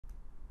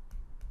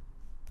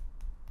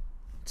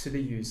to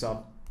the user.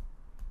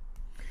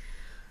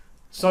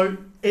 So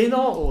in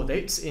our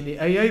audits, in the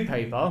AA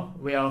paper,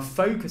 we are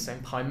focusing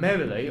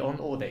primarily on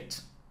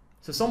audit.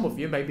 So some of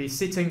you may be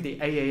sitting the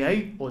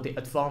AAA or the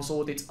Advanced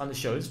Audit and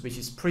Assurance, which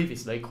is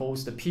previously called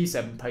the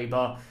P7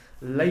 paper,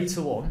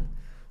 later on.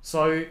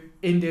 So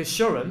in the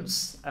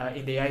assurance,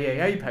 in the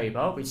AAA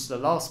paper, which is the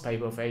last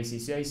paper of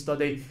ACCA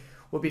study,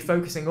 we'll be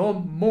focusing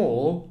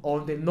more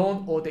on the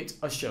non-audit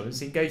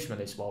assurance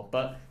engagement as well.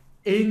 But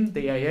in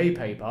the AA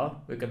paper,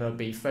 we're going to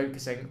be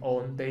focusing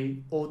on the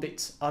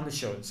audit and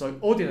assurance. So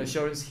audit and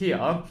assurance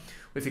here,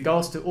 with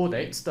regards to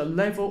audits, the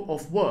level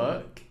of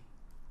work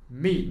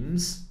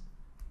means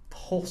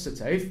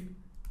positive,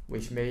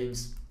 which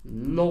means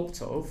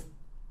lot of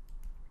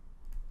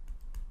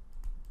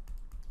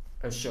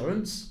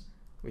assurance,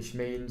 which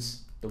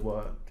means the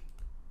work.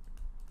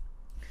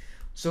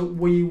 So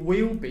we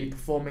will be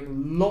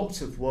performing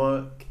lots of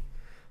work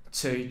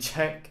to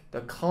check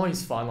the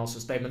client's financial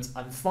statements.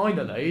 And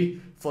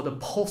finally, for the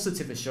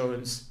positive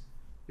assurance,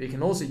 we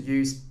can also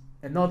use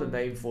another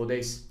name for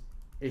this,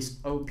 is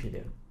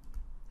opinion.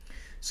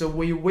 So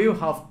we will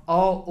have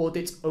our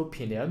audit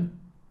opinion,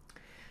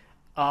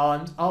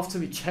 and after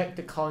we check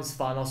the client's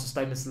financial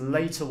statements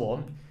later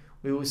on,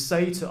 we will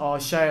say to our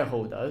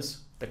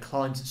shareholders, the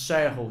client's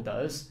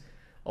shareholders,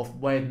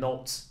 of whether or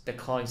not the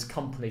client's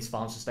company's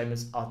financial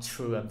statements are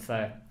true and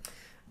fair.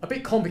 A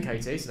bit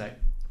complicated, isn't it?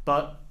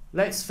 But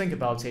let's think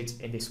about it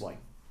in this way.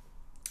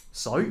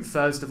 So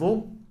first of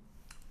all,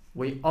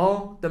 we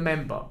are the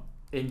member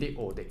in the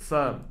audit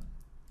firm.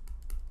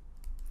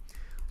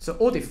 So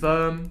audit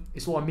firm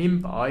is what I mean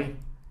by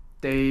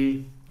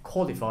the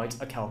qualified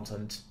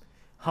accountant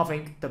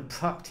having the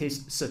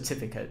practice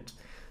certificate,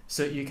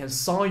 so you can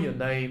sign your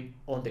name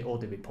on the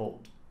audit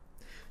report.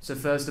 So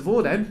first of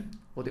all then,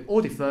 what the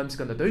audit firm is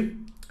going to do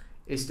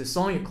is to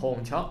sign a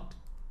contract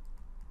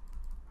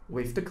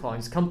with the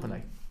client's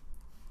company.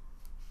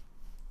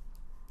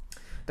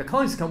 The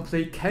client's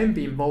company can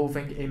be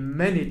involving in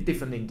many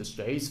different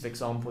industries, for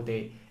example,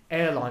 the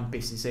airline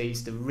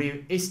businesses, the real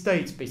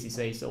estate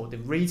businesses, or the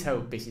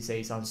retail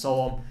businesses, and so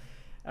on.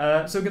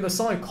 So we're going to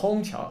sign a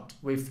contract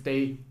with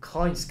the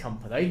client's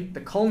company.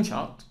 The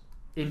contract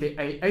in the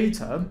AA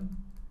term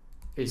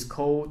is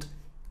called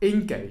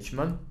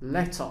engagement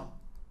letter.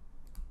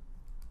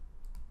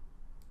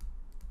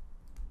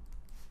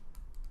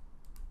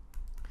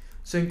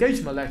 So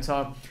engagement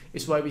letter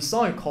is where we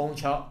sign a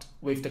contract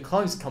with the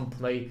client's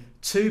company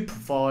to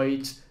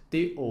provide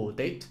the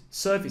audit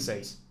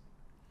services.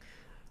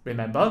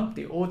 Remember,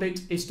 the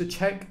audit is to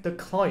check the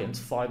client's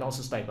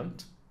financial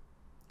statement.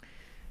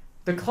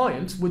 The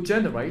client will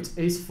generate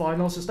his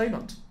financial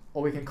statement,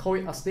 or we can call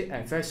it as the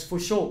FS for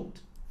short.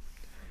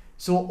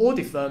 So what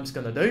audit firm is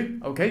going to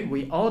do, okay,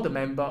 we are the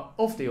member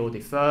of the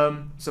audit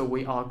firm, so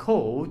we are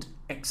called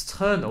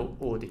external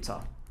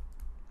auditor,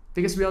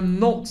 because we are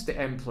not the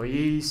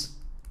employees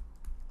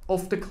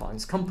of the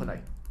client's company.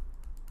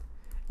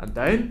 And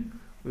then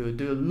we will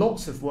do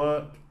lots of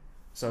work.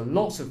 So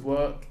lots of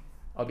work,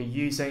 I'll be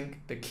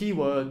using the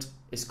keyword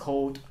is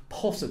called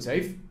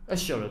positive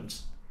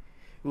assurance.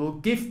 We will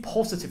give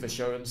positive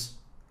assurance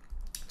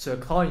to a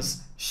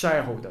client's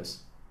shareholders.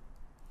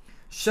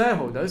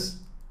 Shareholders,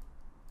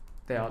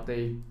 they are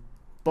the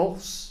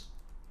boss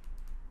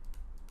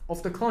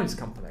of the client's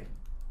company.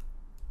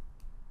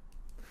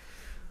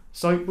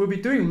 So we'll be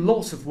doing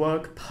lots of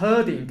work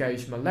per the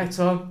engagement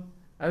letter,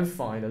 and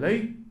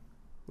finally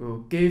we will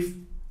give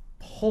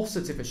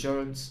positive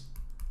assurance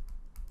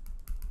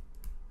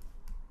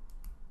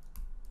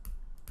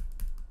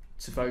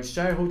to those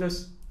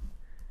shareholders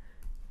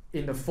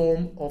in the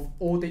form of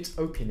audit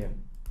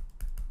opinion.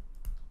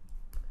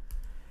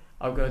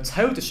 I'm going to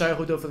tell the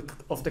shareholder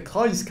of the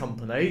client's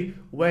company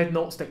whether or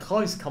not the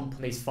client's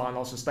company's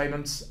financial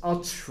statements are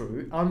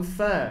true and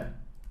fair.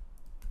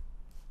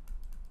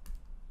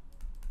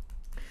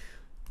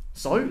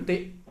 So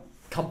the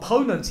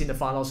components in the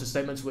financial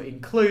statements will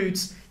include,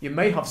 you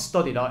may have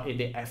studied that in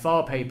the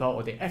FR paper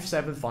or the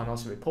F7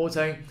 financial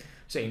reporting.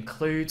 So it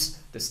includes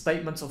the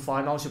statement of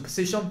financial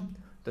position,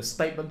 the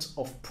statement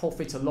of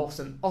profit and loss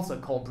and other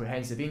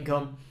comprehensive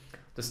income,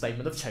 the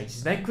statement of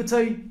changes in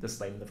equity, the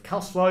statement of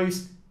cash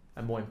flows,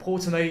 and more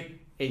importantly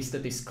is the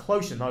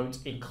disclosure note,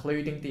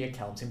 including the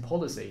accounting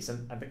policies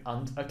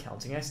and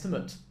accounting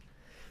estimate.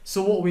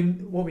 So what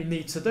we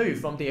need to do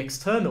from the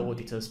external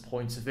auditor's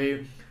point of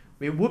view,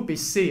 we would be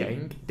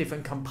seeing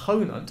different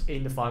components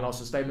in the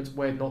financial statements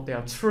whether or not they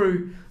are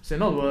true. So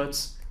in other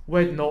words,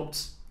 whether or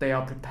not they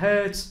are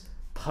prepared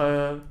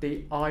per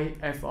the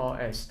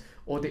IFRS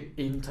or the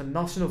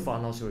International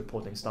Financial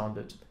Reporting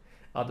Standard.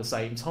 At the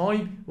same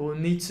time, we will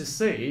need to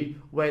see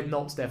whether or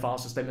not their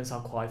financial statements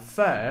are quite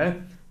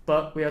fair,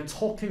 but we are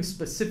talking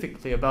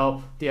specifically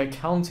about the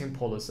accounting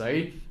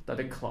policy that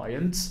the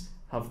clients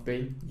have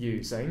been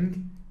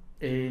using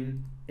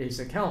in its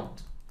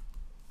account.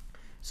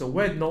 So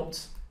whether or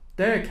not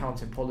their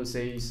accounting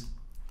policies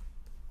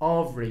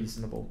are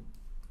reasonable.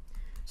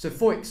 So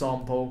for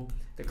example,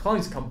 the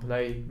client's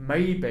company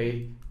may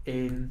be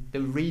in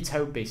the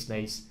retail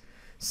business.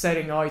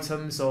 selling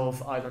items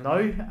of, I don't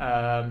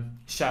know,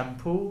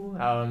 shampoo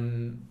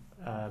and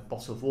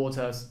bottle of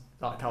water,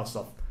 that kind of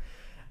stuff.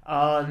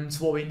 And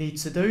what we need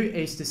to do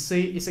is to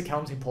see its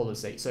accounting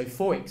policy. So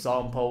for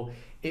example,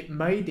 it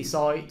may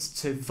decide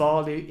to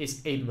value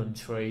its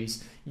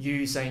inventories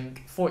using,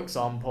 for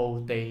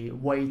example, the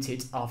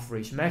weighted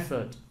average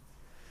method.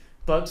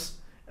 But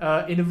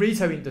in the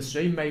retail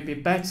industry, it may be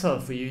better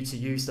for you to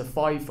use the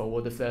FIFO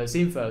or the first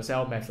in, first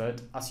out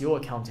method as your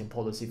accounting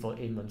policy for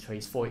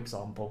inventories, for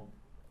example.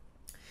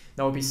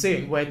 Now we'll be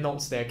seeing where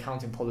not their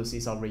accounting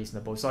policies are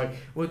reasonable. So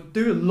we'll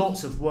do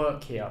lots of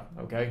work here,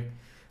 okay?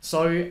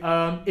 So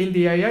in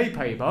the AA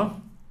paper,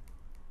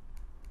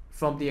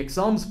 from the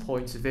exam's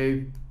point of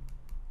view,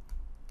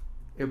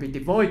 it'll be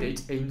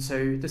divided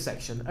into the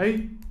section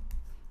A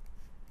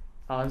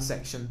and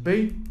section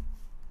B,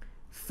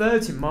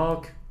 30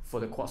 mark for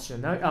the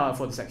question A,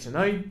 for the section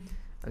A,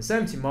 and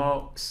 70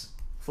 marks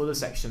for the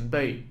section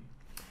B.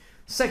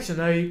 Section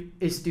A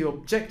is the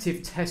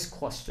objective test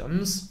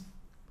questions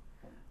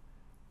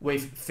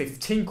with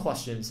 15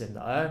 questions in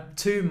there,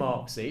 2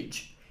 marks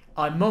each.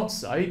 I must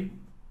say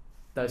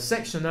that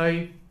section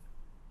A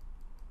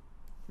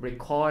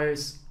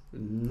requires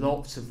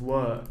lots of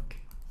work.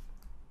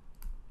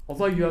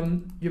 Although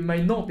you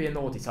may not be an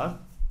auditor,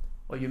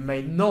 or you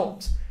may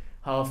not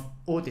have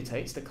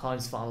audited the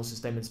client's financial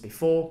statements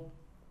before,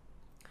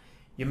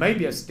 you may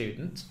be a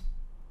student,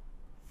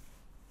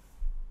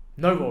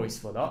 no worries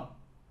for that,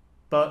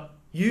 but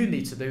you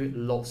need to do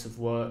lots of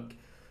work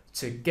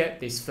to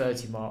get these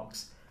 30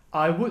 marks.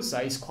 I would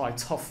say it's quite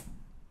tough,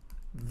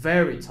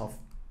 very tough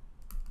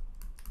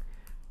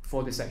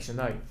for the section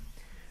A,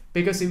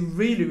 because it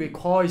really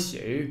requires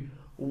you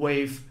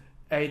with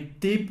a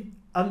deep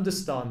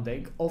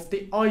understanding of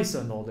the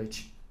ISA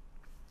knowledge.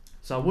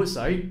 So I would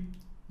say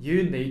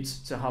you need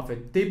to have a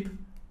deep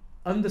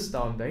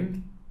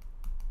understanding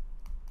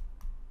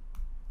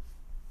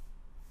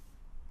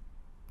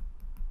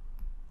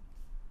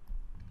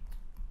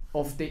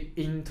of the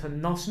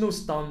international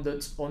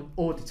standards on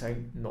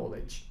auditing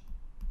knowledge.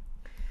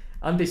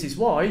 And this is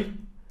why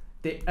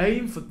the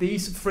aim for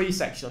these 3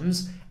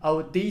 sections, I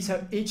will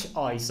detail each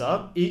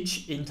ISA,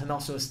 each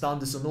international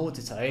standards on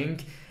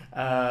auditing,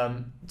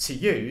 to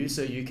you,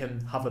 so you can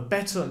have a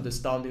better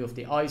understanding of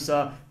the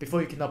ISA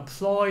before you can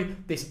apply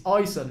this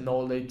ISA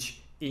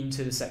knowledge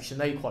into the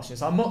section A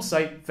questions. I must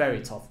say,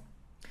 very tough.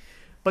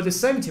 But the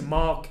 70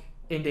 mark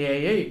in the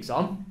AA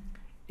exam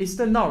is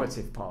the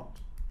narrative part.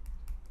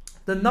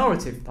 The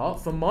narrative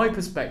part, from my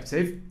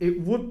perspective,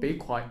 it would be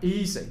quite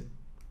easy.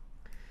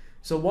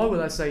 So why would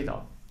I say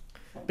that?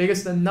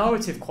 Because the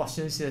narrative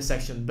questions in the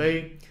section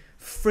B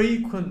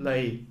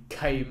frequently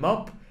came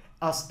up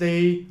as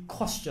the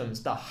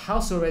questions that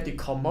has already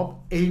come up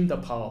in the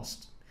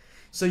past.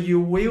 So you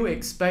will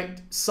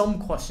expect some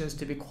questions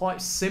to be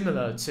quite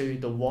similar to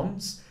the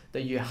ones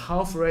that you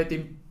have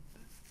already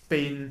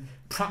been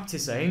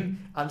practicing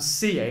and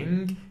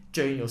seeing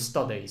during your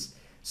studies.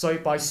 So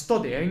by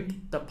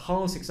studying, the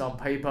past exam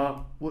paper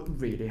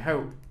would really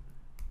help.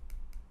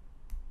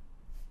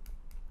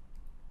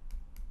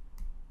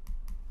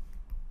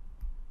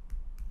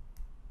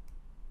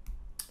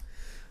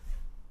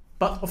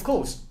 But of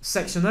course,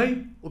 section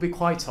A will be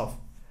quite tough.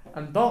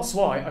 And that's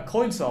why,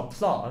 according to our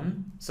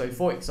plan, so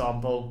for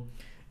example,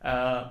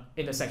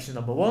 in the section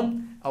number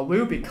 1, I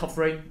will be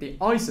covering the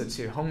ISA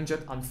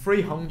 200 and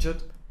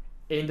 300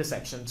 in the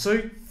section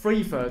 2,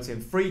 330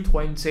 and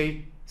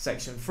 320,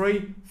 section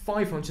 3,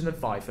 500 and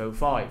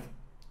 505.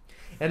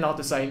 And at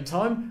the same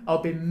time,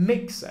 I'll be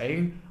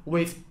mixing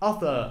with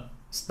other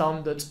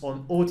standards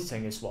on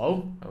auditing as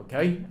well,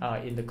 okay,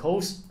 in the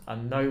course,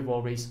 and no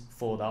worries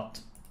for that.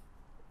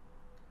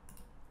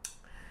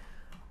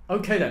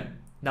 Okay then,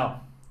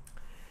 now,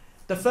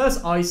 the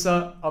first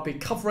ISA I'll be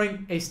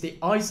covering is the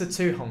ISA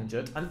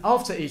 200, and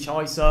after each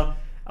ISA,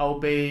 I'll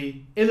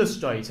be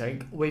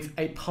illustrating with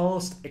a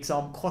past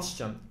exam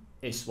question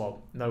as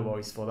well. No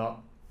worries for that.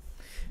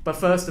 But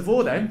first of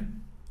all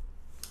then,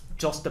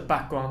 just the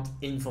background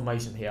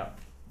information here.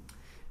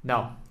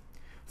 Now,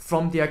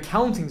 from the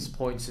accounting's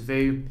point of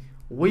view,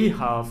 we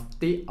have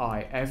the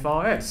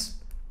IFRS.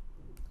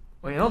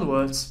 Or in other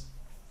words,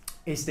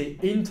 it's the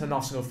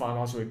International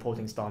Financial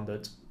Reporting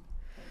Standard.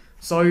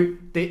 So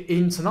the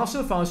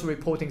International Financial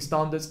Reporting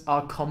Standards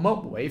are come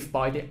up with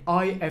by the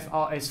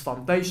IFRS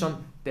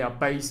Foundation. They are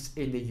based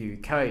in the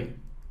UK.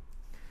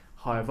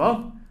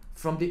 However,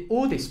 from the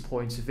audit's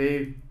point of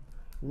view,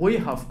 we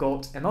have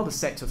got another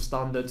set of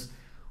standards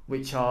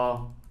which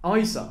are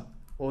ISA,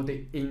 or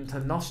the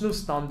International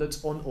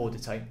Standards on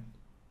Auditing.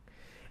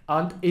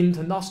 And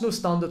International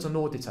Standards on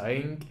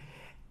Auditing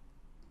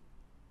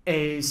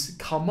is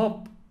come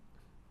up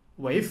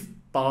with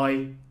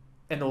by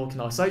an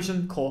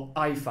organization called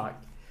IFAC.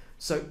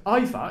 So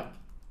IFAC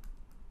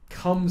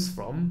comes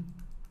from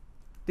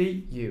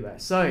the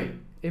USA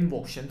in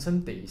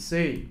Washington,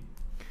 DC.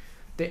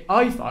 The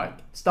IFAC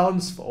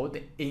stands for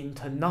the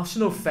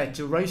International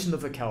Federation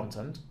of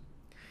Accountants,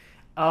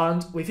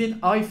 and within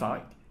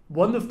IFAC,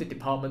 one of the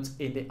departments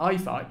in the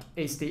IFAC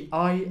is the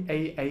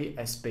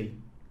IAASB.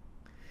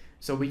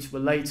 so which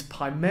relates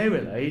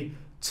primarily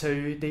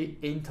to the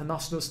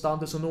international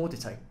standards on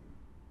auditing.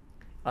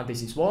 And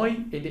this is why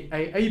in the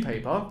AA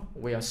paper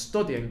we are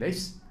studying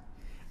this,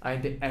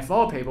 and in the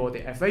FR paper or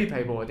the FA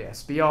paper or the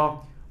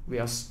SBR we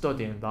are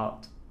studying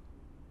that.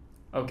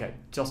 Okay,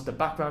 just the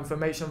background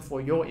information for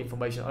your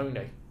information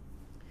only.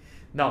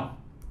 Now,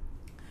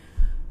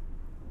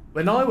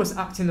 when I was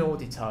acting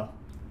auditor,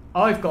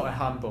 I've got a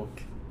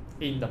handbook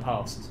in the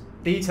past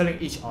detailing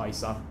each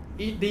ISA,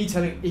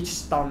 detailing each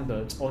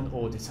standard on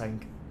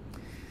auditing.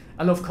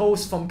 And of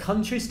course, from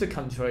countries to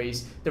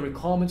countries, the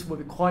requirements will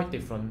be quite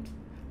different.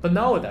 But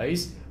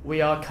nowadays,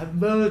 we are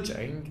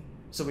converging,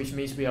 so which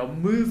means we are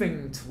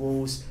moving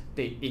towards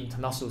the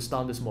international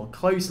standards more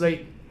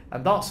closely,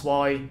 and that's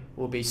why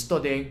we'll be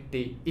studying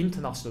the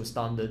international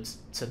standards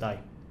today.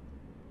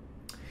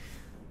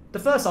 The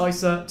first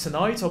ISA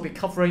tonight I'll be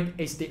covering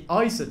is the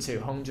ISA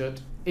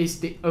 200, is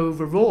the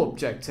overall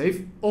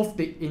objective of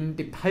the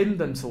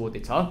independent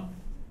auditor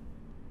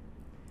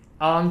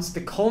and the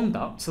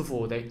conduct of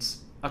audits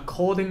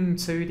according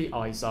to the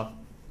ISA.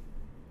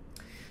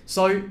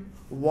 So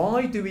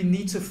why do we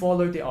need to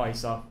follow the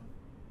ISA?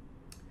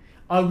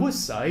 I would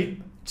say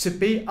to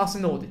be as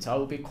an auditor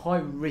would be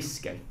quite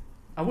risky.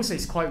 I would say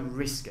it's quite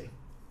risky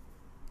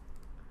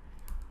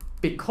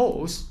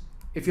because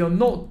if you're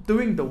not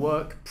doing the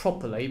work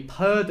properly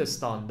per the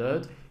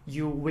standard,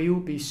 you will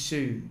be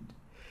sued.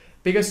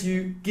 Because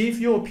you give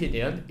your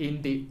opinion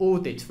in the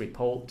audit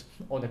report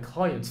on the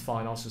client's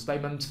financial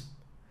statement,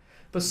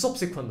 but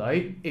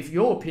subsequently, if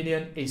your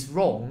opinion is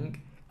wrong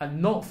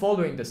and not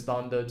following the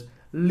standard,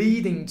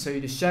 leading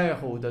to the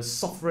shareholders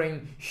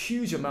suffering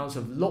huge amounts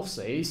of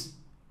losses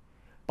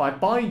by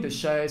buying the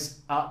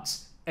shares at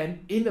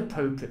an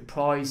inappropriate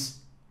price,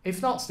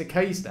 if that's the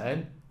case,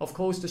 then of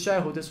course the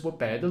shareholders will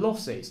bear the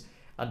losses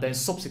and then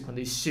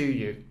subsequently sue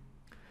you.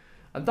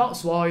 And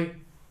that's why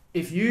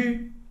if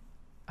you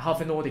have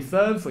an audit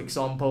firm, for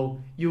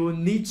example, you will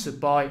need to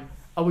buy,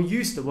 I will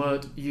use the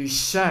word you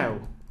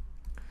shall.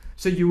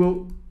 So you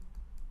will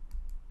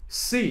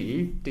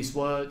see this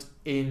word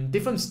in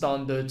different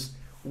standards.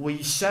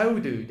 We shall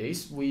do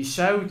this, we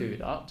shall do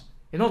that.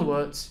 In other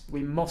words,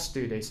 we must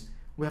do this.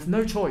 We have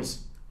no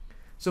choice.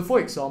 So for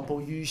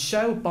example, you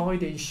shall buy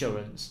the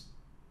insurance.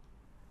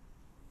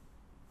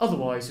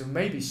 Otherwise, you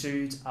may be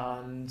sued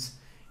and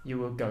you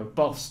will go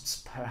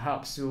bust.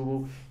 Perhaps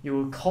you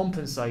will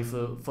compensate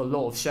for a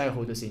lot of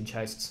shareholders'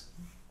 interests,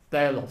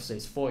 their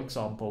losses, for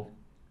example.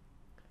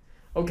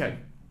 Okay,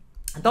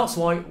 that's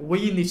why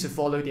we need to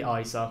follow the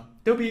ISA.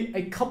 There'll be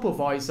a couple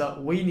of ISA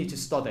we need to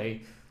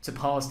study to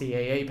pass the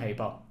AA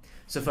paper.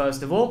 So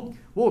first of all,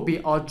 what will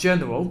be our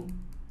general,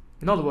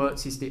 in other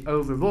words, is the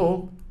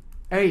overall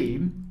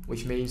aim,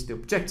 which means the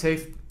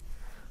objective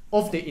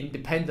of the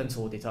independent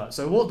auditor.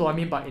 So what do I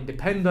mean by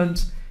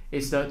independent?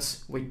 Is that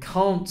we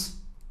can't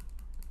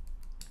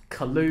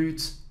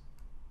collude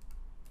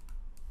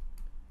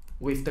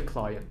with the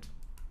client.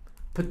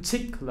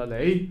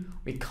 Particularly,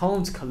 we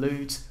can't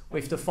collude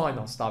with the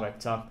finance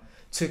director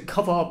to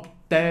cover up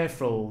their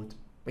fraud.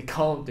 We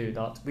can't do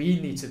that. We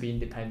need to be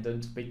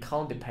independent. We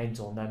can't depend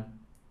on them.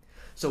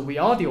 So we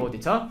are the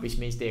auditor, which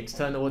means the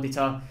external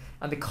auditor,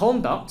 and the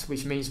conduct,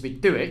 which means we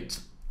do it.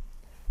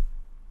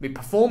 We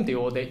perform the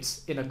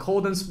audits in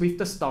accordance with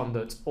the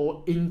standards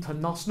or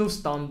international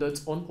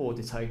standards on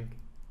auditing.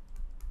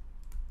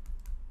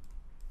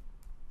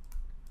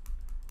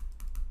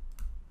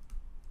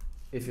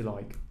 If you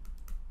like.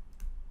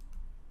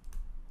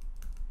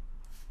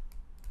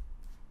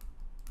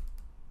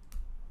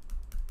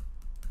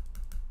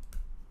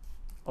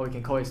 Or we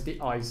can call it the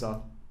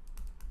ISA.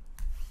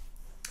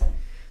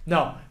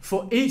 Now,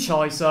 for each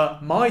ISA,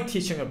 my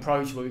teaching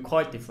approach will be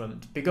quite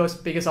different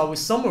because I will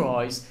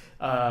summarize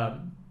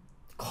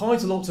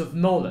quite a lot of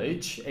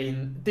knowledge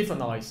in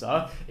different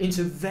ISA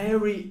into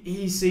very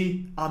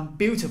easy and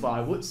beautiful,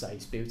 I would say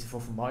it's beautiful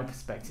from my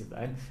perspective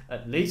then,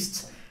 at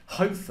least,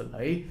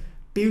 hopefully,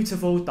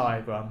 beautiful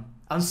diagram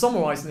and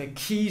summarizing the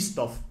key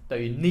stuff that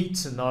you need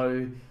to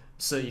know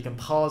so you can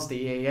pass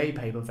the AA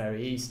paper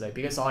very easily,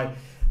 because I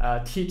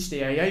teach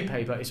the AA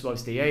paper as well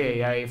as the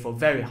AAA for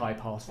very high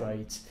pass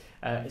rates,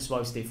 as well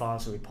as the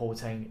financial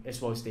reporting,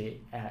 as well as the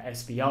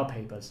SBR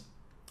papers.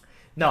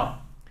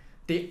 Now,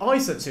 the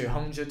ISA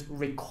 200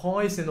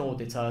 requires an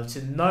auditor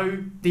to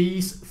know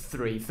these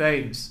three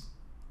things.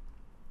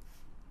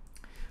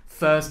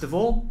 First of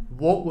all,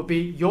 what would be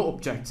your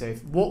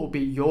objective? What would be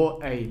your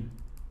aim?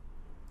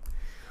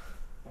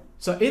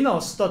 So in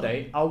our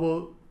study, I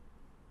will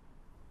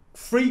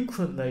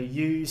frequently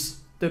use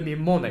the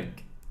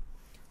mnemonic,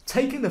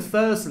 taking the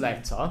first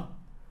letter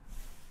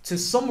to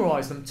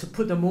summarize them, to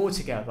put them all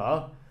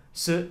together,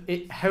 so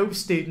it helps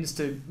students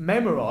to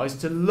memorize,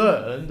 to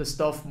learn the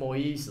stuff more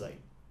easily.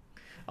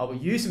 I will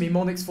use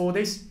mnemonics for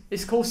this.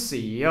 It's called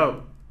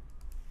CEO.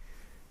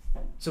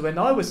 So when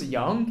I was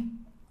young,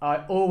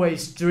 I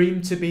always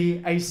dreamed to be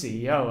a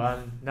CEO,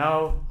 and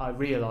now I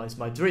realize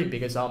my dream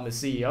because I'm the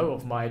CEO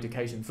of my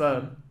education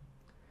firm.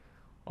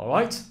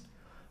 Alright,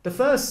 the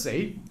first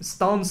C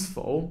stands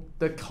for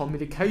the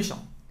communication.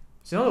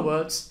 So in other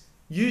words,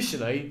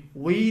 usually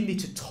we need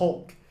to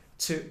talk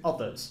to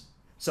others.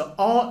 So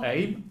our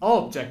aim,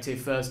 our objective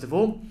first of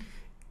all,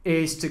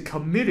 is to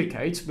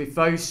communicate with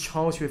those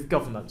charged with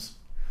governance.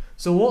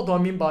 So what do I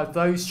mean by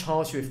those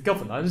charged with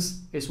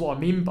governance is what I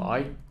mean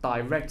by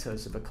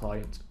directors of a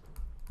client.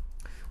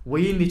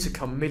 We need to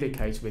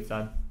communicate with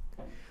them.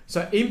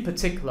 So in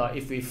particular,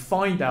 if we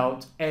find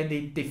out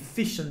any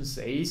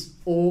deficiencies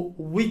or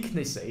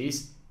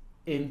weaknesses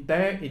in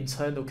their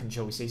internal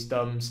control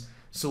systems,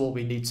 so what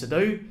we need to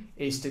do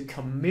is to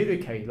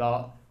communicate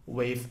that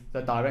with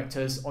the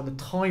directors on a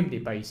timely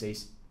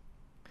basis.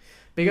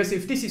 Because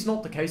if this is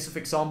not the case, for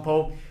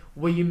example,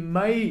 we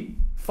may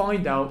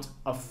find out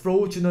a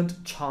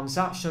fraudulent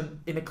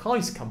transaction in a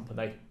client's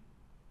company.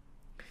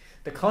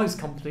 The client's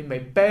company may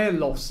bear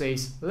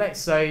losses, let's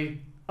say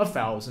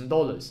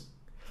 $1,000.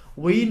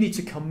 We need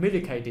to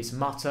communicate this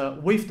matter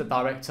with the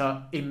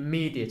director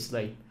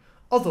immediately.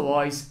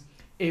 Otherwise,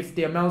 if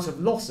the amount of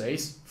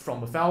losses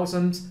from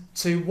 $1,000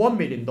 to $1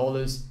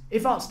 million,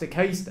 if that's the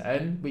case,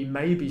 then we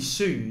may be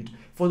sued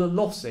for the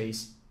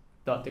losses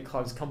that the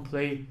client's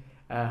company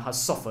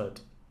has suffered.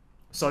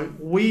 So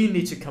we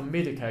need to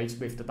communicate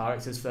with the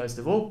directors first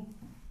of all.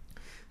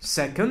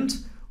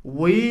 Second,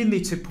 we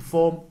need to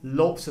perform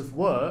lots of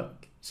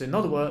work. So in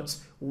other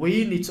words,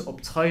 we need to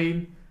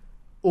obtain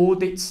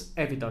audit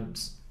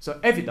evidence. So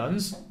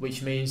evidence,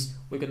 which means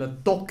we're going to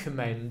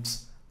document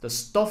the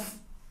stuff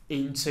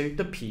into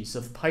the piece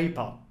of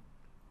paper.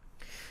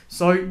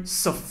 So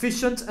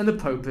sufficient and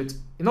appropriate.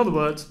 In other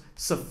words,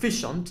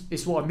 sufficient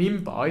is what I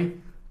mean by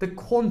the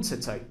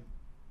quantity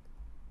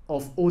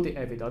of audit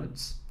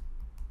evidence,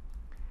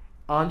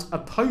 and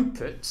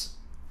appropriate,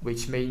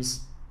 which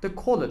means the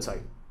quality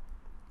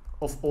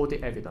of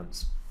audit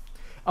evidence.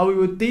 And we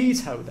will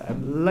detail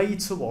them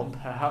later on,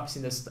 perhaps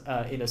in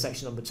a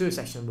section number 2,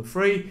 section number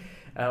 3,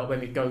 when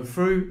we go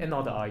through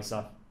another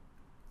ISA.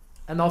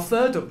 And our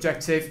third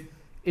objective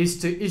is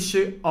to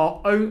issue our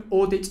own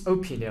audit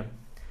opinion.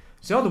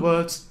 So in other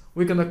words,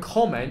 we're going to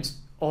comment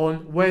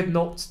on whether or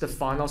not the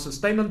financial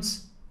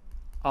statements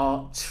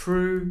are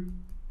true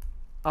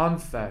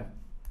and fair.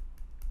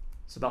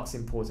 So that's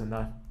important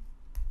there.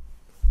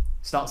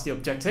 So that's the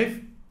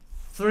objective.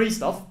 3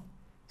 stuff: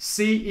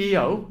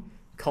 CEO,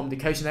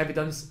 communication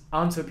evidence,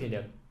 and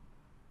opinion.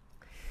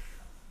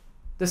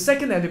 The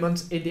second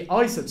element in the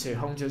ISO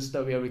 200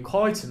 that we are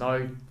required to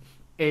know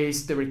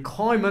is the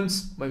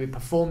requirements when we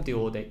perform the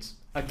audit.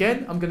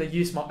 Again, I'm going to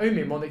use my own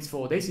mnemonics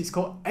for this. It's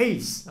called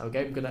ACE.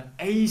 Okay, I'm going to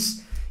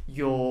ACE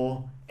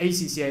your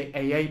ACCA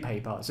AA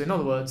paper. So in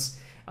other words,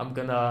 I'm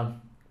going to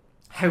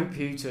help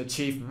you to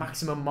achieve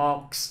maximum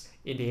marks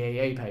in the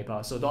AA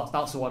paper. So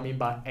that's what I mean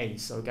by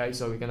ACE. Okay,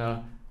 so we're going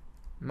to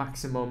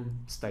maximum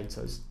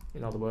status,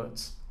 in other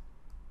words.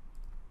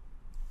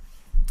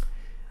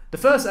 The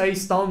first A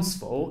stands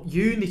for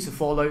you need to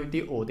follow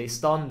the audit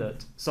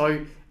standard.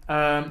 So,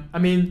 I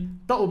mean,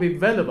 that will be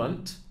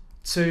relevant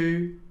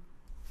to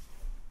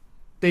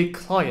the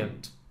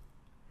client.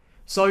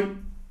 So,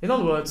 in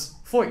other words,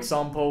 for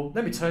example,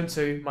 let me turn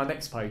to my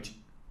next page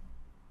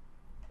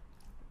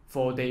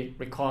for the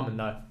requirement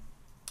there.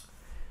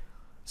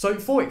 So,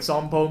 for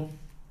example,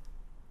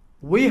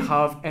 we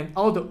have an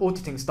other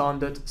auditing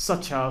standard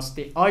such as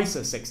the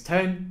ISO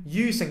 610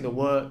 using the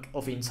work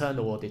of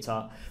internal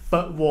auditor.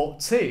 But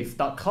what if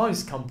that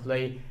client's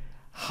company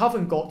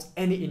haven't got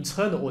any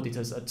internal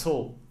auditors at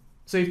all?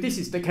 So if this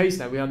is the case,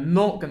 then we are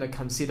not going to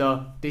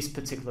consider this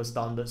particular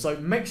standard. So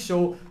make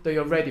sure that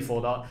you're ready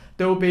for that.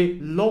 There will be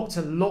lots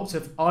and lots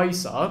of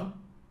ISA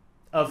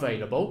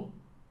available,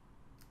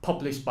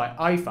 published by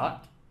IFAC,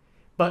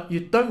 but you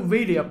don't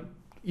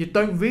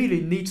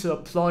really need to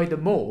apply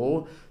them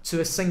all to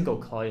a single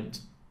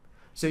client.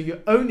 So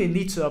you only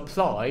need to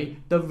apply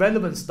the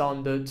relevant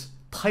standard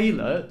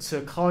tailored to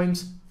a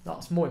client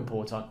that's more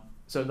important.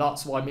 So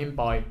that's what I mean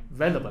by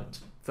relevant.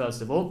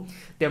 First of all,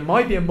 there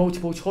might be a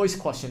multiple choice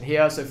question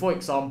here. So for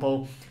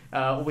example,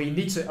 we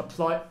need to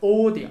apply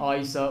all the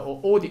ISA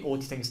or all the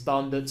auditing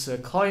standards to a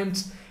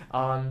client,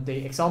 and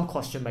the exam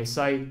question may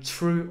say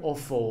true or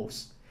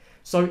false.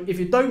 So if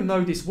you don't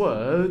know this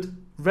word,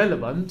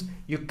 relevant,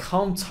 you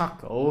can't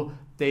tackle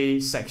the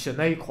Section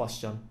A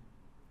question.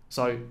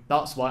 So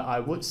that's why I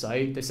would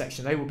say the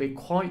Section A will be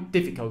quite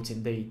difficult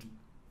indeed.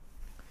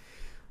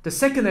 The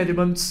second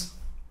element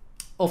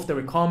of the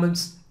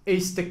requirements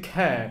is the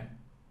care.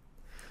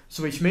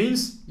 So which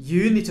means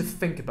you need to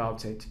think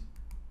about it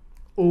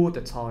all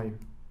the time.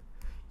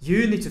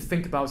 You need to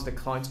think about the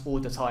client all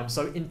the time.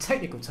 So in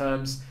technical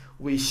terms,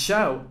 we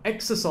shall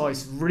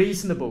exercise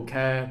reasonable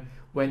care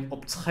when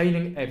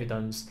obtaining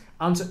evidence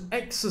and to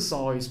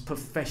exercise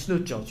professional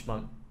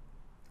judgment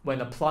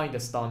when applying the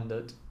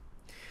standard.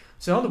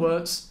 So in other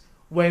words,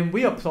 when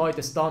we apply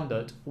the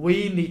standard,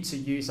 we need to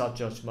use our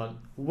judgment.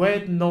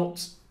 Where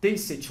not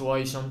this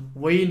situation,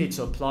 we need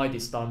to apply the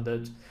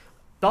standard.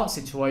 That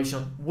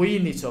situation, we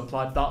need to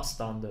apply that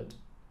standard.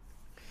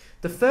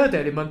 The third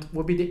element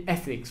will be the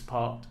ethics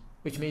part,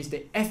 which means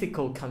the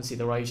ethical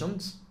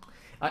considerations.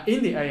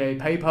 In the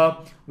AA paper,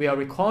 we are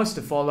required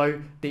to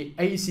follow the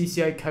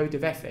ACCA Code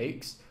of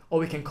Ethics or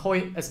we can call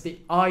it as the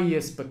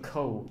ISB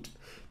code.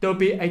 There will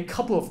be a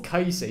couple of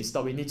cases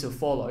that we need to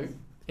follow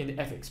in the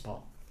ethics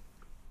part.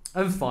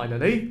 And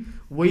finally,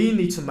 we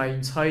need to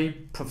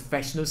maintain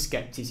professional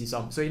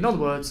skepticism. So in other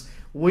words,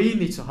 we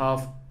need to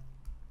have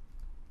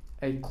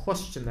a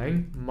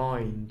questioning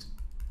mind.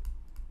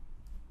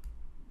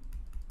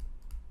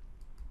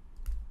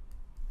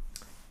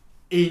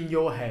 In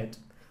your head.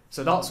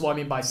 So that's what I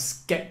mean by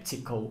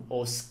skeptical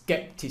or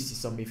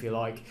skepticism, if you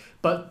like.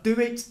 But do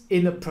it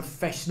in a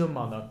professional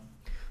manner.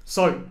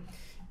 So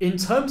in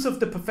terms of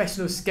the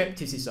professional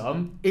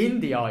skepticism in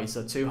the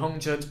ISA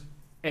 200,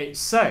 it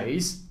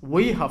says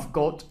we have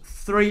got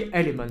 3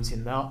 elements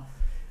in that.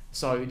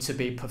 So to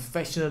be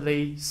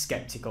professionally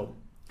skeptical.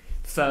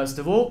 First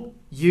of all,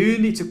 you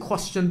need to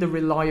question the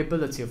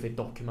reliability of the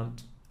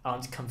document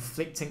and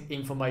conflicting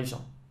information.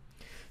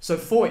 So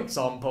for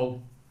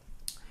example,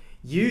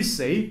 you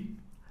see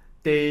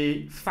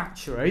the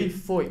factory,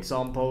 for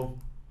example,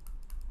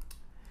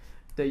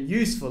 the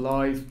useful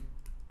life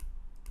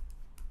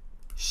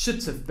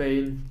should have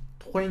been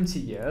 20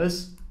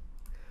 years,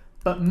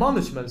 but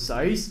management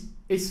says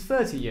it's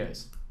 30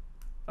 years.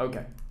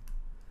 Okay.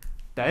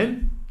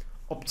 Then,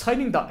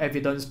 obtaining that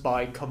evidence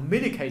by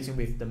communicating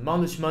with the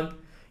management,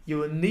 you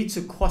will need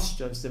to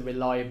question the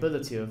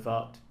reliability of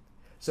that.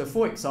 So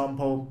for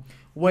example,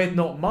 whether or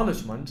not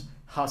management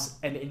has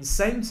an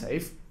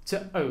incentive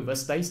to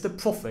overstate the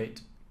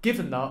profit,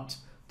 given that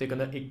they're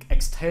going to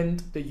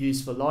extend the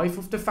useful life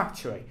of the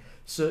factory,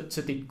 so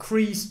to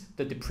decrease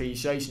the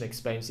depreciation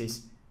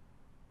expenses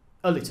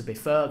a little bit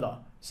further,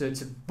 so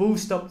to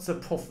boost up the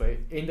profit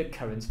in the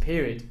current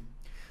period.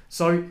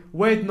 So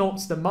whether or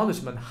not the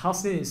management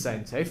has an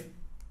incentive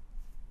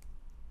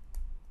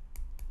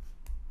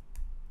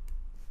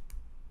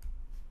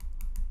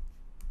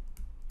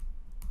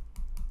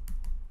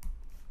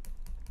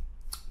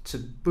to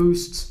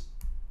boost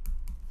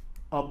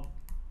up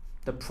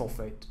the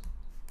profit.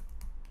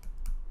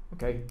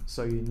 Okay,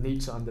 so you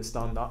need to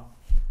understand that.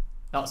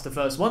 That's the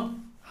first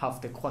one.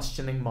 Have the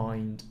questioning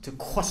mind to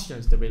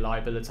question the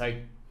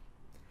reliability.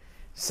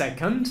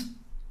 Second,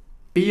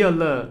 be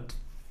alert.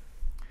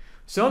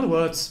 So in other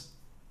words,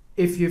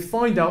 if you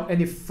find out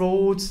any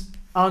frauds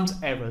and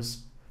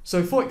errors.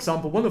 So for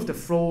example, one of the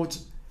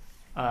frauds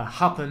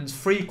happens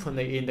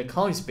frequently in the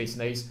client's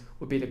business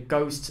would be the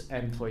ghost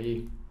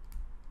employee.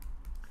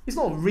 It's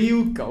not a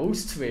real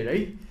ghost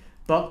really,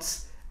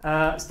 but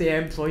the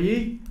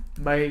employee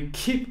may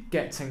keep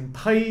getting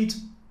paid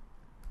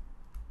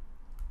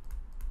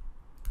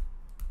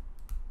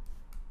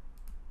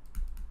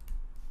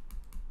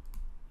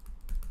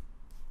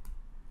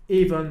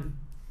even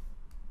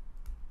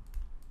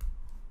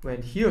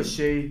when he or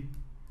she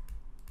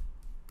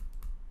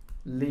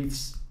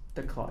leaves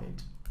the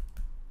client.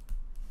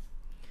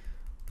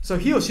 So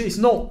he or she is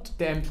not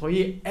the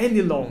employee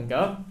any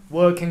longer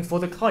working for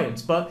the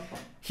client, but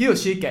he or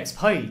she gets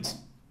paid.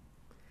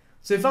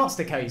 So if that's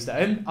the case,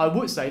 then I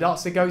would say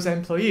that's the ghost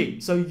employee.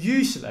 So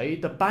usually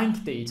the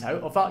bank detail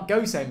of that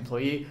ghost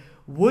employee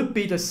would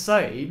be the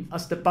same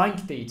as the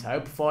bank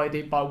detail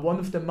provided by one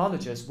of the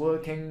managers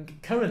working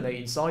currently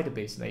inside the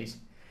business.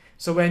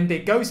 So when the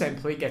ghost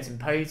employee getting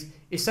paid,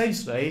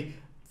 essentially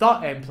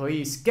that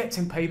employee is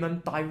getting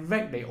payment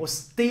directly or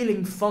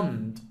stealing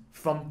fund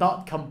from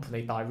that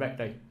company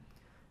directly.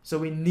 So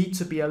we need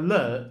to be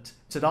alert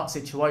to that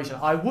situation.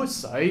 I would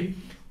say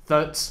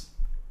that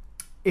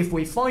if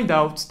we find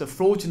out the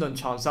fraudulent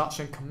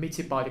transaction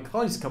committed by the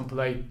client's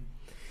company,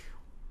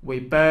 we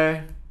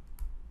bear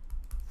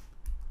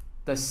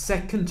the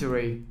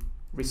secondary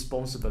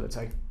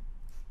responsibility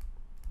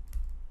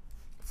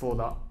for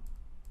that.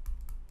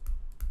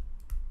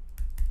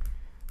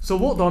 So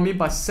what do I mean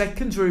by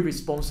secondary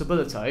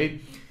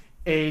responsibility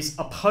is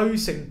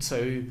opposing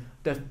to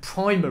the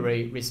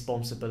primary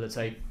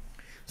responsibility.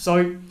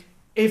 So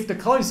if the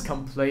client's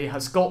company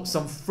has got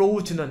some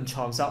fraudulent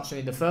transaction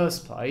in the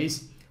first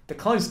place, the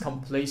client's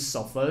company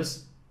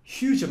suffers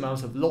huge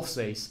amounts of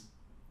losses.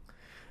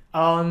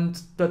 And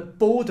the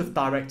board of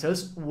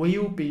directors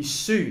will be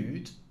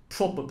sued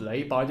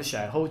probably by the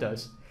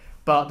shareholders.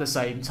 But at the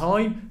same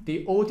time,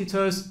 the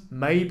auditors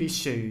may be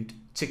sued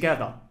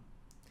together.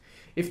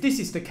 If this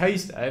is the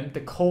case, then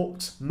the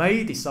court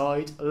may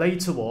decide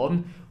later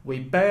on we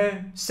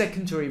bear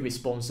secondary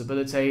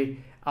responsibility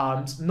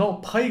and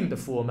not paying the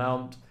full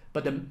amount,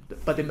 but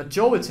the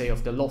majority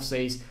of the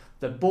losses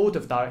the board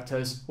of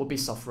directors will be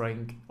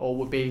suffering or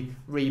will be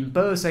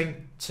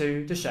reimbursing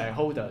to the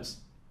shareholders.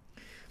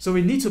 So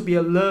we need to be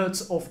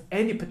alert of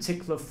any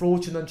particular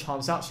fraudulent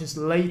transactions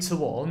later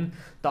on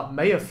that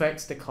may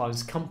affect the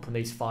client's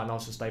company's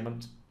financial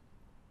statement.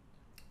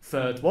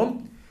 Third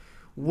one,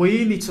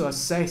 we need to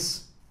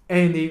assess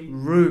any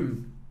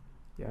room.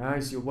 Yeah,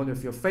 it's one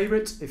of your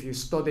favorites if you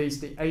studied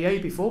the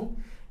AA before.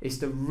 It's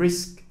the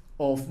risk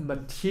of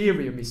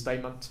material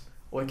misstatement,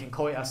 or you can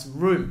call it as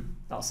room.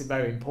 That's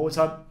very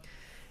important.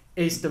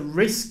 It's the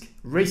risk,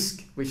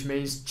 which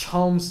means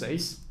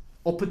chances,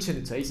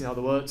 opportunities, in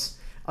other words.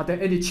 Are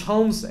there any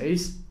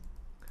chances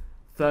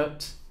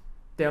that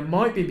there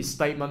might be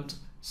misstatement?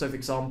 So for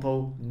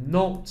example,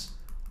 not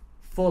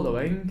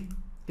following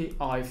the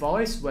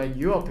IFRS when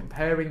you are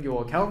preparing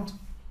your account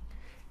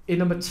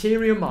in a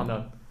material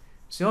manner.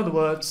 So in other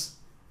words,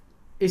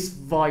 it's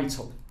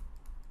vital.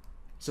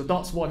 So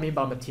that's what I mean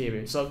by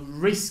material. So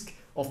risk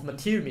of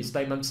material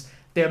misstatements,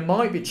 there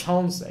might be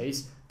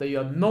chances that you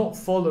are not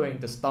following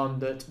the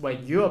standard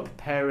when you are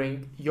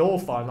preparing your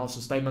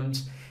financial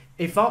statement.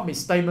 If that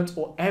misstatement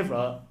or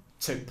error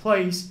took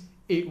place,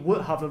 it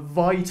would have a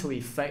vital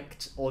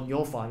effect on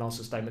your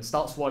financial statements.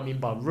 That's what I mean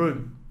by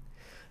room.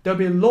 There'll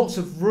be lots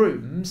of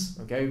rooms,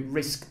 okay,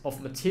 risk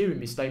of material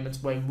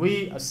misstatements when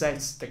we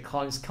assess the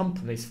client's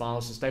company's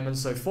financial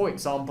statements. So for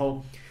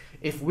example,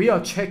 if we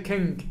are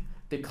checking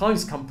the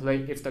client's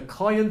company, if the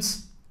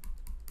client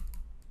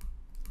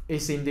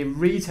is in the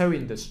retail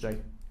industry,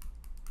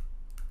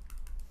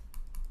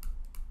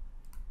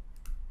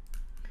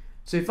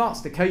 so if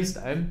that's the case,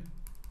 then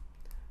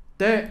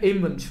their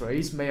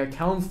inventories may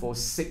account for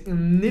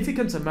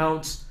significant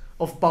amounts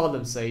of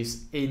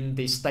balances in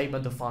the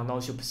statement of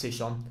financial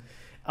position.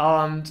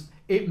 And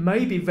it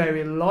may be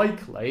very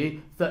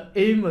likely that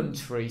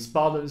inventories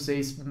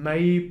balances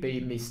may be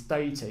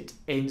misstated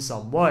in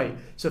some way.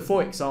 So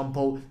for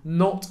example,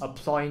 not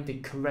applying the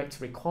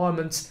correct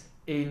requirements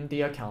in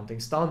the accounting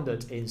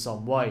standard in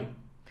some way.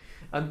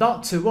 And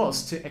that to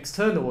us, to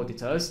external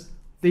auditors,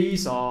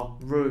 these are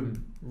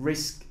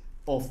risk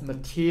of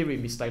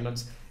material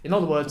misstatements. In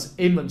other words,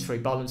 inventory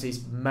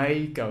balances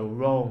may go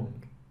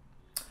wrong.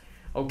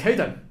 Okay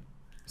then,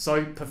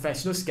 so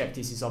professional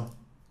skepticism.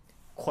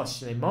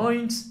 Questioning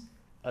minds,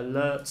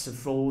 alert to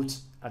fraud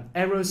and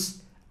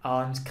errors,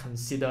 and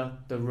consider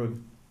the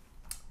room.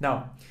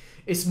 Now,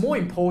 it's more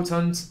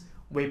important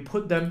we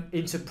put them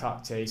into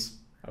practice.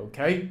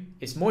 Okay,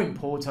 it's more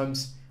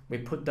important we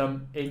put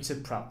them into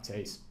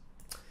practice.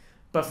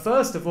 But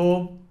first of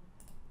all,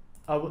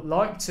 I would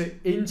like to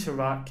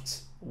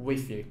interact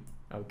with you.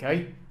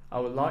 Okay, I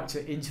would like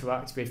to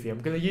interact with you.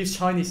 I'm going to use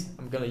Chinese.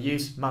 I'm going to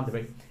use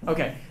Mandarin.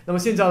 OK， 那么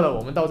现在呢，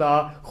我们到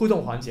达互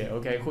动环节。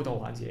OK， 互动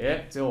环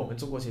节只有我们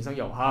中国学生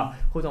有哈。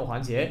互动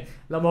环节。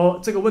那么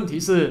这个问题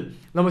是，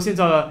那么现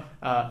在呢，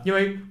因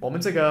为我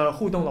们这个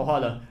互动的话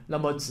呢，那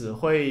么只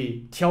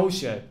会挑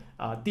选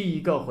第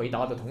一个回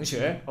答的同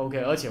学 ，OK，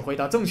 而且回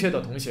答正确的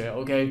同学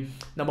 ，OK。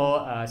那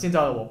么现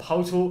在我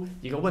抛出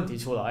一个问题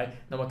出来，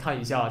那么看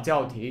一下这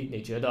道题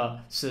你觉得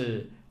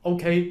是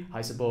OK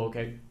还是不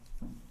OK？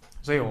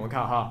 所以我们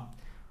看哈。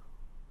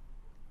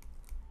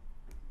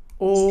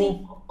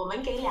我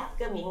们给2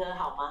个名额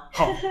好吗？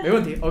好，没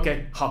问题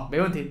 ，OK， 好，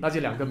没问题，那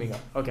就2个名额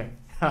 ，OK。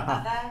好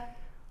的。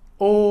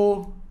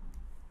All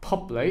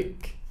public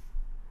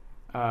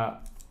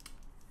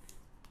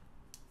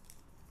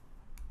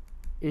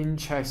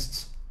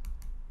interest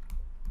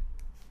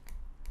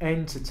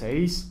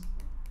entities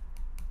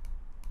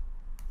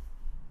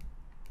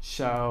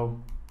shall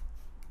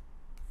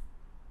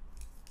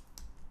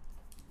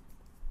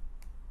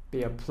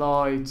be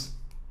applied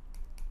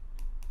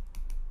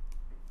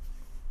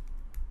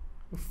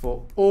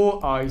for all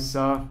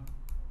ISA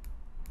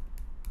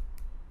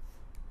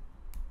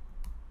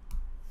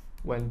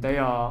when they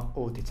are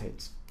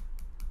audited.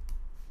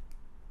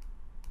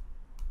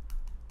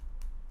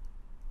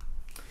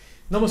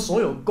 那么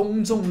所有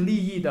公众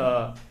利益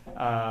的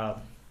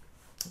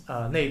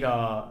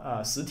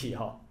实体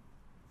哈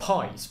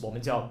 ，PIs 我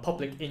们叫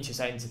Public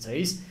Interest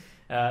Entities，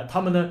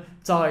 他们呢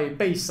在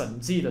被审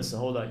计的时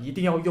候呢，一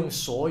定要用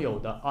所有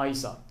的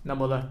ISA。那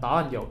么呢，答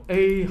案有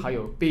A 还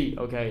有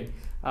B，OK，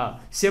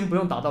 先不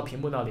用打到屏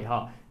幕那里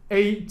哈。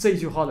A 这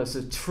句话呢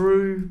是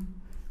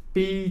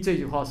true，B 这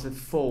句话是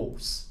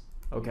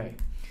false，OK。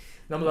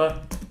那么呢，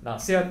那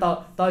现在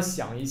大家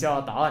想一下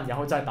答案，然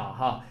后再打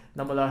哈。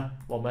那么呢，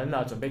我们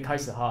呢准备开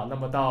始哈。那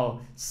么到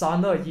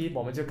3、2、1，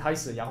我们就开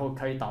始，然后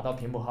可以打到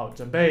屏幕好，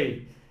准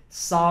备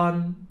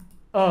3、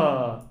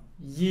2、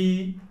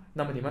1。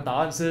那么你们答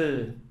案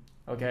是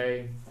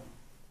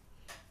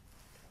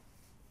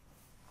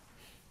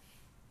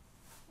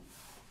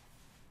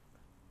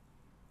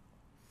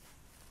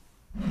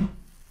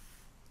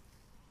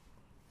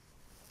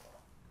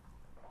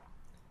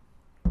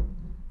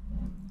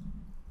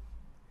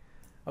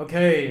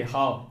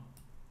好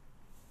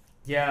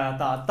 ，Yeah，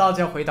 大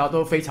家回答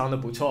都非常的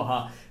不错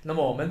哈。那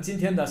么我们今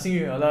天的幸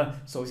运儿呢，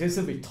首先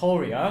是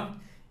Victoria，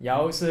 然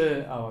后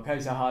是我看一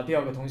下哈，第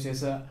2个同学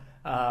是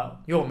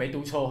因为我没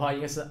读错的话，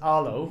应该是阿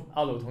楼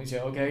同学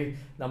 ，OK。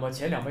那么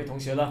前2位同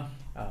学呢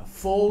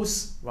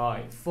，false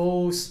right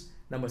false，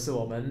 那么是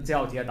我们这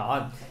道题的答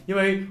案。因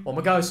为我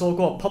们刚才说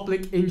过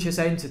 ，public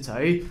interest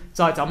entity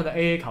在咱们的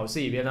AA 考试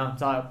里边呢，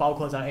包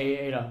括在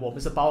AAA 呢，我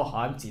们是包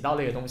含几大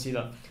类的东西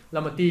的。那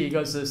么第一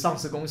个是上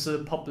市公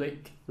司 public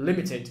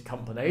limited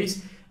companies，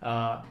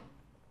 public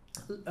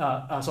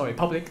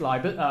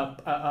liability，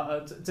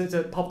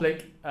 这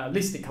public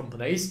listed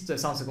companies 这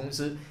上市公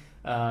司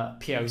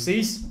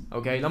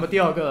PLCs，OK， 那么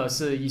第2个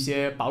是一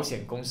些保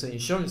险公司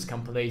insurance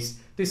companies，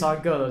 第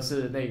3个呢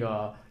是那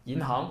个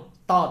银行，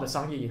大的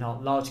商业银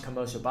行 large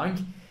commercial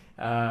bank，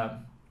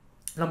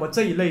 那么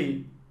这一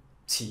类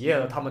企业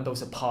呢，他们都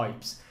是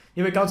pipes。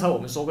因为刚才我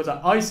们说过，在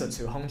ISA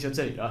 200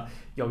这里呢，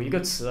有一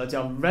个词呢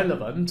叫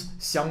relevant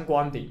相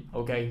关的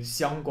 ，OK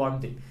相关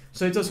的，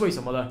所以这是为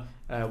什么呢？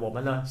我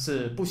们呢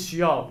是不需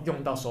要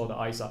用到所有的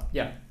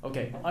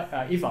ISA，yeah，OK，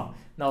 IFA，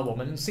 那我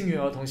们幸运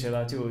儿同学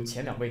呢就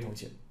前2位同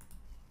学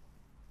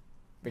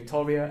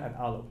 ，Victoria and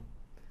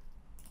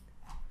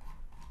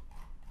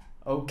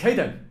Alo。Okay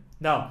then,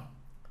 now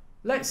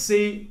let's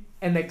see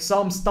an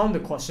exam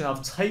standard question.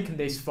 I've taken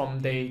this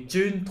from the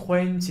June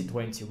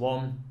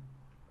 2021.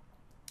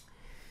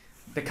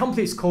 The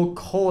company is called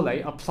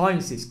Corley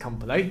Appliances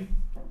Company,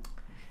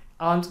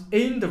 and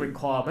in the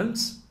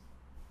requirements,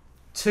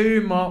 2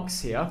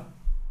 marks here.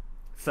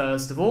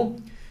 First of all,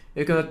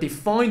 you're going to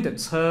define the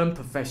term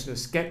professional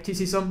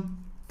skepticism.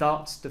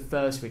 That's the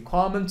first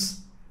requirement,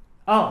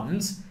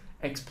 and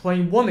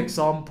explain one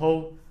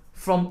example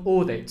from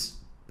audit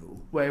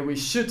where we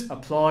should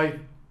apply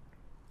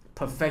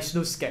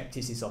professional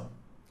skepticism.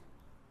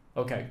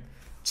 Okay,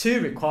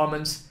 2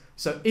 requirements.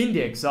 So in the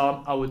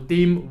exam, I would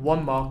deem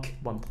 1 mark,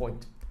 1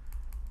 point.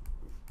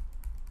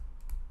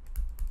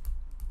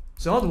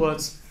 So in other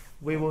words,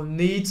 we will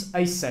need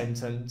a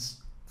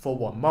sentence for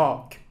 1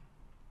 mark.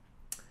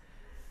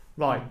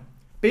 Right,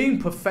 being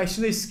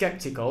professionally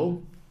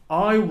skeptical,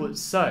 I would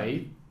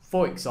say,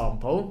 for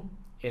example,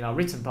 in our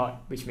written part,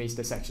 which means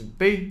the section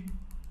B,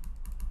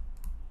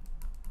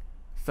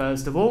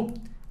 first of all,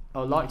 I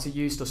would like to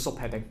use the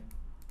subheading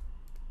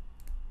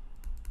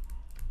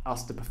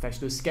as the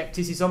professional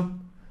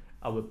skepticism.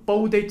 I will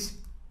bold it,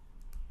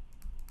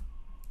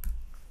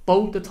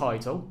 bold the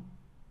title,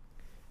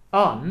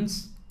 and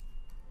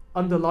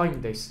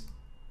underline this.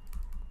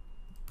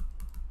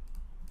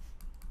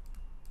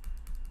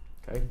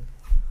 Okay,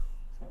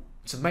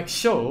 to make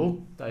sure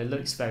that it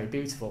looks very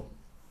beautiful.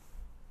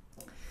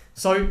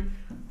 So,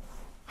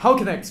 how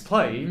can I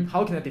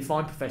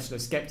define professional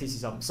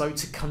skepticism? So,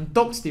 to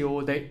conduct the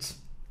audit,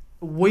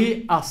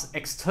 we as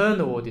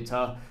external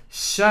auditor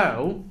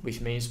shall,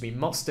 which means we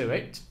must do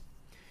it,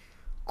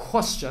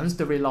 questions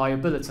the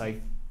reliability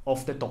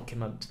of the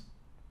document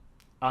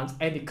and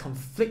any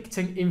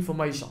conflicting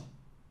information.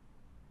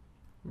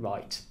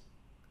 Right.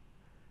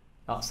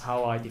 That's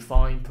how I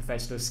define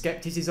professional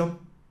skepticism.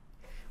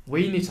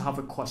 We need to have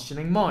a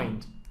questioning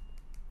mind.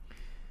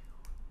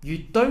 You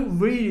don't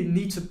really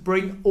need to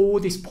bring all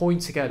these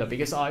points together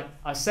because I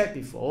said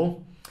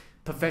before,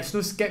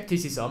 professional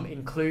skepticism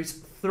includes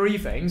 3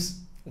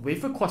 things: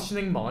 with a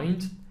questioning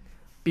mind,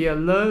 be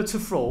alert to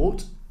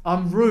fraud,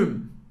 and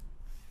room.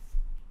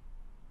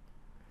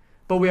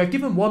 But we are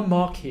given 1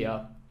 mark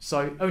here,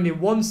 so only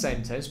 1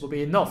 sentence will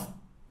be enough.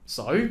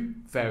 So,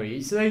 very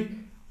easily,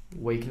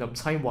 we can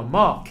obtain 1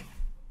 mark.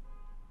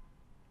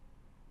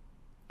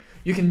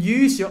 You can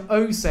use your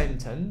own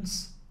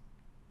sentence,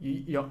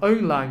 your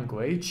own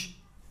language,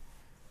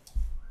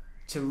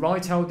 to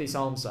write out this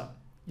answer.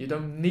 You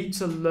don't need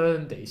to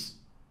learn this.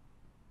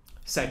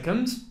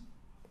 Second,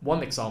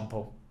 1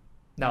 example.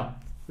 Now,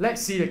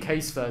 let's see the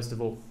case first of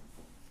all.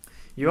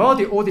 You are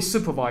the audit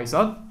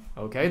supervisor.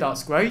 Okay,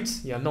 that's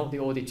great. You're not the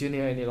audit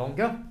junior any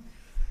longer.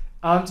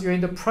 And you're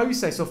in the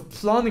process of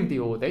planning the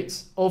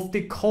audit of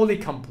the Corley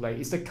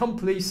company. It's the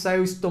company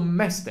sells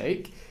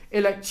domestic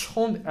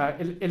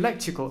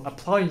electrical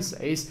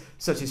appliances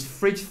such as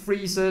fridge,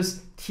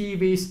 freezers,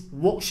 TVs,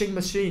 washing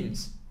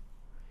machines.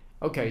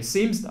 Okay,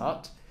 seems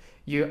that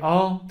you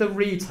are the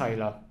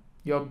retailer.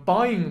 You're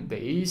buying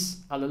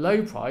these at a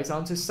low price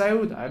and to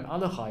sell them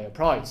at a higher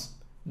price.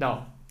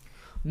 Now,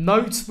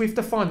 note with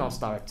the finance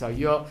director,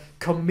 you're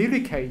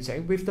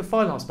communicating with the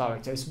finance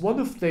director. It's one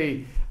of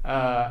the,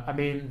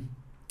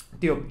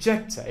 the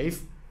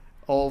objective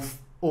of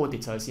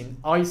auditors in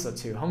ISA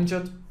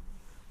 200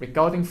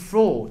 regarding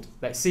fraud.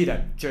 Let's see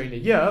that during the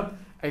year,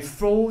 a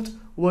fraud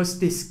was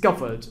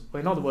discovered, or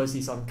in other words,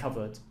 is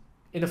uncovered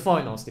in the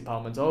finance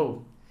department.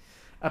 Oh,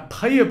 a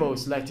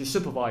payables ledger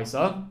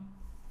supervisor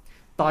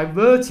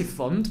diverted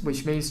fund,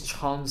 which means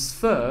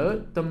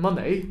transfer the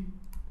money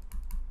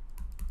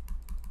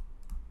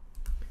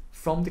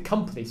from the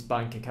company's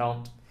bank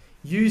account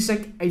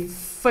using a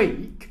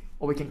fake,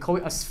 or we can call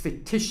it as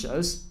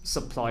fictitious,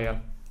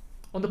 supplier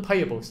on the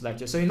payables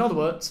ledger. So in other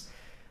words,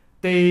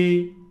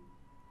 the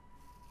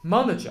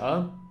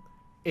manager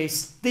is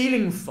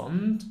stealing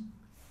fund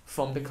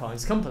from the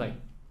client's company.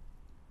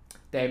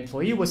 The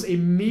employee was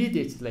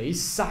immediately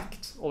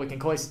sacked, or we can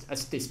call it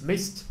as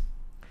dismissed,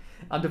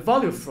 and the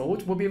value of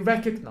fraud will be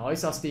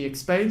recognized as the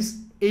expense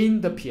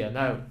in the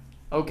P&L.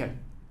 Okay,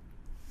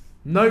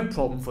 no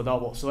problem for that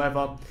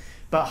whatsoever.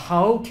 But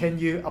how can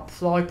you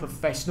apply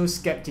professional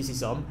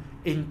skepticism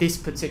in this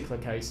particular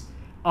case?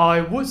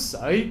 I would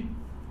say,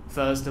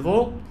 first of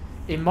all,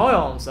 in my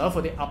answer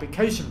for the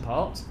application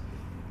part,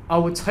 I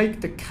would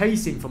take the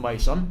case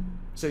information.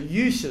 So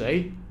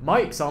usually my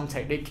exam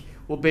technique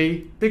will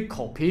be the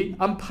copy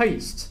and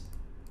paste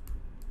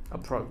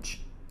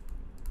approach.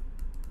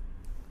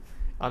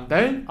 And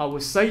then I will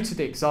say to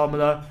the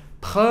examiner,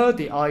 per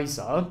the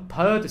ISA,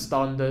 per the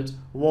standard,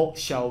 what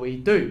shall we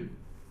do?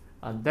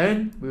 And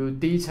then we will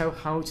detail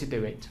how to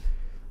do it.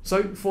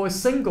 So for a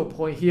single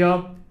point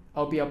here,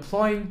 I'll be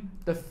applying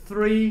the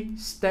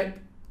 3-step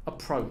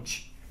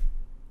approach.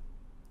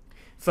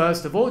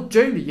 First of all,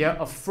 during the year,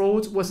 a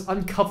fraud was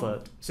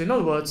uncovered. So in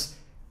other words,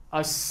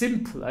 I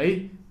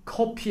simply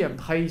copy and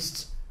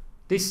paste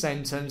this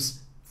sentence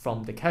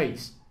from the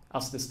case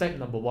as the step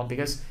number 1,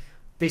 because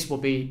this will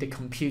be the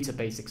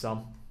computer-based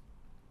exam.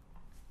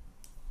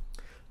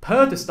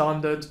 Per the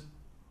standard,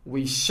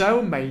 we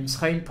shall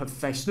maintain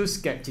professional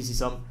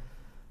skepticism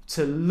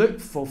to look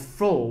for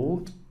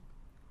fraud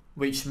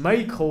which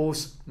may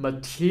cause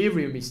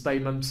material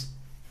misstatements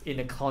in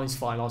the client's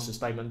financial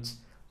statement.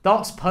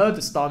 That's per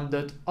the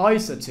standard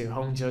ISA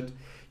 200.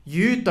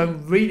 You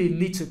don't really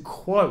need to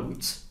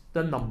quote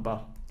the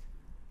number.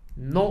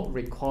 Not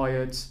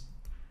required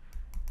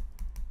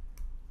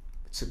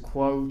to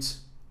quote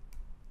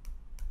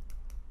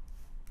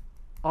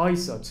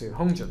ISA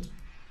 200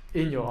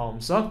 in your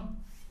answer.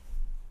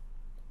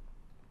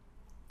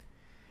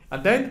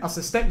 And then as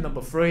a step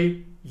number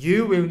 3,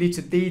 you will need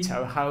to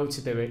detail how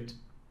to do it.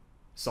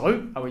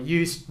 So I will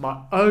use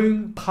my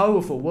own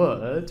powerful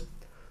word.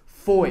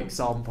 For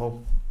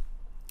example,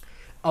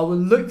 I will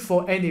look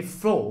for any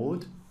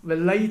fraud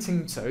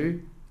relating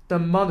to the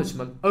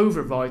management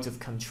override of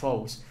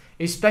controls,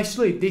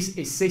 especially this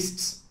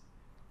exists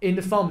in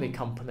the family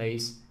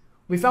companies.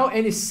 Without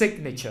any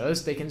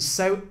signatures, they can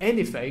sell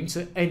anything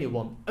to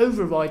anyone,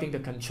 overriding the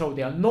control.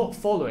 They are not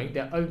following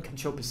their own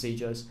control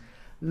procedures,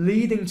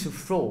 leading to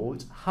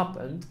fraud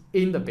happened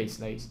in the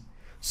business.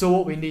 So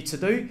what we need to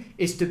do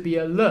is to be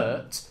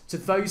alert to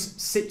those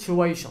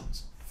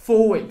situations.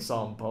 For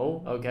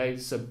example, okay,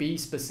 so be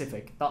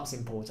specific, that's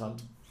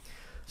important.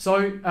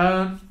 So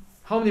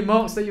how many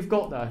marks that you've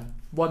got there?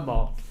 1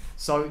 mark.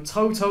 So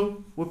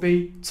total would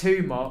be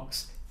 2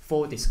 marks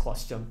for this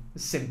question.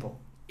 Simple,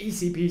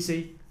 easy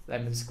peasy,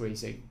 lemon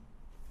squeezy.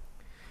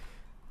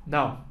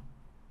 Now,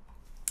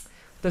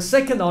 the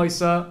second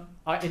ISA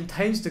I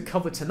intend to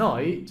cover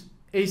tonight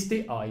is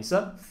the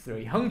ISA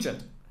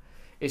 300.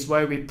 It's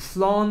where we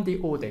plan the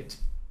audit.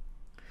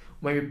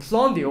 When we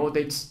plan the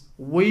audits,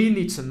 we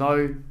need to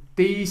know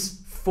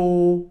these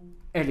 4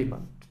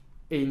 elements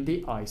in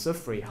the ISA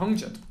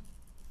 300.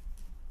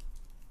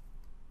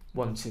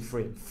 1, 2,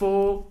 3, and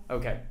 4.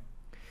 Okay.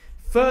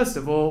 First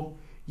of all,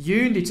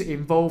 you need to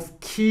involve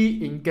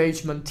key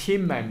engagement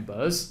team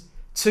members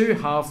to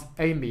have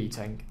a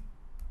meeting.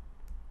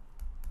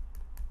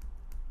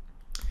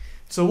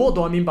 So what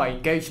do I mean by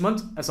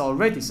engagement? As I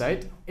already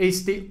said,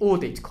 is the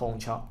audit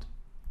contract.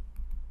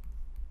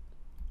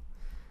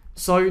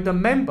 So the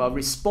member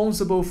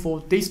responsible for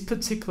this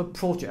particular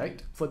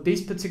project, for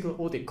this particular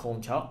audit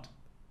contract,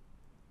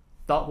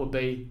 that will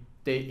be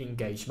the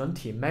engagement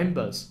team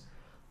members.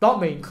 That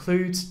may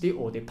include the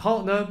audit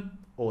partner,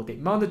 audit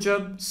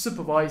manager,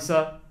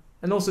 supervisor,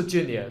 and also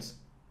juniors.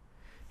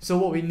 So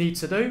what we need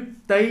to do,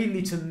 they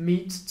need to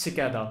meet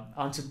together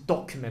and to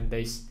document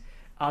this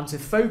and to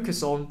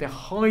focus on the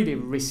highly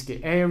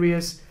risky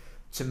areas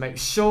to make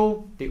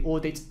sure the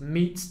audit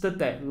meets the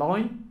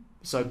deadline.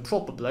 So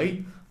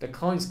probably the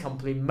client's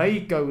company may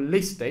go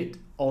listed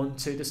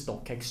onto the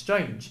stock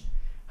exchange.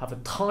 Have a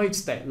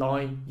tight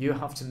deadline, you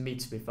have to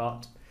meet with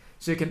that.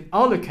 So you can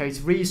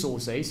allocate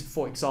resources,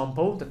 for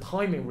example, the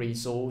timing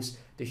resource,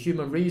 the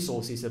human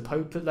resources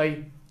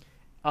appropriately,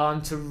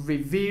 and to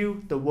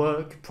review the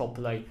work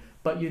properly.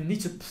 But you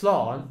need to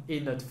plan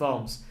in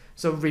advance.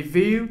 So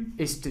review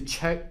is to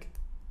check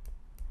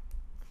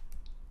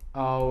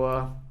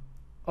our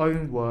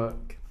own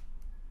work.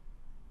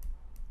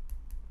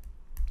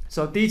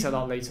 So I'll detail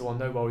that later on,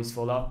 no worries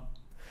for that.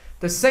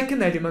 The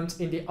second element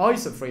in the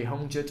ISA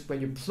 300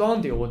 when you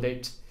plan the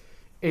audit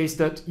is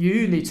that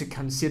you need to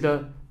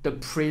consider the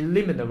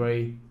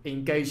preliminary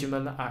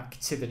engagement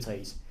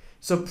activities.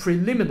 So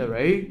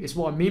preliminary is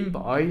what I mean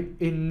by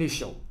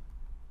initial.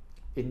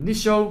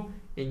 Initial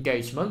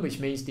engagement, which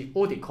means the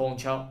audit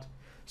contract.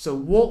 So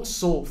what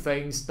sort of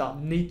things that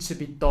need to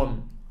be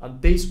done,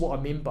 and this is what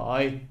I mean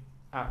by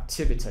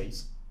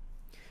activities.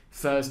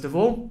 First of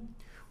all,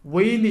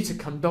 we need to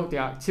conduct the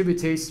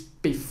activities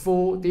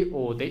before the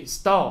audit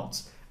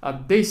starts,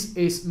 and this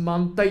is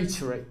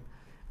mandatory.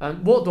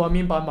 And what do I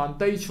mean by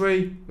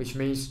mandatory? Which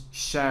means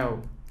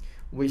shall.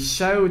 We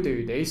shall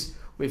do this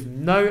with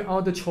no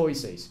other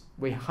choices.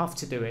 We have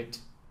to do it.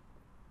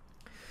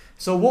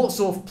 So what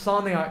sort of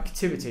planning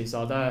activities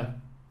are there?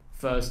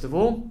 First of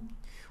all,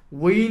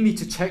 we need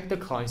to check the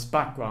client's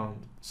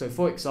background. So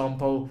for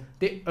example,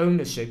 the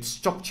ownership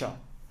structure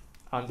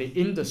and the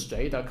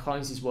industry that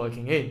client is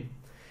working in.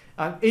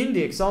 And in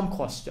the exam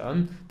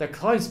question, the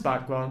client's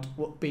background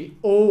will be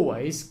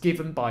always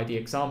given by the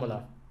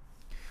examiner.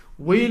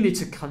 We need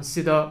to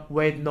consider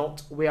whether or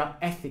not we are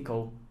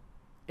ethical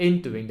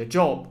in doing the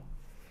job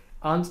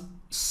and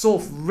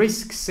sort of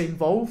risks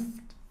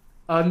involved.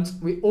 And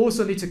we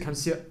also need to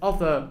consider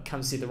other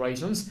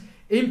considerations.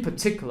 In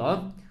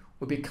particular,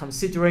 we'll be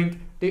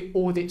considering the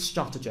audit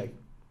strategy.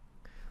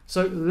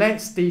 So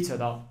let's detail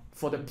that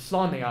for the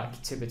planning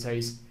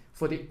activities,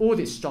 for the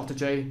audit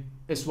strategy,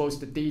 as well as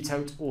the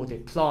detailed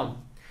audit plan.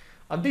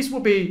 And this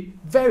will be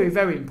very,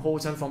 very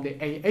important from the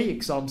AA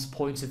exam's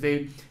point of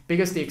view,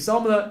 because the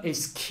examiner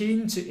is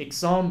keen to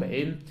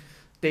examine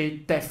the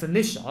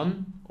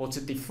definition or to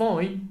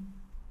define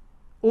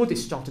audit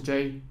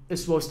strategy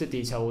as well as the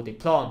detailed audit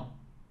plan.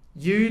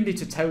 You need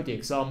to tell the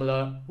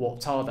examiner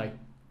what are they.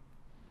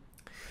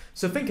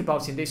 So think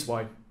about it in this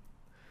way.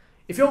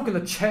 If you're going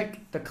to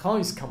check the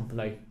client's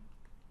company,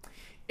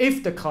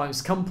 if the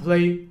client's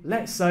company,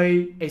 let's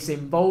say, is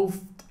involved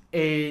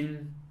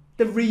in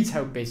the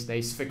retail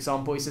business, for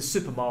example, it's a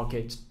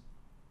supermarket.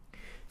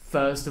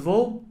 First of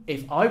all,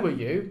 if I were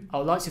you, I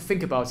would like to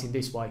think about it in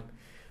this way.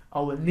 I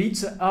would need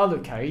to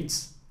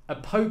allocate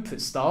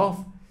appropriate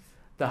staff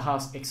that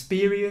has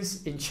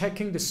experience in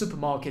checking the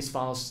supermarket's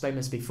financial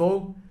statements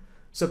before.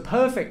 So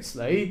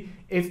perfectly,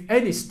 if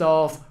any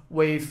staff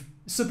with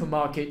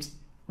supermarket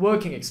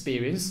working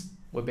experience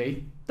would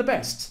be the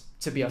best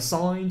to be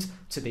assigned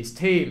to this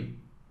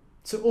team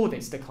to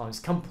audit the client's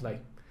company.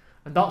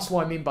 And that's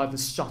what I mean by the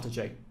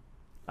strategy.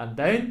 And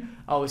then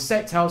I will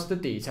set out the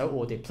detailed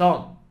audit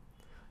plan.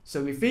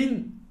 So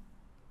within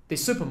the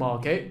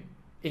supermarket,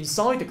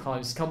 inside the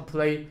client's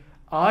company,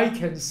 I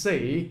can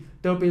see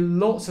there'll be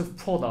lots of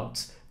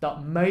products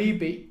that may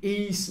be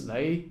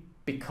easily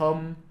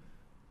becoming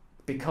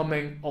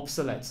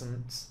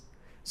obsolescent.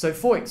 So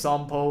for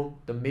example,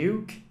 the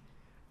milk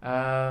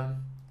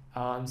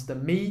and the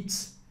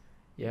meat,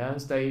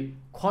 yes, they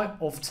quite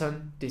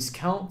often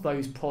discount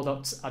those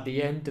products at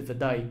the end of the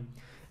day.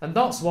 And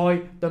that's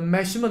why the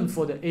measurement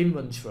for the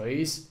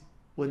inventories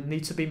will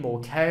need to be more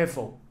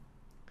careful.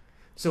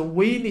 So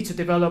we need to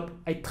develop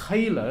a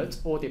tailored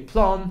audit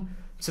plan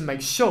to make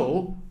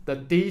sure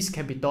that these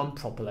can be done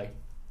properly.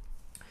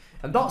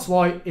 And that's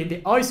why in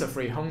the ISO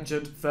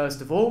 300, first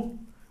of all,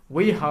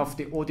 we have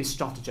the audit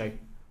strategy.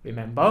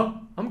 Remember,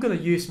 I'm going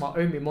to use my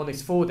own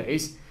mnemonics for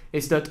this,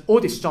 is that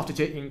audit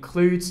strategy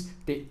includes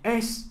the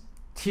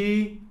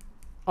STRD.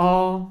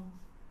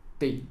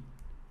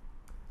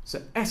 So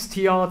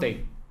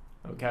STRD,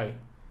 okay,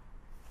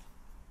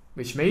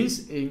 which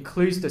means it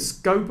includes the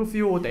scope of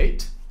the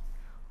audit,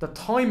 the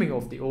timing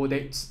of the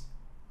audit,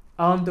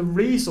 and the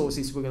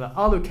resources we're going to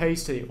allocate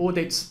to the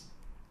audit,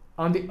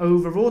 and the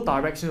overall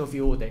direction of the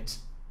audit.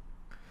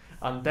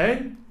 And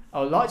then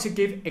I would like to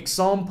give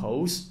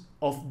examples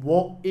of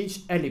what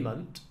each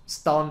element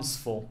stands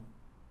for.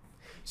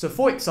 So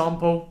for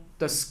example,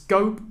 the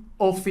scope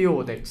of the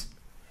audit.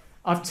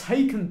 I've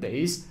taken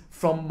these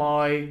from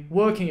my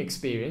working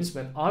experience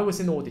when I was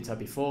an auditor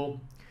before.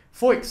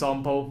 For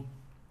example,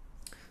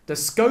 the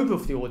scope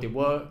of the audit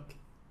work,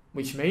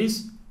 which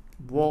means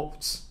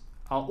what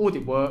our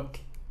audit work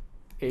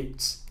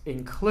it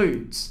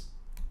includes.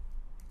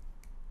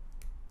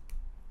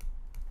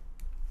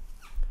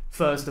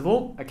 First of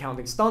all,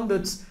 accounting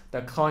standards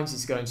that client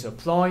is going to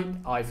apply,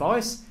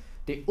 IFRS.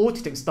 The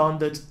auditing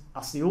standard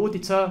as the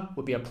auditor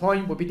will be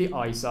applying will be the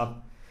ISA.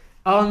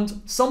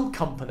 And some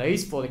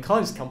companies, for the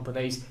client's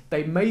companies,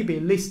 they may be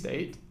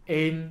listed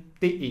in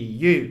the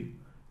EU.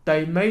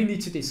 They may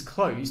need to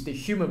disclose the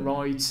human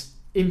rights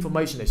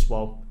information as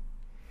well.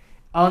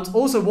 And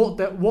also what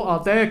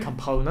are their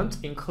components,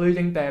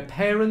 including their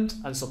parent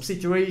and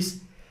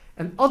subsidiaries,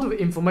 and other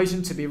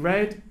information to be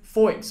read,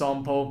 for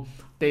example,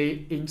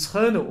 the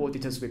internal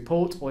auditor's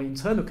report or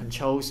internal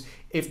controls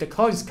if the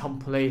client's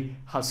company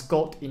has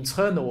got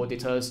internal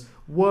auditors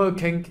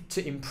working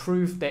to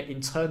improve their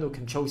internal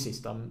control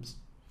systems.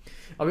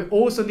 And we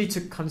also need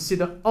to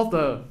consider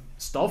other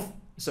stuff.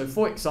 So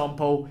for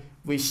example,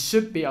 we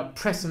should be at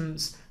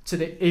presence to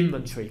the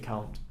inventory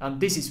count, and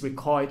this is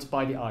required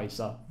by the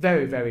ISA.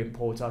 Very, very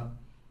important.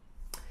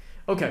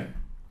 Okay,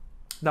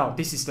 now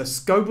this is the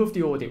scope of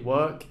the audit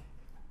work.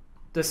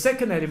 The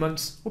second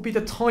element will be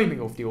the timing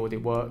of the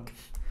audit work.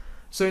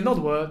 So in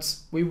other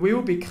words, we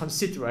will be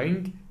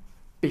considering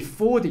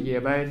before the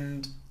year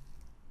end.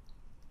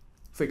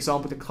 For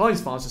example, the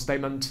client's financial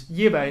statement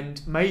year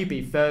end may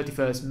be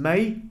 31st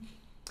May,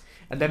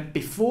 and then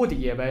before the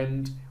year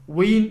end,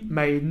 we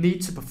may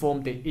need to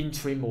perform the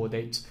interim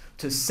audit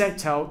to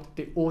set out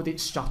the audit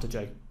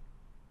strategy.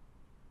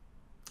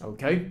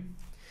 Okay,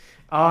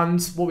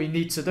 and what we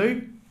need to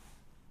do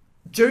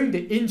during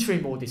the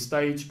interim audit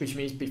stage, which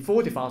means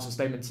before the financial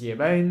statement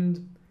year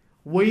end,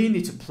 we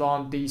need to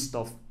plan these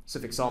stuff. So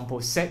for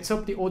example, set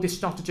up the audit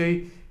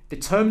strategy,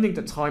 determining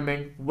the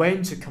timing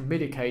when to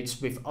communicate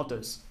with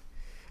others.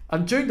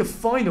 And during the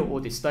final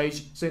audit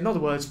stage, so in other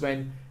words,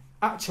 when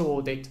actual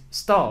audit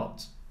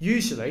starts,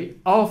 usually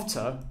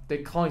after the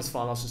client's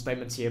financial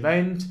statement year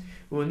end,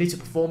 we will need to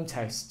perform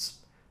tests.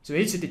 So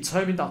we need to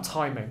determine that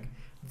timing.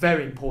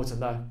 Very important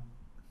there.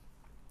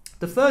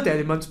 The third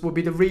element will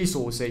be the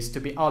resources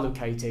to be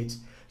allocated.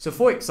 So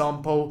for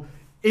example,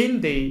 in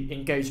the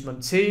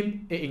engagement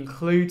team, it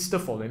includes the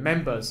following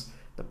members: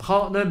 the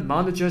partner,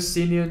 managers,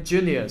 senior and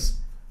juniors,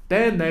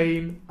 their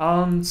name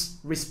and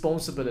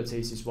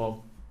responsibilities as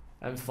well.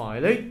 And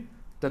finally,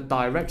 the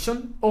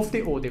direction of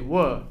the audit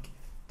work.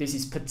 This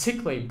is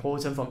particularly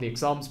important from the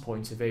exam's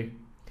point of view.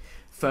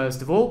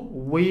 First of all,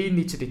 we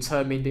need to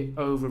determine the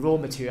overall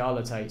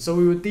materiality. So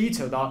we will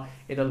detail that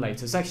in a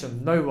later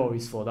section, no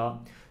worries for that.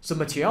 So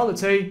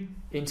materiality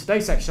in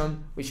today's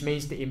section, which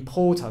means the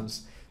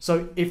importance.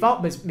 So if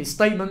that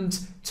misstatement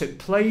took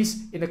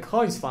place in the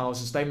client's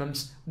financial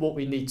statements, what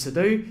we need to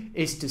do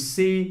is to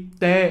see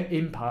their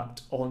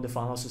impact on the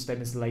financial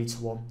statements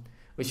later on,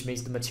 which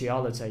means the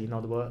materiality, in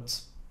other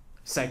words.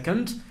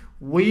 Second,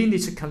 we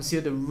need to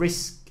consider the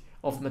risk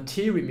of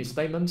material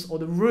misstatements or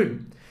the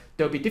room.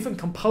 There will be different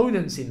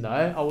components in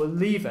there. I will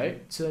leave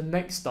it to the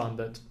next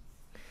standard.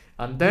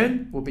 And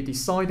then we'll be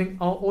deciding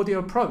our audit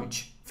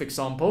approach. For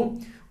example,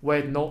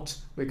 we're going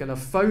to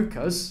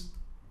focus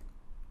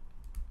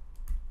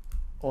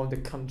on the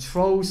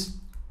controls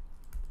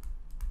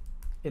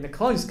in the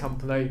client's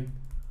company,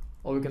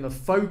 or we're going to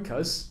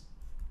focus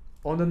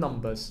on the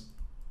numbers.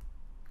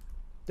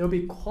 There'll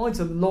be quite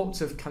a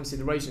lot of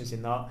considerations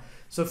in that.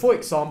 So for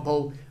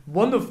example,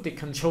 one of the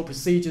control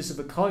procedures of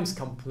a client's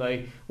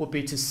company would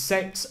be to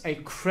set a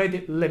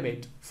credit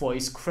limit for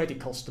its credit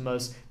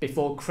customers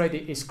before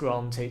credit is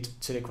granted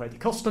to the credit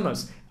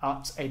customers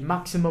at a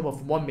maximum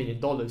of $1 million.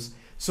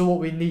 So what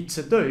we need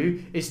to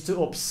do is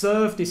to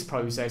observe this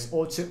process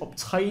or to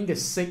obtain the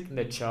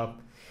signature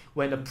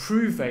when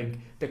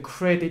approving the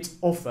credit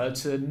offer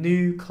to a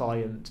new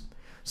client.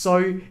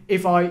 So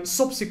if I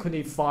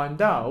subsequently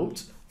find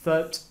out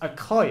that a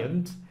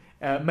client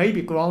may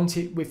be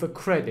granted with a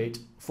credit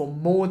for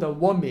more than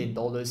 $1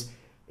 million,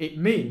 it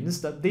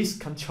means that this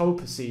control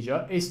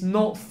procedure is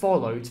not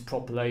followed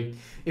properly.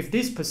 If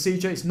this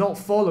procedure is not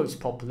followed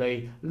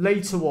properly,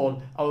 later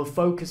on I will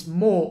focus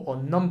more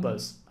on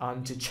numbers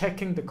and to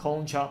checking the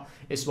contract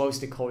as well as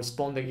the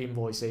corresponding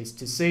invoices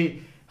to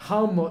see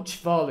how much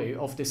value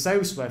of the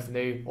sales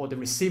revenue or the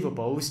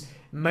receivables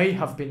may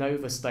have been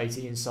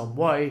overstated in some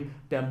way.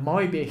 There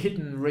might be a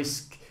hidden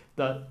risk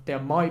that there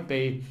might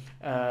be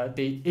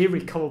the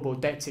irrecoverable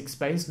debt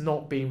expense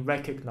not being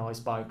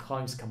recognized by a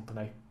client's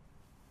company.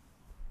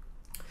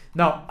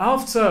 Now,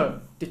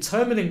 after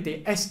determining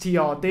the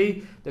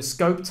STRD, the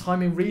scope,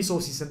 timing,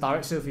 resources, and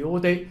direction of the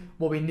audit,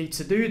 what we need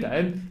to do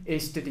then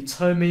is to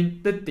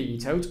determine the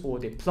detailed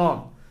audit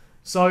plan.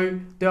 So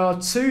there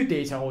are two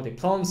detailed audit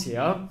plans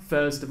here.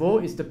 First of all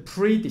is the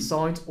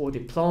pre-designed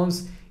audit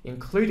plans,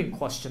 including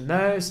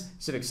questionnaires,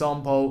 so for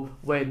example,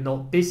 whether or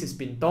not this has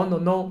been done or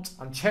not,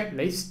 and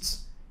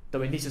checklists that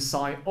we need to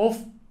sign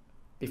off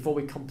before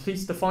we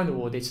complete the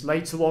final audit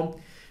later on.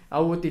 I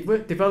will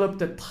develop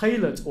the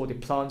tailored audit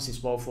plans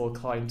as well for a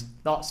client.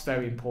 That's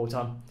very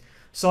important.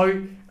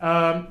 So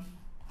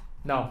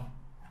now,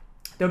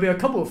 there'll be a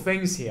couple of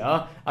things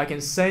here. I can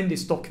send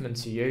this document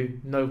to you.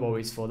 No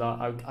worries for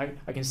that.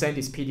 I can send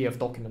this PDF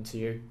document to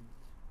you.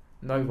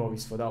 No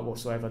worries for that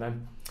whatsoever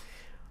then.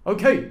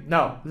 Okay,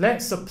 now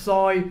let's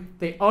apply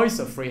the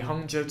ISO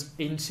 300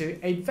 into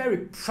a very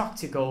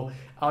practical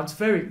and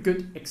very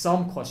good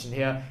exam question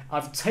here.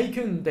 I've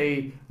taken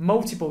the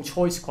multiple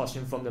choice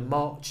question from the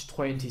March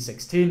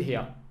 2016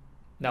 here.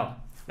 Now,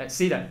 let's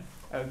see that.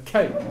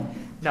 Okay,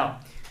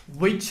 now,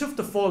 which of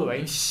the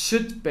following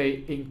should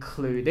be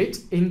included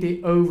in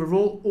the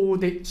overall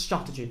audit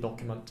strategy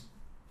document?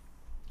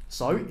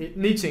 So, it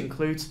needs to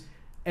include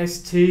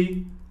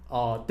STRD,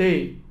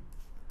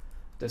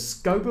 the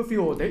scope of the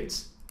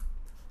audit,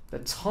 the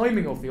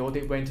timing of the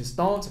audit, when to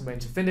start and when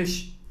to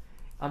finish,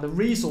 and the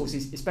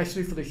resources,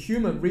 especially for the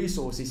human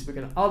resources we're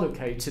going to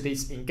allocate to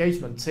this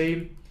engagement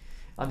team,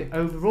 and the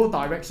overall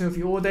direction of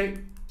the audit.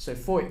 So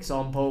for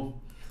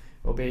example,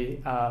 we'll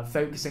be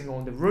focusing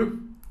on the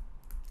room,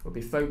 we'll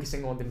be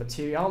focusing on the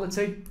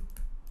materiality,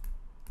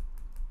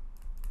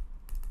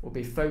 we'll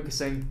be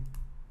focusing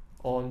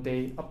on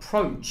the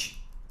approach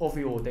of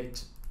the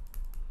audit.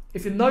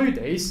 If you know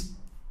this,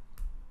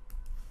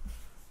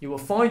 you will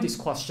find this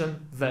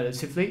question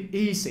relatively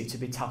easy to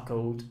be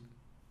tackled.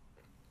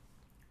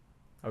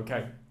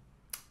 Okay,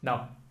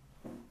 now,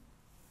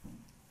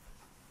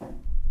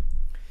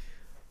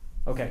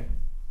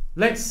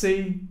 let's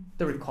see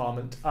the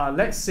requirement.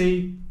 Let's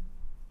see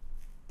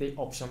the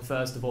option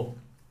first of all.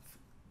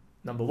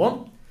 Number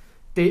one,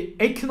 the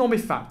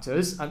economic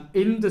factors and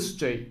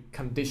industry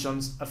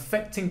conditions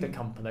affecting the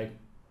company.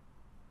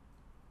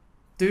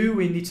 Do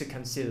we need to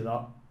consider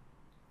that?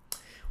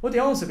 Well,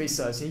 the answer is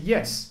certainly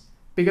yes,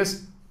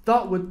 because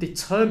that would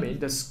determine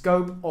the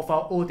scope of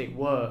our audit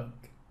work.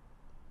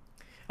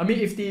 I mean,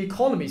 if the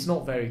economy is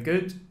not very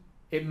good,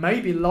 it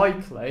may be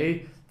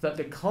likely that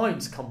the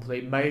client's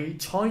company may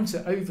try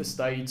to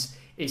overstate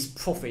its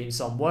profit in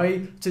some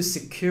way to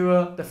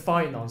secure the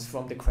finance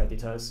from the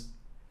creditors.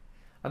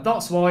 And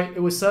that's why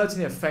it will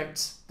certainly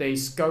affect the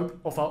scope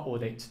of our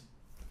audit.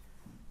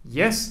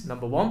 Yes,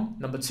 number one.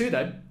 Number two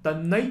then, the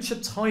nature,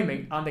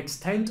 timing, and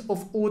extent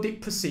of audit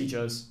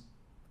procedures.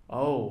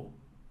 Oh,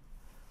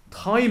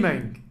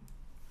 timing,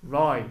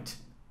 right.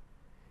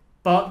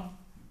 But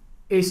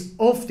is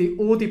of the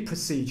audit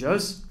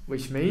procedures,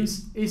 which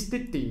means is the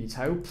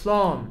detailed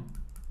plan.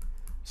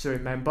 So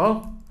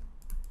remember,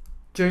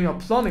 during our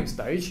planning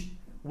stage,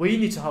 we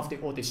need to have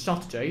the audit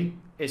strategy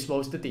as well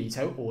as the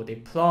detailed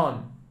audit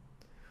plan.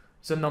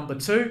 So number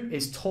two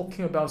is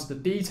talking about the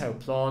detailed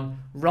plan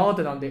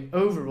rather than the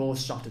overall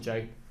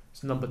strategy.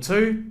 So number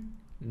two,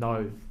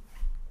 no.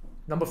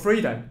 Number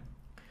three then,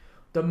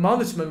 the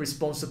management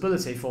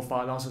responsibility for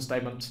financial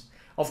statement.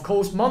 Of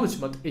course,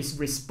 management is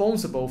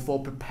responsible for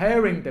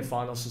preparing the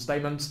financial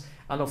statements,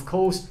 and of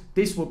course,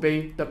 this will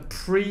be the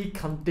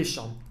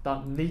precondition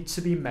that needs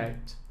to be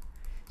met.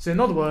 So in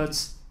other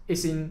words,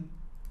 it's in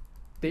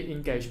the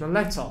engagement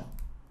letter.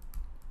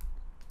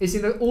 It's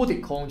in the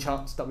audit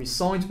contract that we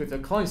signed with the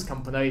client's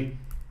company.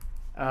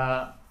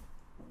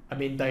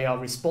 They are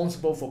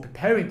responsible for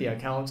preparing the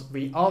account.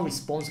 We are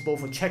responsible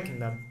for checking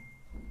them.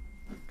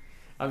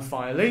 And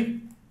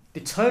finally,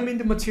 determine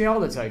the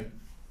materiality.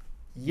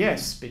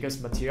 Yes,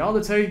 because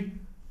materiality,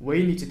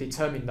 we need to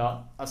determine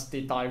that as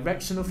the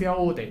direction of your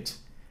audit.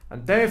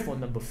 And therefore,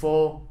 number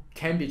 4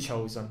 can be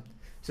chosen.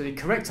 So the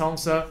correct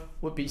answer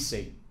would be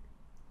C.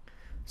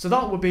 So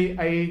that would be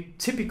a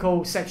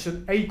typical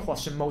Section A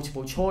question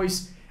multiple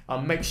choice.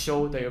 And make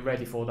sure that you're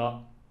ready for that.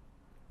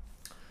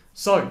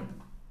 So,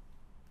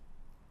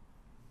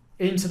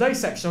 in today's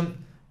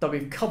section, that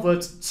we've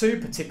covered 2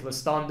 particular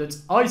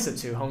standards, ISO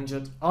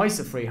 200,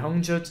 ISO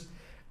 300,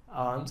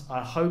 and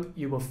I hope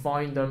you will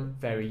find them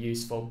very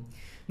useful.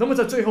 那么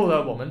在最后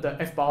呢，我们的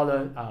F8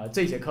 呢，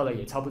这节课呢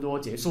也差不多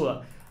结束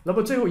了。那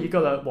么最后一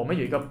个呢，我们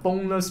有一个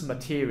bonus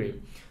material。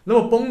那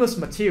么 bonus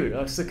material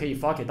呢是可以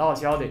发给大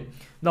家的。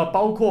那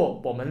包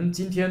括我们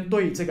今天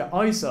对这个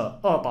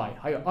ISO 200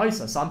还有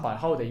ISO 300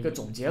号的一个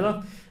总结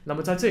了。那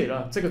么在这里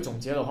呢，这个总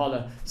结的话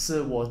呢，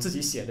是我自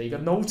己写的一个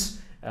note。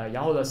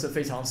然后呢是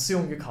非常适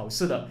用于考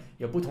试的，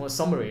有不同的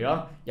summary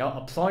啦，然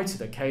后 apply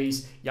to the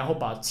case， 然后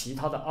把其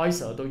他的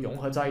ISO 都融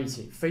合在一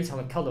起，非常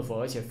的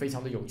colorful， 而且非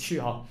常的有趣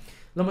哈。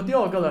那么第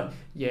二个呢，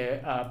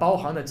也包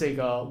含了这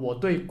个我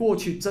对过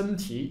去真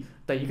题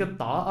的一个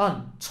答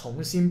案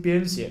重新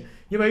编写，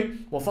因为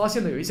我发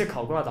现呢有一些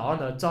考官的答案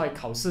呢，在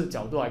考试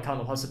角度来看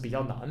的话是比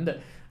较难的。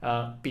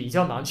比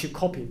较难去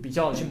copy， 比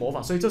较难去模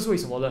仿，所以这是为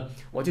什么呢？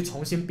我就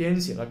重新编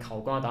写了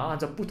考官的答案，按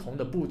照不同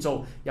的步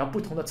骤，然后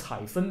不同的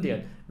采分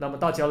点。那么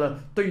大家呢，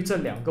对于这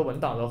2个文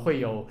档呢，会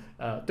有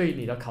对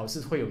你的考试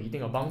会有一定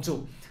的帮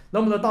助。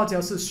那么呢，大家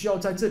是需要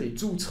在这里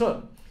注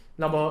册。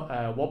那么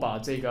我把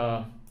这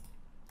个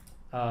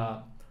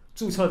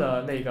注册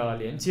的那个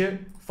连接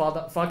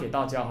发给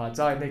大家哈，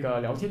在那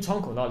个聊天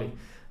窗口那里。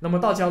那么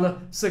大家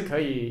呢是可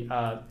以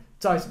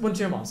在问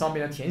卷网上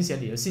面呢填写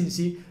你的信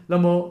息，那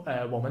么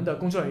我们的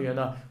工作人员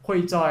呢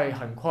会在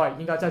很快，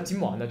应该在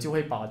今晚呢就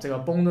会把这个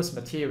bonus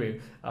material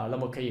那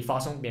么可以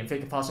免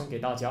费发送给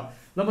大家。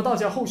那么大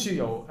家后续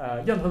有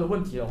任何的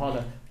问题的话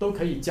呢，都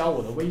可以加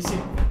我的微信。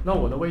那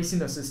我的微信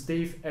呢是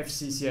Steve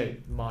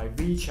FCCA，my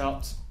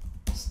WeChat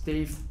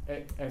Steve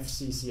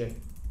FCCA。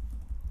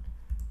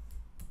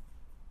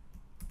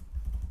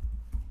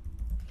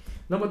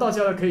那么大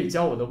家呢可以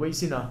加我的微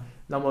信呢。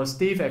那么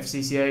Steve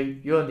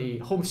FCCA， 如果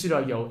你后续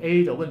呢有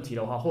A 的问题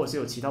的话，或者是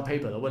有其他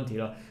paper 的问题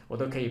了，我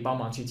都可以帮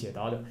忙去解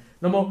答的。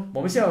那么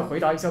我们现在回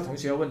答一下同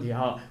学的问题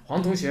哈。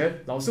黄同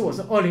学，老师，我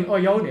是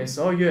2021年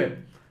12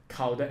月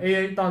考的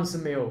AA， 但是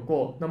没有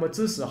过，那么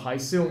知识还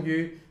适用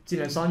于今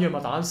年3月吗？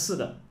答案是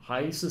的，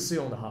还是适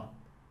用的哈。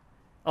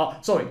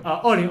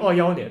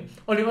2021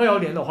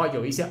年的话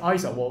有一些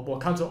ISO， 我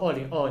看错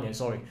2022年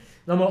 ，sorry。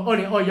那么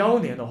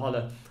2021年的话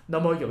呢，那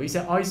么有一些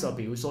ISO，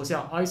 比如说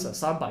像 ISO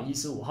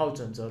 315号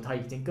准则，它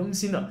已经更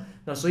新了，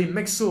那所以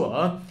make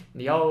sure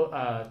你要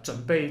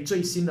准备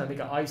最新的那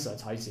个 ISO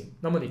才行。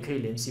那么你可以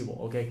联系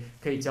我 ，OK，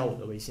 可以加我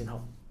的微信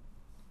号。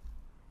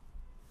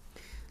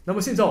那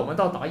么现在我们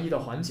到答疑的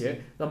环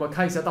节，那么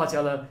看一下大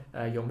家呢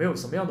有没有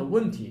什么样的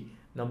问题？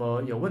那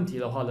么有问题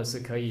的话呢是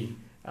可以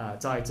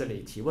在这里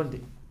提问的。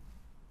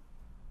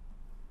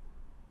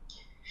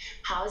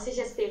好，谢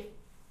谢 Steve。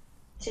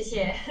谢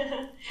谢。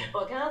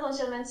我看到同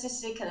学们其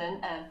实可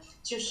能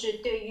就是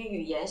对于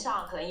语言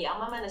上可能也要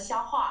慢慢的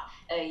消化。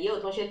也有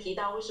同学提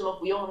到为什么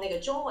不用那个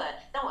中文，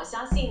但我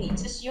相信你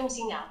这是用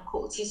心良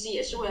苦，其实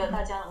也是为了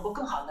大家能够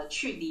更好的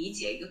去理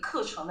解一个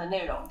课程的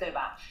内容，对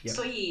吧？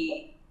 所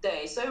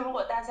以如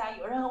果大家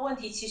有任何问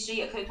题，其实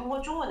也可以通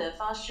过中文的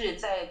方式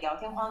在聊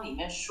天框里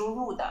面输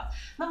入的。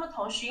那么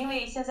同时，因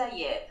为现在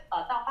也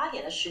到8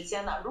点的时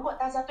间了，如果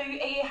大家对于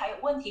AA 还有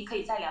问题，可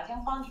以在聊天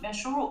框里面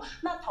输入。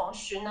那同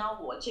时呢，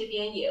我这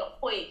边也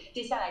会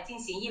接下来进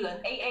行一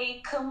轮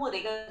AA 科目的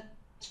一个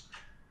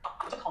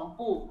同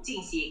步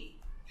进行。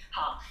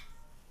好，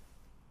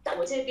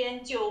我这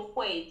边就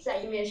会在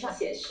页面上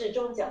显示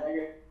中奖的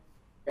人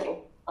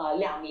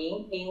2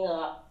名名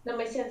额。那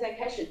么现在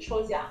开始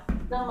抽奖。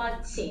那么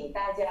请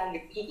大家留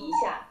意一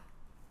下，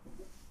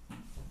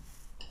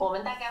我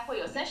们大概会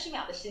有30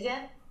秒的时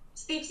间。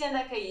Steve 现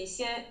在可以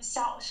先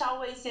稍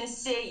微先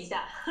歇一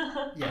下。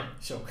Yeah,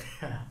 sure.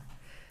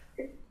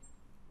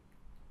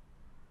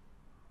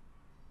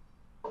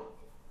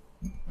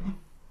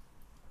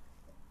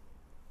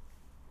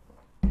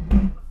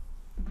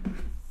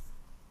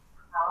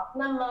 好，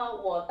那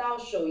么我倒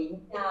数一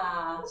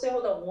下，最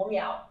后的5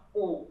秒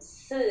，5、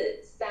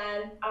4、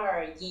3、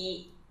2、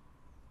1。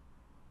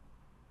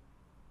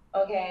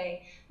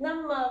OK， 那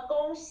么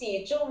恭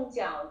喜中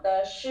奖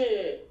的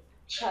是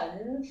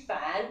陈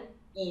凡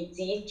以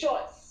及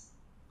Joyce，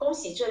 恭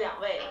喜这2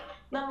位。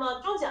那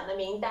么中奖的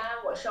名单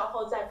我稍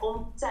后再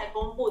公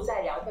布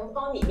在聊天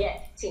框里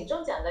面，请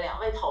中奖的2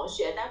位同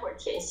学待会儿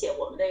填写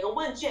我们的一个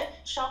问卷，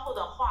稍后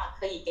的话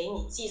可以给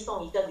你寄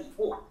送一个礼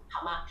物，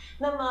好吗？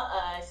那么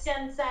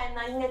现在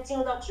呢，应该进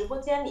入到直播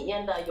间里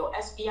面的有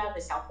SBR 的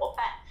小伙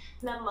伴，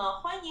那么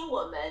欢迎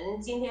我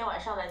们今天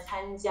晚上来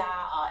参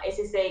加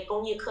ACCA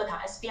公益课堂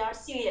SBR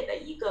系列的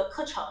一个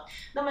课程。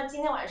那么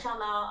今天晚上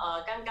呢，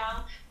刚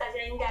刚大家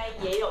应该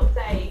也有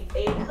在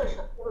A 课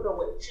程的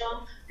尾声，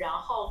然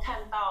后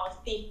看到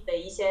Steve 的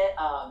一些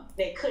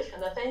课程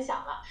的分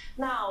享了。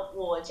那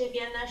我这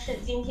边呢是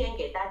今天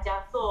给大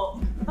家做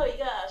一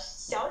个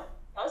小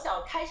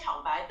开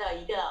场白的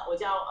一个，我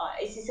叫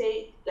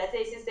ACCA 来自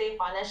ACCA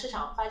华南市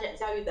场发展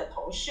教育的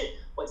同事，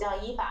我叫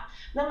伊法。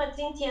那么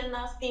今天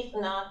呢 ，Steve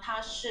呢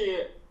他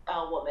是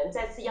我们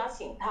再次邀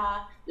请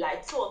他来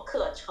做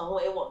客，成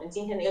为我们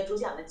今天的一个主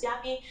讲的嘉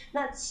宾。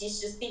那其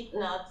实 Steve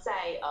呢，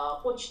在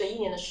过去的1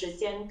年的时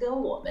间，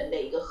跟我们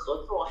的一个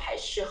合作还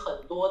是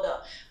很多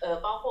的。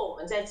包括我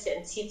们在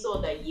前期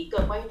做的一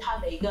个关于他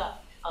的一个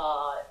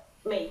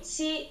每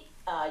期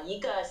一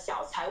个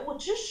小财务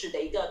知识的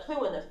一个推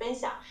文的分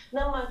享。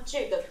那么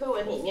这个推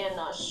文里面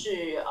呢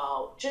是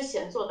之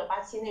前做的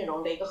8期内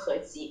容的一个合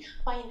集，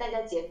欢迎大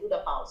家截图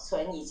的保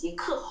存，以及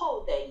课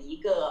后的一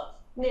个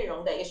内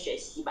容的一个学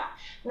习吧。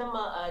那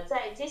么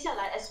在接下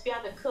来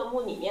SBR 的科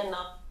目里面呢，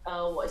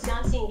我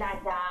相信大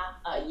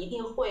家一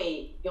定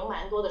会有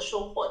蛮多的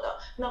收获的。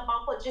那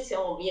包括之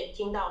前我们也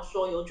听到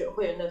说有准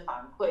会员的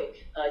反馈，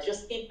就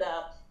Steve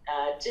的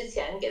之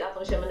前给到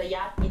同学们的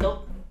押题都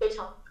非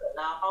常准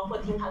啊，包括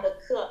听他的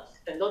课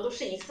很多都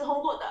是一次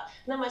通过的。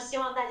那么希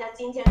望大家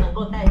今天能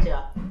够带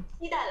着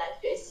期待来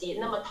学习。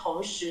那么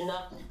同时呢，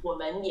我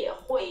们也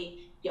会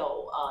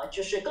有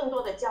就是更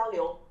多的交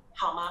流，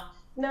好吗？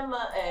那么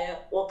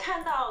我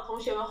看到同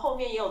学们后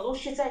面也有陆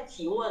续在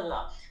提问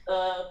了。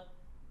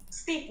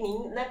Steve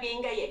您那边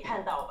应该也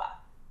看到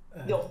吧？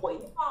有回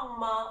放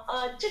吗？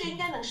这个应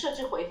该能设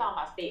置回放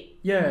吧 ，Steve？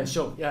 Yeah,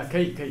 sure. Yeah, 可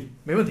以，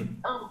没问题。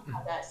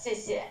好的，谢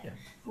谢。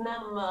那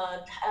么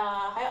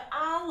还有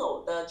阿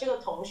楼的这个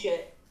同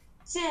学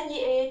建议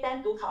AA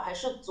单独考还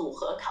是组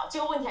合考？这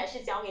个问题还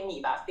是交给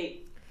你吧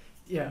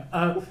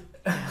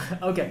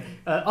 ，Steve。OK，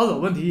 阿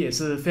鲁问题也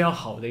是非常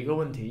好的一个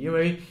问题，因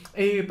为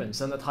AA 本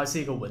身呢，它是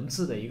一个文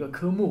字的一个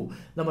科目，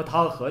那么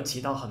它和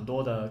其他很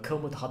多的科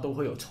目它都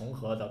会有重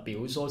合的，比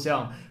如说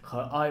像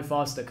和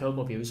IFRS 的科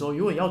目，比如说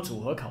如果要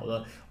组合考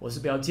的，我是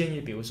比较建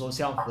议，比如说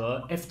像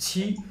和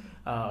F7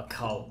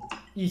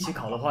一起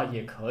考的话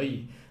也可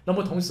以。那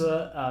么同时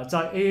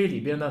在 AA 里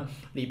边呢，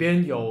里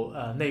边有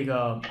那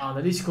个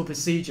analytical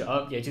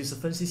procedure， 也就是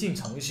分析性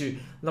程序，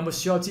那么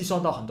需要计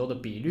算到很多的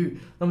比率。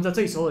那么在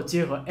这时候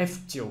结合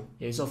F9，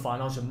 也就是说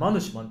Financial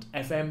Management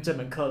FM 这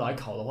门课来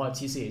考的话，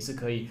其实也是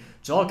可以，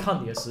主要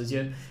看你的时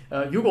间。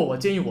如果我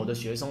建议我的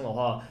学生的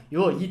话，如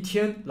果一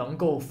天能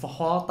够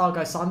花大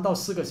概3到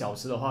4个小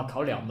时的话，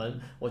考2门，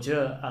我觉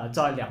得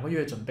在2个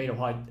月准备的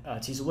话，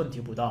其实问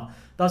题不大。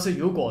但是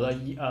如果呢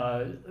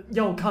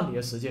要看你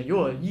的时间，如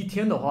果一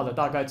天的话呢，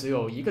大概只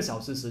有1个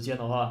小时时间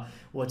的话，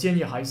我建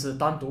议还是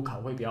单独考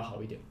会比较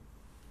好一点。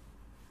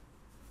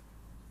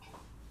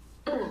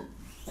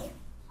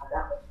好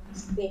的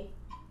 ，Steve，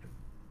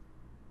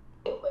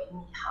 回你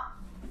哈。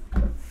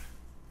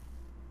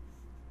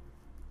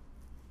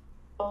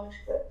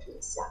设置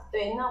一下，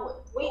对，那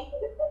我也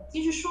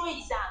继续说一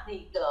下那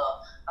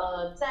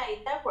个在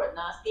待会儿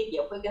呢 ，Steve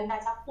也会跟大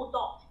家互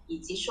动，以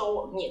及说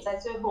我们也在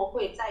最后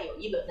会再有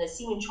1轮的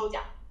幸运抽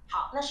奖。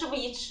好，那事不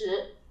宜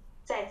迟，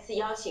再次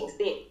邀请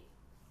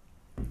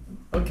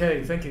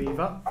Steve。Okay, thank you,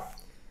 Eva.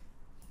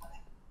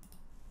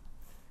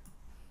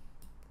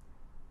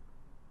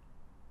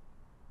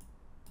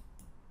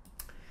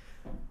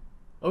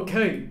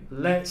 Okay,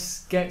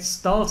 let's get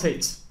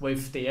started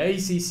with the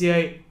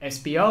ACCA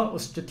SBR, or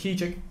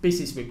Strategic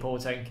Business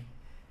Reporting,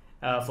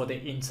 for the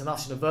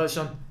international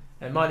version.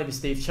 And my name is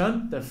Steve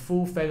Chen, the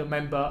full fellow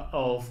member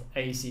of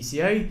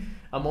ACCA.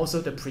 I'm also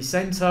the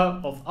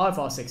presenter of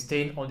IFRS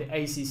 16 on the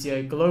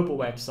ACCA global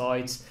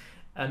website,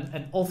 and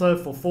an author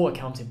for 4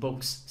 accounting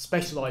books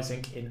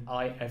specializing in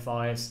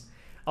IFRS.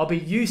 I'll be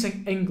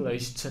using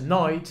English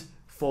tonight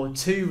for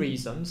 2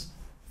 reasons.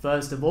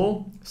 First of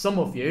all, some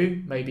of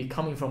you may be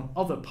coming from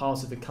other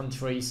parts of the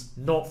countries,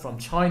 not from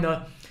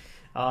China.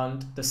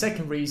 And the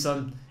second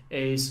reason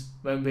is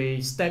when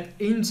we step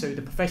into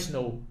the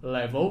professional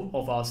level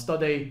of our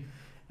study,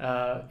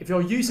 if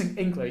you're using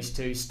English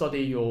to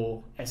study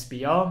your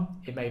SBR,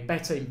 it may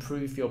better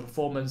improve your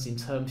performance in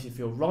terms of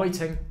your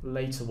writing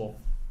later on.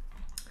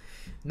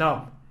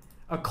 Now,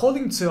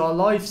 according to our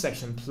live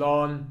section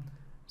plan,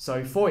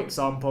 so for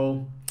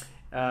example,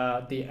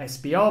 the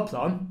SBR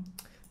plan,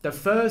 the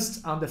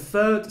first and the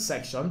third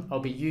section I'll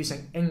be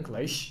using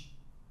English,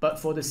 but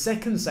for the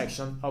second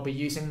section I'll be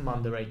using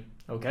Mandarin.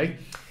 Okay,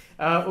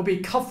 we'll be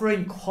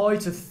covering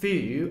quite a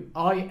few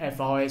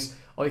IFRS,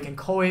 or you can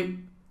call it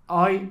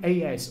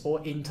IAS, or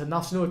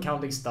International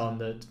Accounting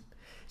Standard.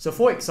 So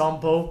for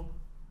example,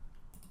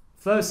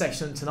 first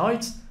section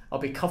tonight, I'll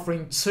be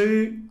covering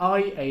 2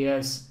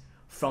 IAS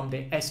from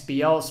the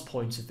SBR's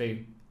point of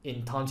view.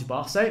 intangible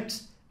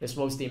asset, as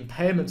well as the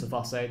impairment of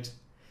asset.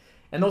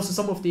 And also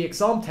some of the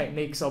exam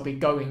techniques I'll be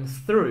going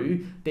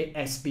through the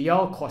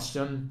SBR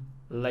question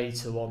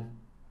later on.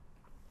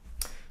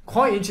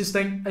 Quite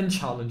interesting and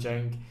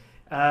challenging.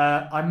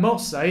 I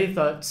must say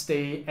that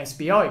the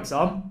SBR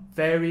exam,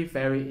 very,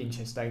 very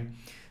interesting.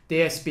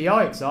 The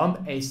SBR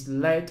exam is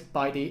led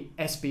by the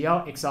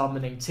SBR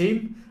examining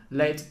team,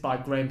 led by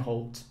Graham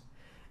Holt.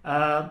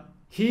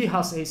 He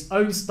has his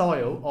own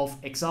style of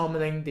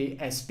examining the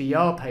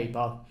SBR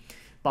paper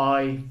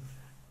by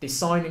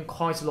designing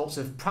quite a lot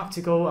of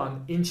practical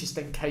and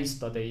interesting case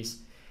studies.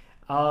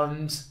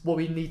 And what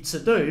we need to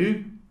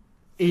do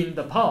in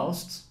the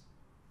past,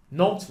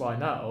 not right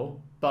now,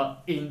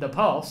 but in the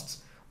past,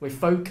 we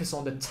focus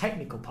on the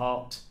technical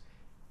part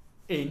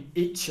in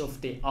each of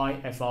the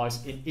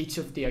IFRS, in each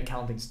of the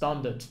accounting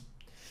standards.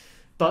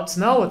 But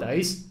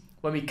nowadays,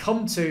 when we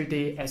come to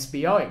the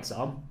SBR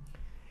exam,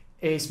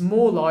 it's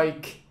more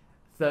like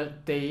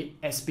that the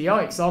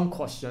SBR exam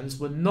questions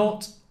will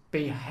not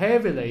be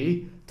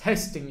heavily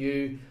testing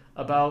you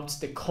about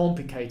the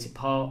complicated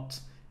part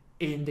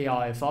in the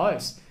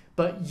IFRS,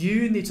 but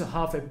you need to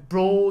have a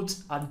broad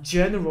and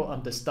general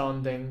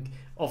understanding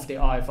of the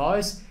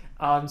IFRS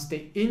and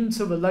the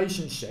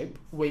interrelationship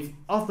with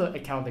other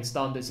accounting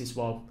standards as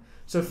well.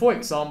 So for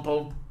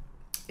example,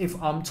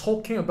 if I'm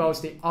talking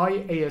about the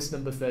IAS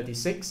number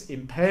 36,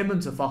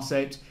 impairment of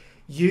asset,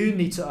 you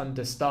need to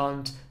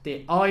understand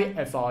the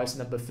IFRS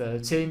number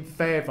 13,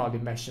 fair value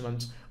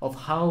measurement, of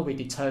how we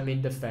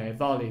determine the fair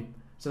value.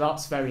 So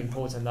that's very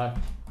important now.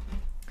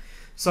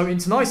 So in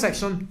tonight's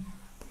section,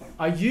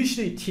 I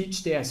usually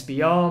teach the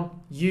SBR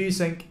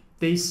using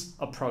this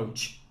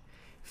approach.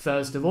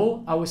 First of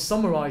all, I will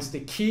summarize the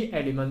key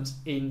elements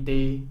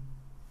in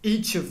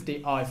each of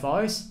the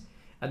IFRS,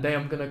 and then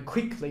I'm going to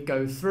quickly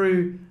go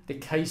through the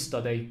case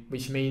study,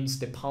 which means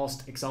the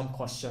past exam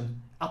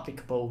question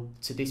applicable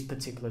to this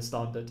particular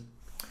standard.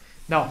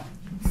 Now,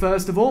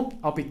 first of all,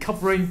 I'll be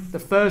covering the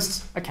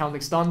first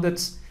accounting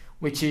standards,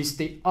 which is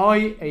the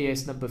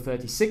IAS number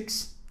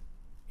 36,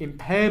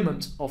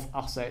 impairment of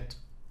asset.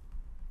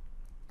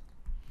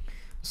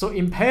 So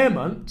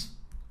impairment,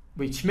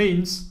 which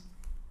means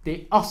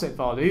the asset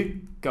value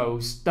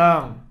goes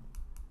down.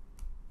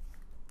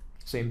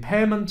 So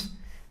impairment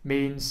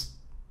means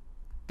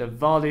the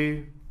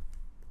value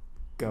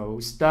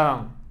goes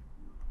down.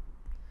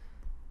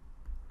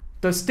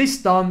 Does this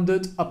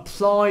standard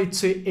apply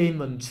to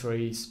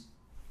inventories?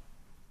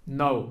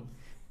 No,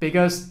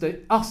 because the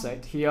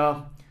asset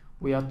here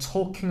we are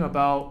talking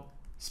about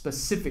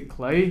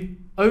specifically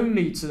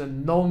only to the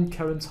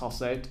non-current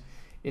asset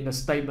in the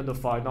statement of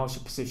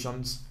financial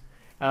positions,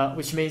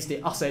 which means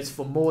the assets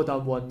for more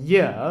than 1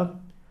 year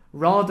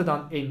rather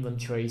than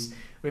inventories.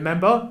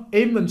 Remember,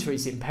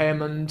 inventories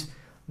impairment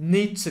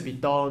need to be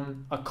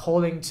done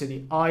according to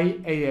the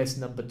IAS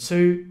number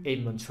 2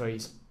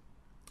 inventories.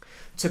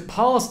 To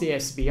pass the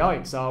SBR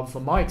exam,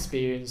 from my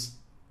experience,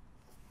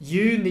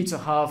 you need to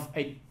have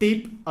a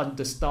deep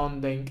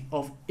understanding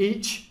of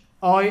each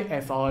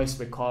IFRS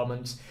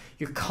requirement.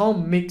 You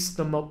can't mix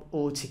them up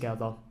all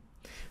together.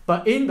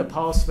 But in the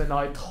past, when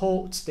I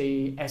taught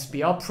the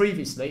SBR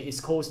previously,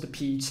 it's called the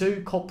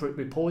P2 Corporate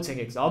Reporting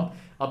Exam.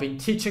 I've been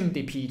teaching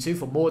the P2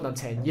 for more than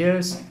 10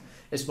 years,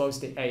 as well as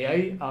the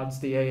AA and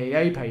the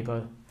AAA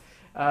paper.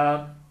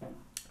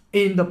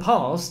 In the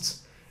past,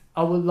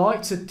 I would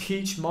like to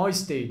teach my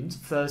students,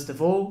 first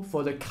of all,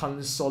 for the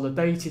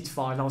consolidated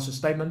financial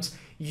statements,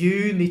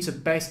 you need to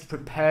best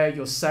prepare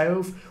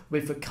yourself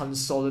with a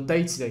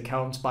consolidated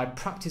account by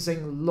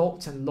practicing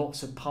lots and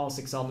lots of past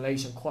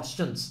examination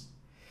questions.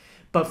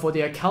 But for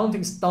the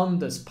accounting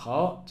standards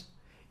part,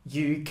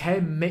 you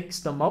can mix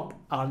them up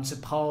and to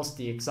pass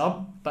the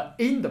exam. But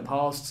in the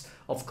past,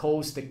 of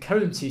course, the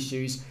current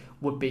issues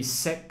would be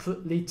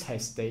separately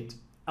tested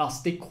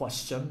as the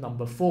question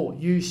number 4,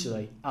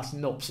 usually as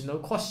an optional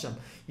question.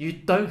 You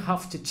don't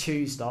have to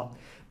choose that.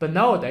 But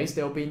nowadays,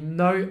 there will be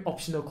no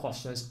optional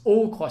questions.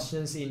 All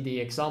questions in the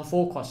exam,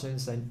 4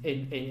 questions in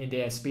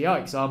the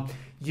SBR exam,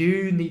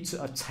 you need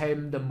to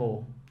attempt them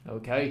all,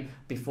 okay,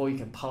 before you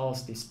can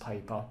pass this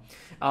paper.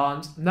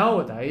 And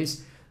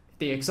nowadays,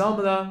 the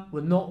examiner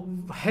will not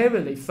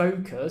heavily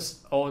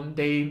focus on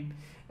the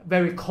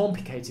very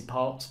complicated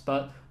part,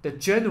 but the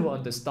general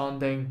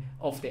understanding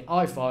of the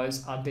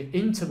IFRS and the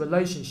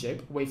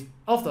interrelationship with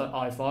other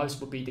IFRS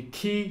will be the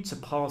key to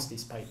pass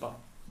this paper.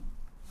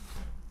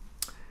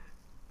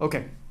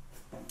 Okay.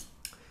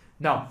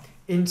 Now,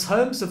 in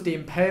terms of the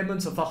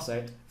impairment of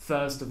asset,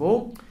 first of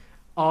all,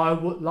 I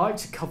would like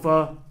to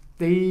cover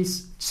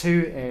these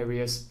 2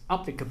 areas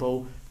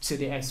applicable to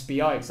the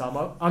SBR exam.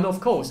 And of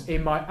course,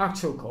 in my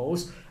actual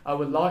course, I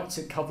would like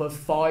to cover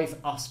 5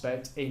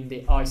 aspects in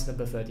the IAS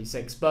number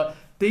 36. But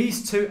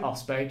these 2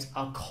 aspects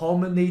are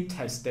commonly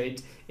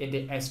tested in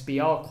the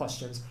SBR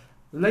questions.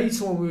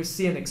 Later on, we will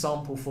see an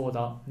example for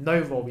that.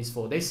 No worries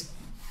for this.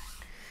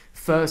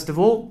 First of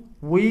all,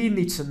 we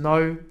need to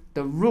know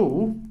the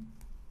rule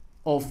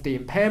of the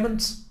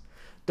impairment.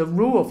 The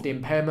rule of the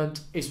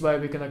impairment is where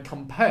we're going to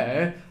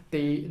compare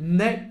the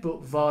net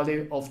book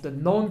value of the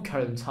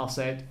non-current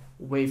asset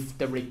with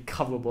the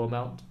recoverable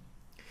amount.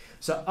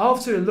 So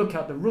after we look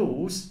at the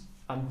rules,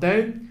 and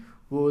then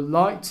we would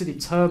like to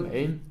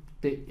determine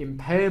the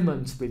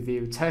impairment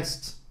review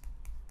test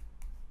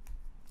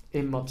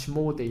in much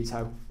more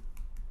detail.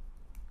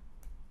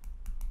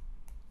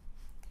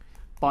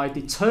 By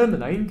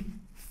determining,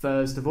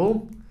 first of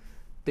all,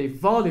 the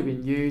value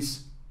in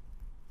use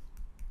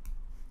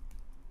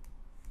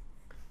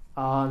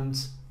and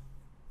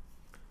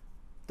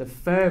the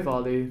fair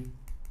value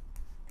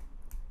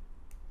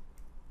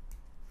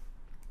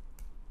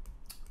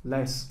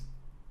less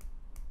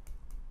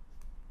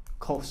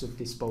cost of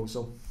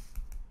disposal.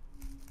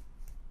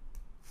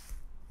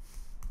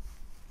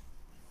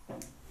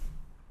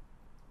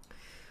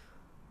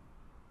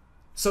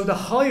 So the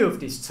higher of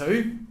these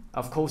two,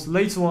 of course,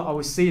 later on I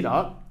will see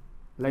that,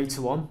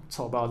 later on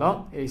talk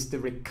about that, is the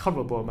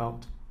recoverable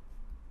amount.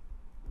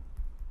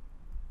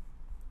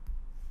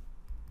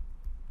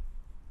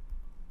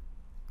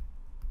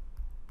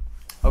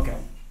 Okay,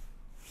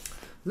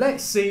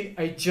 let's see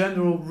a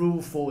general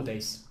rule for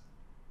this.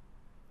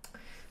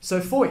 So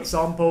for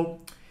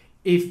example,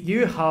 if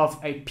you have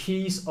a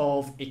piece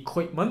of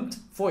equipment,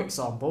 for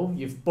example,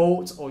 you've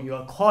bought or you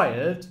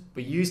acquired,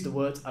 we use the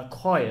word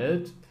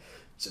acquired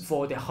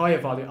for the higher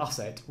value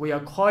asset. We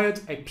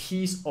acquired a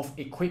piece of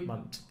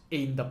equipment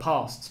in the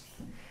past,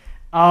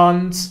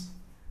 and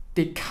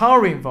the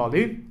carrying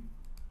value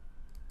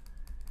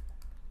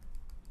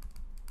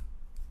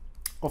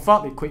of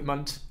that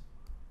equipment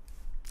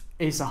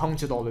is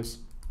 $100.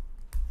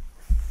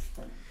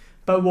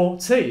 But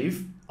what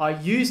if I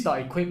use that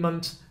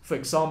equipment, for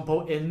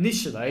example,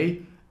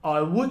 initially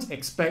I would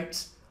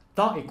expect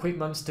that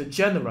equipment to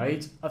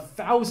generate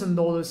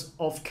 $1,000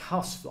 of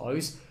cash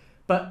flows,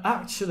 but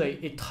actually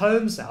it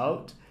turns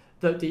out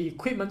that the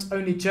equipment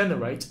only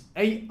generates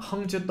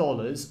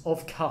 $800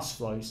 of cash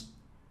flows.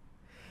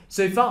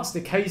 So if that's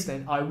the case,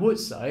 then I would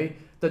say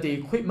that the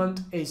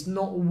equipment is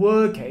not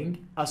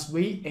working as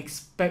we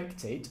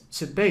expect it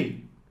to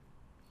be.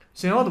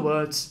 So in other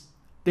words,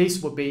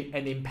 this would be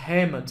an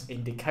impairment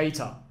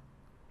indicator.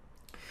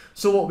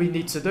 So what we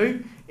need to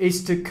do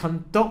is to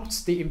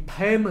conduct the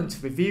impairment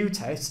review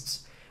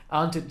tests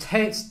and to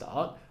test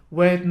that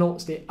whether or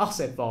not the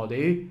asset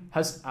value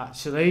has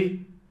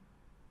actually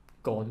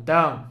gone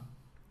down.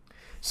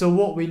 So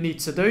what we need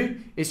to do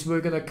is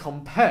we're going to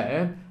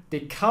compare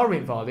the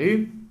carrying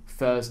value,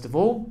 first of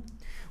all,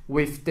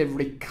 with the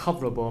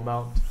recoverable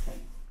amount.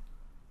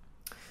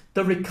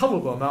 The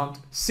recoverable amount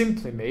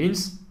simply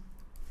means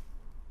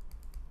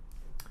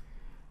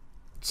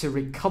to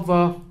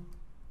recover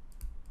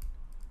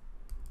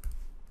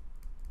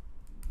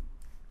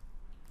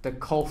the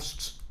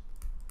cost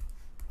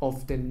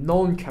of the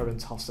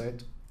non-current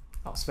asset.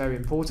 That's very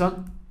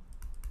important,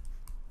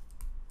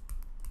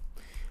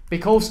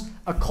 because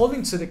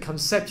according to the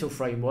conceptual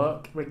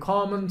framework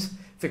requirement,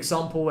 for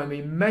example, when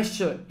we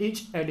measure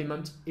each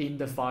element in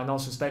the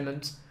financial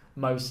statement,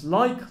 most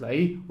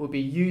likely we'll be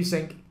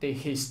using the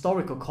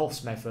historical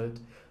cost method.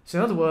 So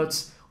in other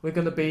words, we're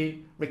going to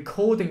be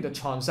recording the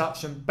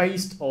transaction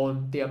based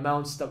on the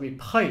amounts that we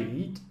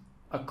paid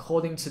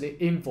according to the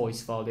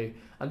invoice value,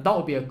 and that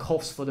will be a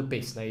cost for the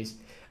business.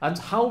 And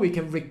how we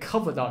can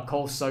recover that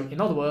cost, so in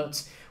other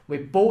words, we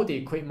bought the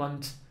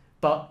equipment,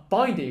 but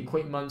buying the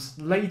equipment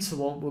later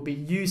on we'll be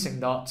using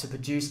that to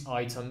produce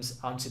items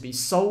and to be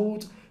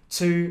sold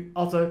to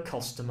other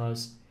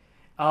customers.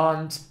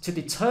 And to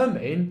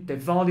determine the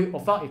value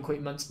of that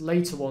equipment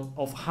later on,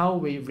 of how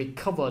we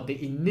recover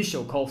the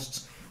initial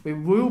costs, we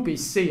will be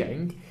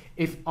seeing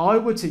if I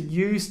were to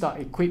use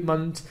that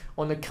equipment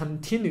on a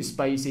continuous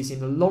basis in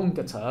the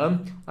longer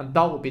term, and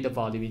that would be the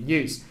value in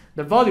use.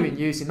 The value in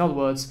use, in other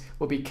words,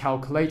 will be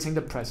calculating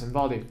the present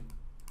value.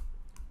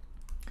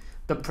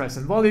 The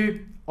present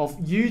value of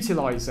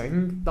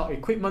utilizing that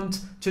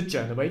equipment to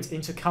generate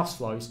into cash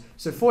flows.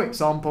 So for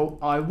example,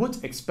 I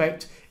would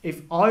expect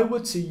if I were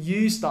to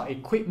use that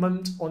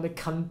equipment on a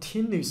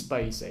continuous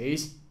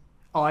basis,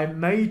 I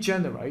may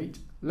generate,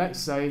 let's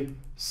say,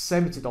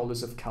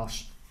 $70 of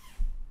cash.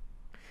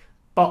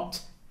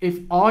 But if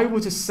I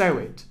were to sell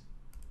it,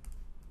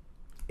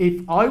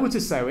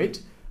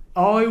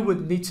 I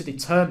would need to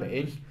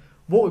determine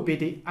what would be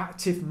the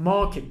active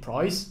market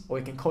price, or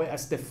you can call it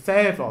as the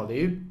fair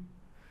value.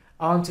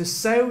 And to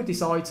sell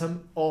this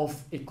item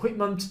of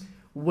equipment,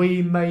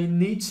 we may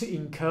need to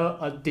incur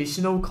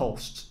additional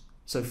costs.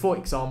 So for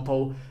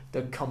example,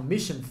 the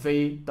commission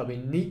fee that we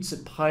need to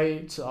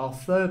pay to our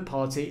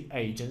third-party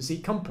agency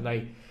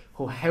company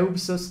who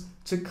helps us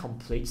to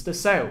complete the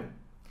sale.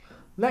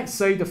 Let's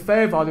say the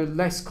fair value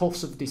less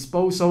cost of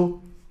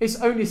disposal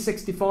is only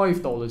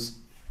 $65.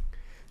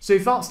 So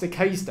if that's the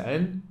case,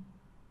 then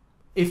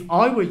if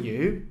I were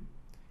you,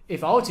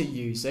 if I were to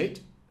use it,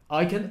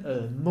 I can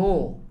earn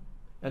more.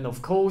 And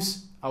of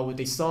course, I would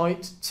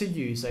decide to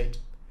use it.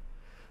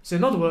 So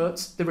in other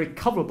words, the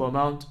recoverable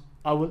amount,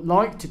 I would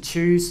like to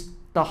choose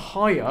the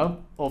higher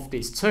of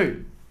these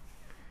two.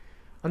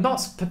 And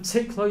that's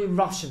particularly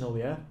rational,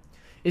 yeah?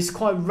 It's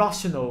quite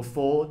rational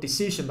for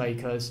decision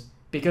makers.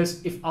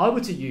 because if I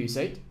were to use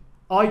it,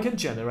 I can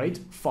generate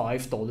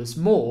 $5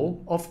 more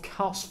of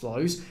cash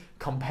flows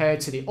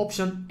compared to the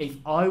option if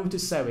I were to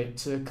sell it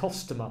to a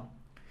customer.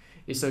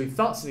 So if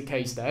that's the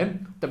case,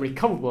 then the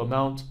recoverable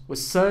amount would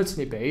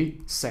certainly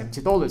be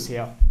 $70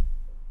 here.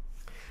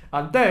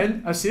 And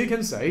then, as you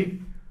can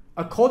see,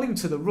 according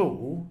to the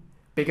rule,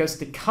 because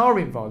the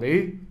carrying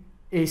value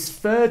is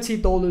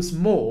 $30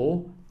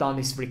 more than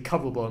its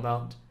recoverable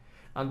amount,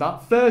 and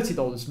that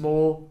 $30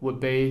 more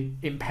would be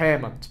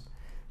impairment.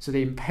 So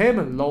the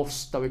impairment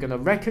loss that we're going to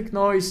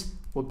recognize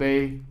would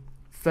be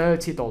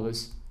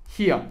 $30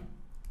 here.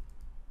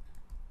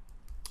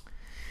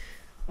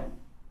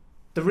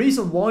 The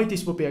reason why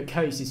this would be a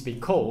case is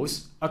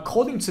because,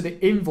 according to the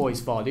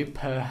invoice value,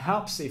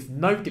 perhaps if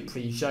no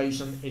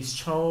depreciation is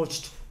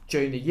charged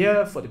during the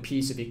year for the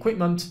piece of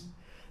equipment,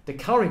 the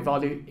carrying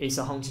value is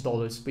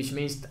 $100, which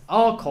means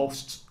our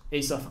cost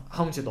is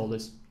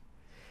 $100.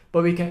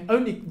 But we can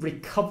only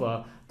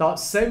recover that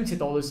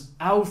 $70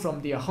 out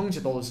from the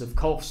 $100 of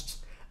costs,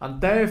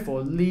 and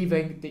therefore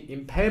leaving the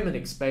impairment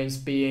expense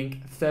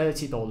being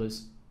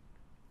 $30.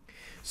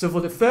 So for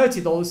the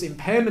 $30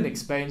 impairment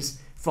expense,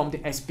 from the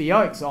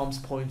SBR exam's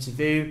point of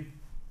view,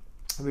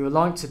 we would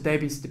like to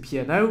debit the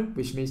P&L,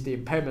 which means the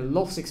impairment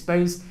loss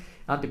expense,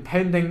 and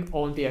depending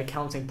on the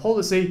accounting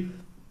policy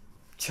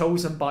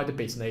chosen by the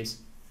business.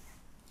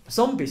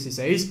 Some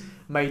businesses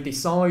may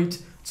decide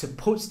to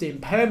put the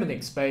impairment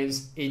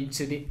expense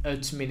into the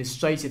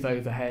administrative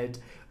overhead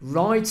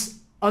right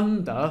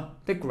under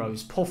the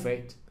gross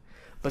profit.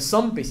 But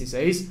some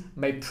businesses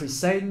may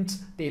present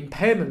the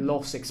impairment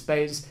loss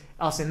expense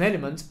as an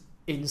element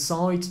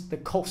inside the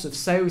cost of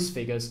sales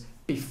figures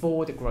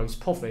before the gross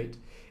profit.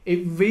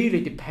 It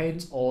really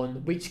depends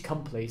on which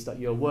companies that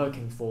you're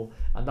working for,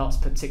 and that's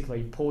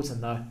particularly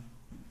important there.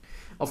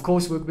 Of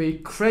course, we'll be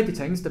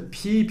crediting the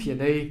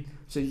PP&E,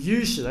 so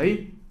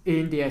usually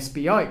in the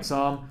SBR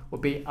exam will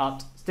be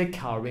at the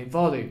carrying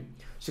value.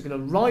 So you're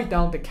going to write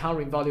down the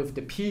carrying value of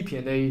the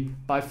PP&E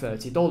by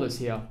 $30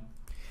 here.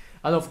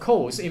 And of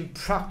course, in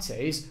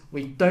practice,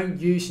 we don't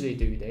usually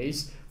do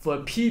this. For a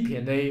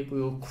PP&E,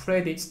 we will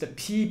credit the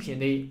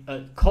PP&E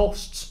at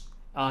cost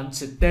and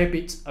to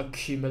debit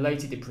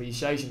accumulated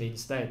depreciation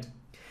instead.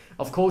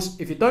 Of course,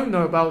 if you don't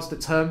know about the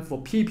term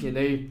for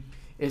PP&E,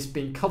 it's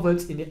been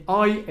covered in the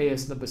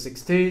IAS number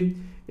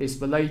 16. It's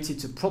related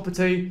to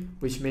property,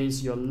 which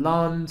means your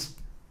land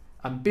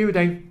and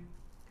building,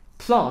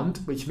 plant,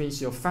 which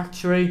means your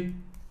factory,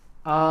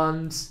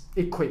 and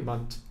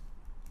equipment.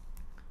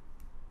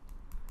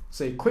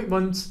 So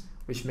equipment,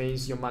 which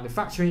means your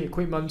manufacturing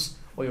equipment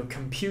or your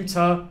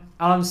computer,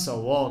 and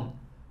so on.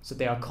 So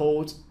they are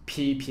called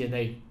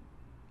PP&E.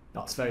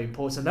 That's very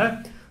important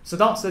there. So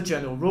that's the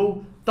general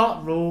rule.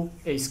 That rule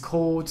is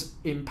called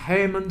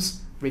impairment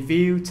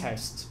review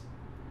test.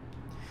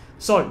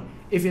 So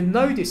if you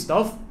know this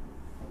stuff,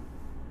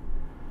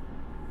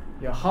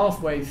 you're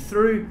halfway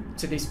through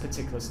to this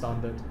particular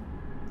standard.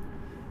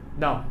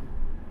 Now,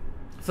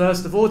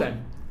 first of all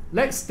then,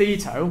 let's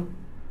detail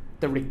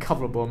the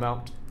recoverable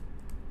amount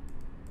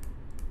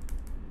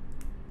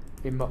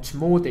in much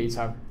more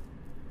detail.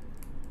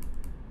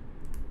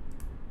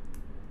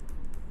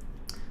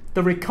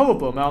 The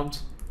recoverable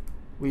amount,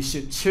 we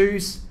should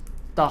choose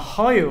the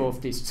higher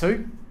of these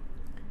two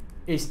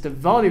is the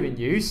value in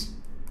use,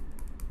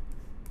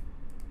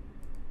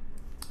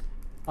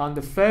 and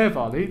the fair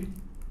value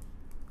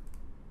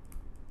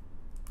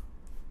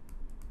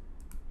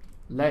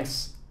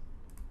less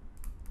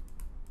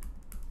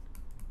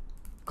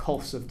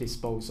cost of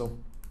disposal.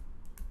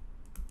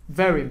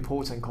 Very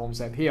important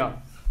concept here.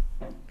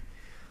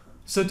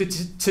 So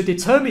to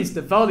determine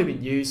the value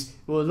in use,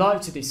 we would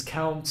like to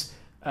discount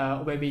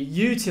when we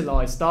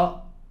utilize that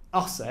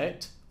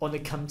asset on a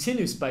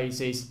continuous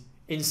basis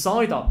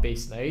inside our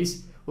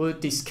business, we'll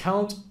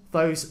discount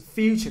those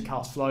future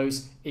cash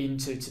flows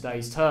into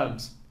today's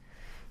terms.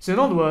 So in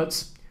other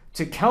words,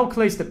 to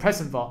calculate the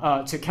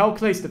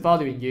the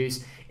value in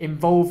use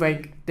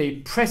involving the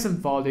present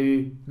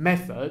value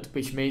method,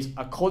 which means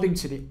according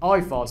to the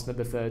IFRS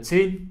number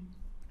 13,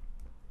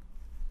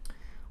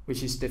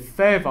 which is the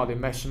fair value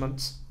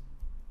measurement.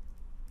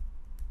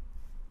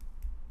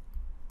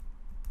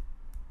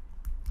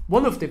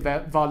 One of the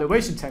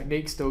valuation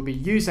techniques that we'll be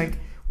using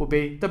will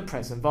be the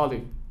present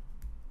value.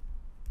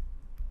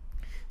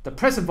 The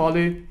present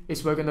value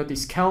is we're going to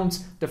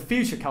discount the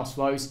future cash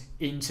flows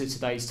into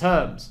today's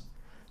terms.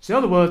 So in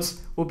other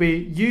words, we'll be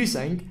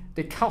using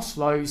the cash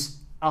flows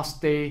as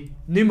the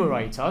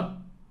numerator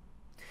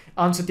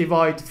and to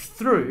divide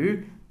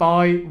through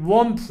by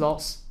 1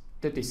 plus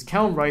the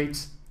discount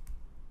rate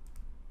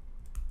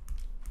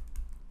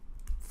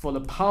for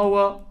the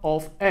power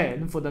of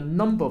n for the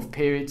number of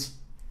periods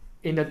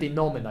in the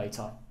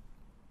denominator.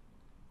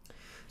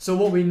 So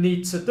what we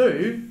need to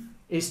do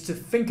is to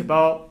think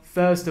about,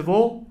 first of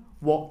all,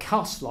 what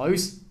cash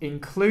flows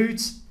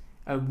includes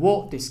and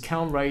what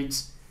discount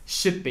rates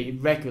should be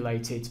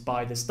regulated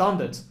by the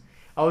standard.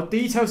 I'll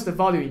detail the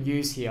value in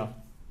use here,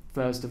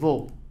 first of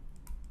all.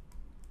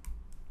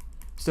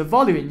 So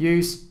value in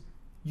use,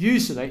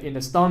 usually in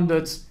the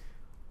standards,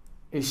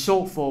 is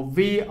short for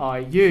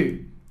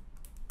VIU.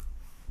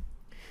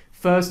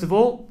 First of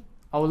all,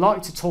 I would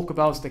like to talk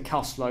about the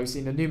cash flows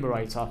in the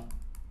numerator.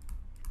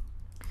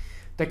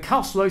 The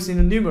cash flows in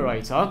the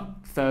numerator,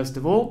 first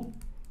of all,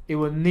 it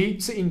will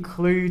need to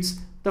include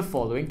the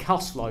following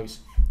cash flows.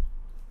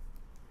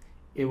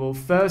 It will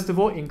first of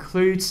all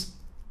include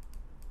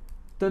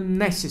the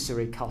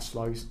necessary cash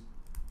flows.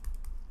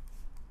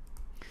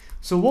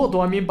 So what do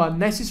I mean by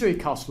necessary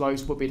cash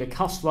flows? Would be the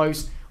cash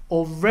flows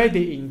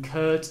already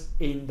incurred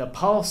in the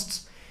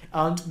past,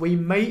 and we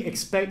may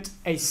expect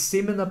a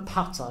similar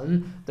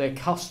pattern that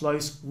cash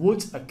flows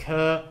would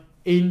occur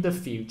in the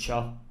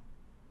future.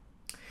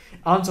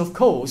 And of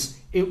course,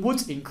 it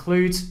would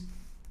include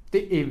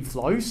the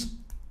inflows,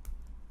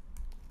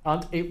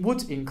 and it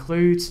would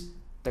include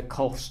the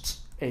costs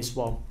as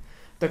well.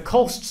 The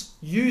costs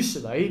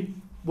usually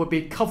would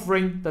be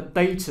covering the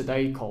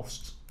day-to-day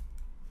costs.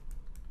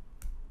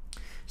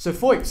 So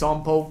for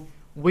example,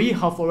 we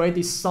have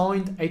already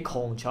signed a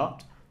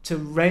contract to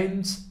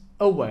rent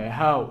a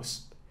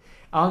warehouse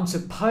and to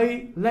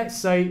pay, let's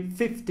say,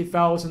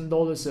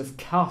 $50,000 of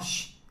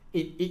cash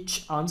in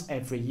each and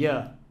every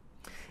year.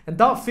 And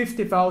that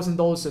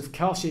 $50,000 of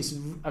cash is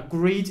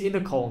agreed in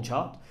the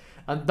contract,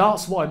 and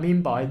that's what I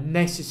mean by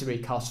necessary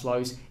cash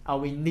flows,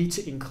 and we need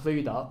to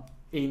include that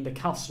in the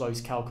cash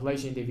flows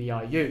calculation in the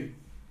VIU.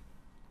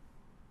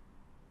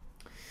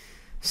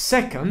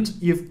 Second,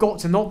 you've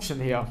got an option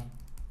here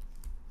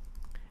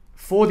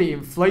for the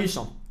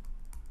inflation.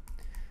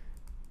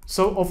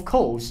 So of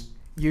course,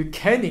 you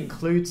can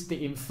include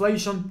the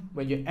inflation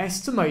when you're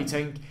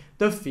estimating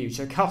the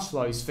future cash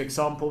flows, for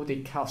example,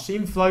 the cash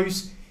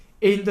inflows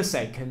in the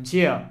second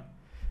year.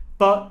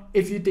 But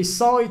if you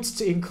decide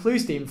to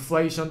include the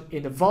inflation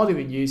in the value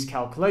in use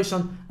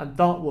calculation, and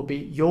that will be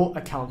your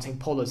accounting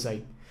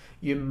policy,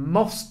 you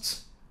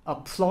must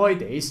apply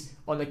this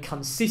on a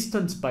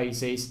consistent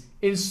basis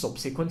in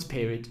subsequent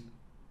period.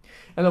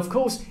 And of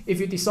course, if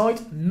you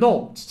decide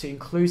not to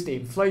include the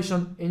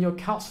inflation in your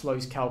cash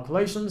flows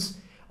calculations,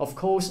 of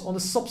course, on a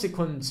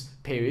subsequent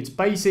period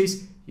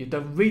basis, you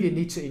don't really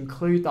need to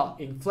include that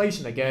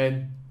inflation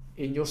again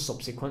in your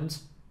subsequent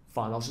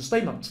financial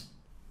statement.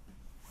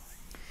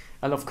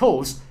 And of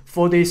course,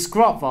 for the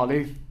scrap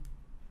value,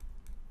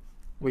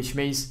 which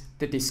means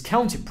the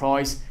discounted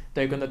price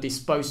they're going to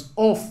dispose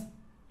of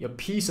your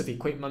piece of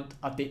equipment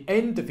at the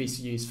end of its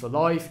useful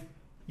life,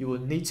 you will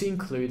need to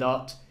include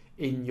that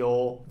in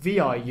your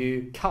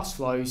VIU cash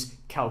flows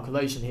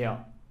calculation here.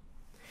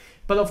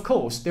 But of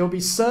course, there will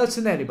be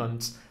certain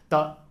elements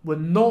that will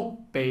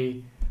not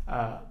be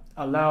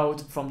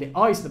allowed from the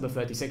IAS number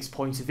 36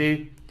 point of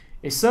view.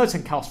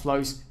 Certain cash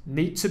flows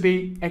need to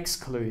be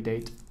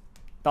excluded.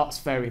 That's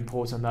very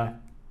important there.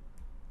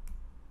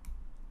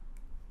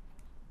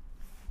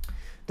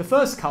 The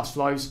first cash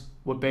flows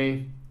would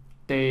be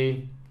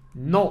the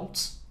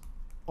not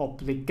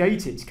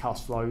obligated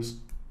cash flows.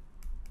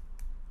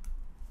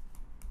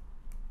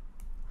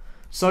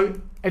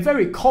 So a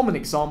very common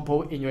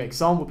example in your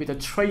exam would be the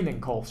training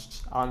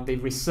costs and the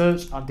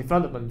research and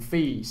development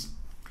fees.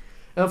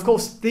 And of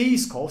course,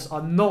 these costs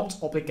are not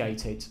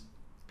obligated.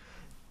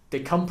 The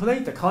company,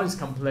 the client's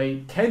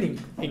company, can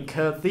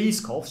incur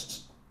these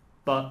costs,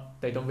 but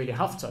they don't really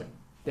have to.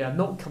 They are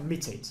not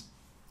committed.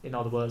 In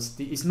other words,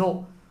 it's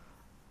not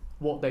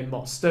what they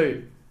must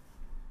do.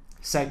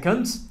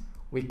 Second,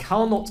 we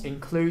cannot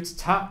include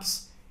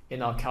tax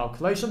in our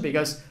calculation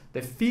because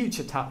the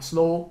future tax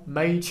law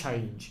may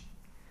change.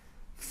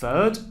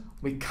 Third,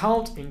 we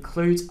can't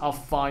include our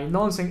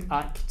financing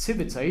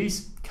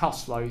activities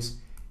cash flows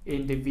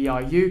in the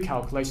VIU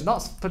calculation.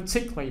 That's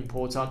particularly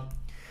important.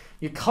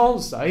 You can't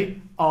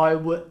say, I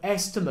would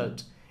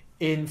estimate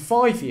in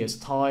 5 years'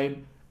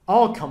 time,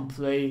 our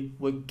company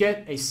would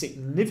get a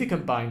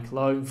significant bank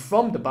loan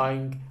from the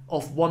bank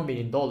of $1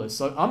 million.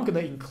 So I'm going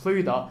to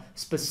include that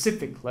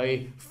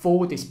specifically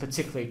for this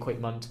particular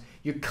equipment.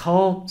 You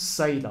can't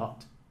say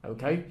that,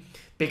 okay?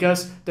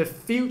 Because the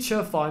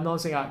future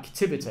financing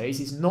activities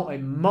is not a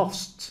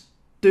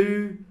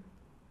must-do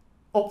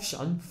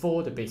option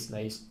for the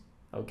business,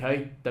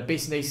 okay? The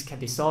business can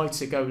decide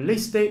to go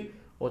listed,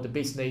 or the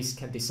business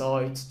can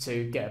decide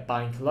to get a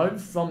bank loan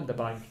from the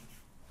bank.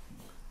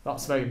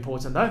 That's very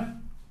important there.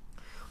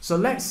 So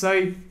let's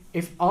say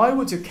if I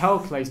were to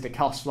calculate the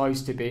cash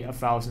flows to be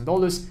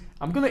 $1,000,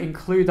 I'm going to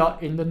include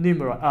that in the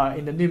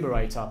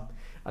numerator.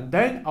 And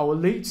then I will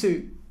need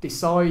to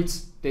decide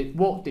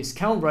what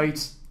discount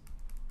rate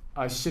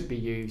I should be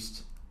using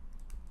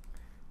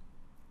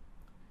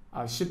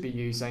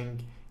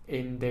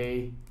in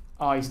the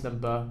IAS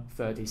number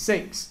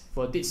 36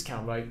 for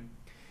discount rate.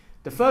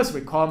 The first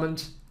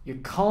requirement, you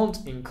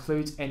can't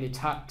include any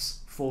tax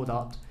for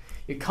that.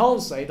 You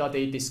can't say that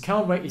the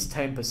discount rate is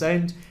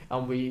 10%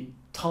 and we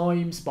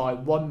times by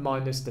 1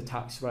 minus the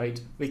tax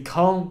rate. We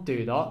can't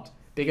do that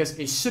because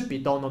it should be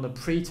done on a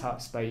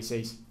pre-tax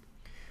basis.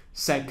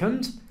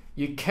 Second,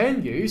 you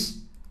can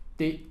use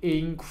the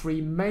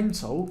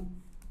incremental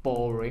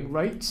borrowing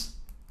rates.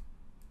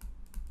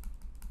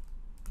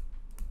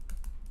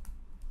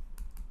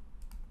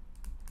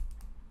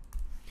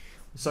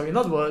 So in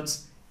other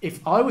words,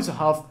 if I were to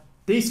have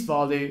this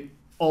value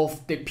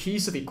of the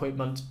piece of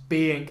equipment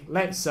being,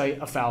 let's say,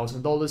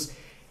 $1,000,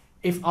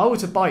 if I were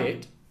to buy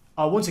it,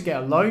 I want to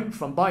get a loan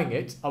from buying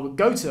it, I would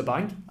go to the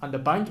bank and the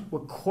bank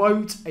would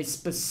quote a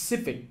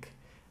specific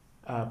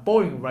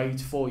borrowing rate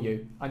for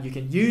you, and you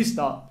can use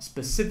that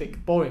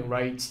specific borrowing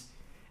rate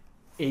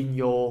in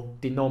your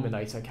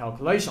denominator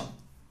calculation.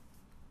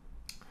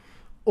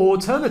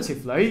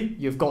 Alternatively,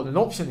 you've got an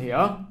option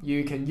here.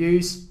 You can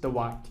use the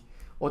WACC,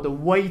 or the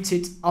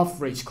weighted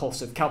average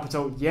cost of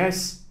capital.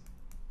 Yes,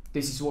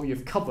 this is what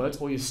you've covered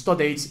or you've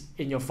studied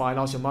in your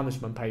financial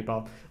management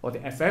paper or the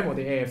FM or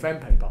the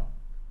AFM paper.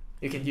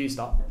 You can use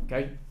that,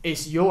 okay?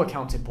 It's your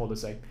accounting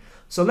policy.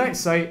 So let's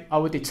say I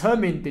would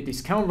determine the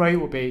discount rate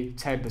will be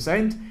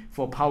 10%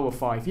 for a power of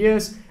 5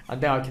 years, and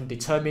then I can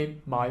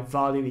determine my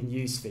value in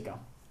use figure.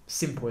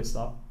 Simple as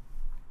that.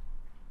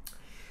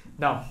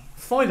 Now,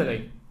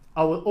 finally,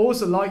 I would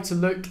also like to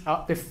look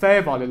at the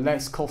fair value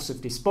less cost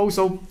of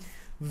disposal.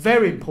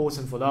 Very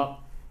important for that.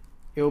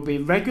 It will be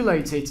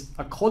regulated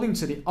according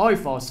to the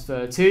IFRS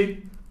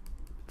 13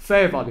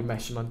 fair value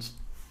measurement.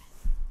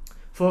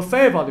 For a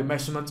fair value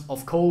measurement,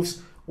 of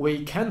course,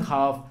 we can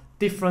have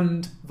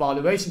different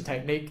valuation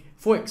technique.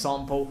 For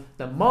example,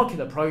 the market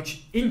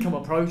approach, income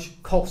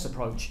approach, cost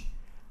approach.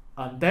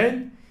 And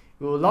then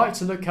we would like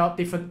to look at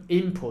different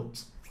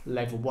inputs.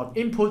 Level 1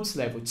 inputs,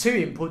 level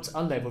 2 inputs,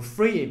 and level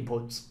 3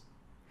 inputs.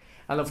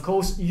 And of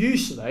course,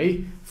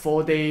 usually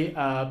for the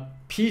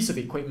piece of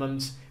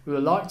equipment, we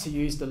would like to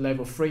use the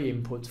level 3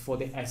 input for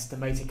the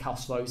estimated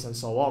cash flows and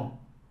so on.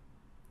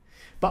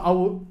 But I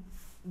will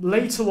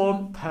later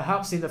on,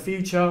 perhaps in the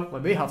future,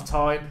 when we have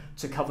time,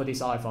 to cover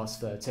this IFRS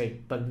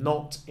 13, but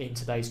not in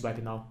today's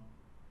webinar.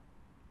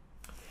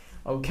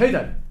 Okay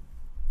then,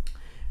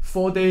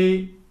 for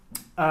the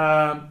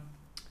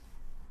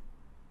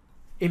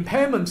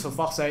impairment of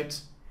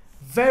assets,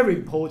 very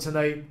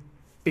importantly,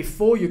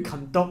 before you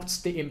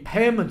conduct the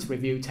impairment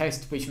review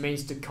test, which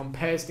means to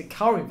compare the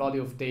current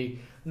value of the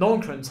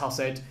non-current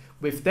asset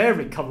with their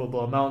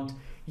recoverable amount,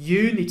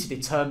 you need to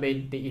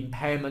determine the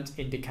impairment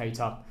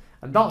indicator.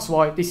 And that's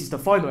why this is the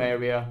final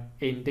area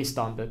in this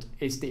standard,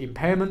 is the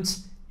impairment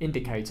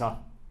indicator.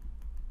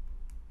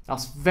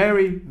 That's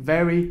very,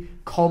 very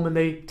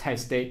commonly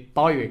tested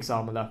by your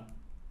examiner.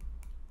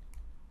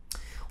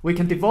 We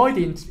can divide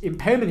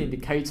impairment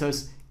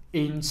indicators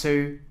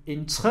into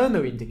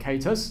internal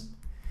indicators,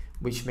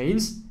 which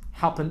means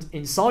happened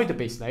inside the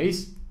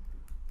business,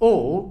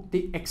 or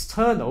the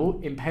external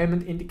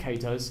impairment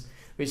indicators,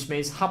 which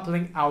means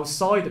happening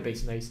outside the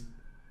business.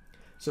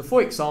 So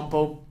for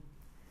example,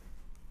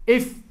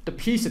 if the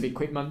piece of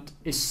equipment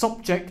is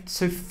subject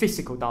to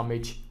physical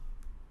damage,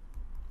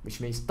 which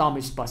means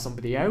damaged by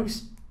somebody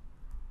else,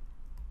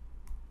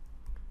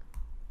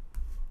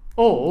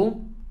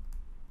 or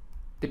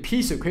the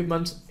piece of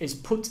equipment is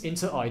put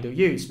into idle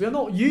use. We are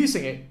not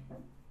using it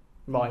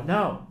right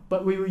now,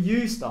 but we will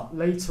use that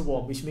later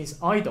on, which means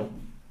idle.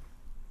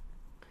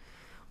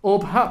 Or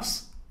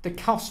perhaps the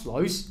cash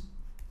flows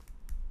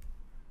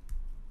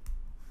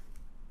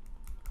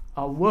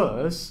are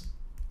worse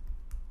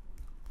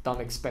than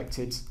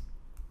expected.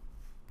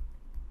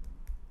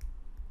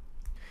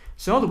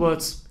 So in other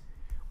words,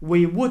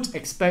 we would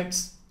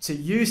expect to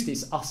use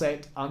this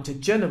asset and to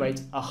generate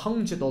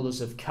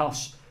 $100 of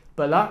cash,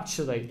 but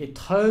actually it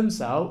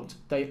turns out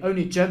they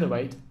only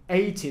generate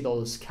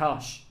 $80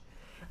 cash.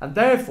 And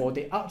therefore,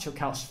 the actual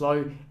cash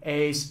flow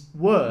is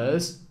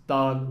worse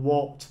than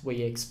what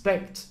we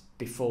expect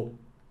before.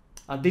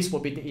 And this will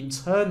be the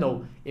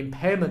internal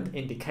impairment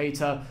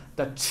indicator,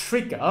 the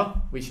trigger,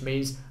 which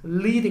means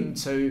leading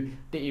to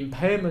the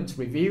impairment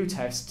review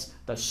tests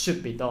that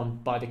should be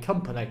done by the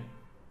company.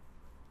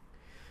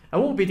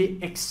 And what will be the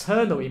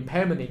external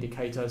impairment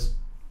indicators?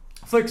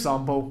 For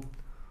example,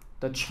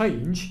 the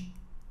change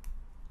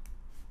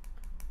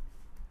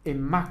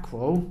in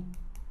macro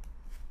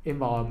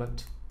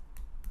environment.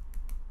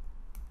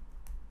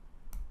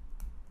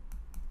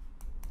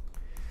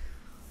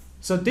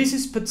 So this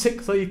is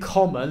particularly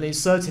common in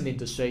certain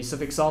industries. So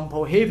for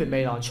example, here in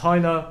mainland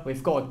China,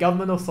 we've got a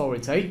government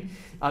authority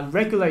and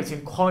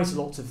regulating quite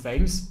a lot of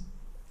things.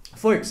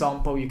 For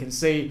example, you can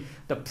see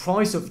the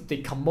price of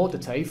the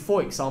commodity,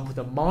 for example,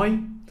 the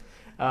mine,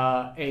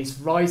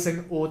 is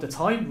rising all the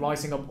time,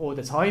 rising up all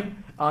the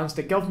time. And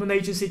the government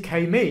agency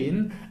came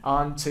in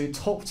and to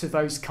talk to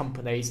those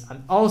companies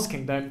and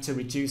asking them to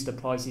reduce the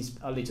prices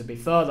a little bit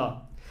further.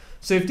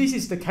 So if this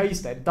is the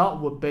case, then that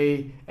would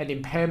be an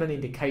impairment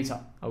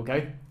indicator,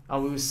 okay?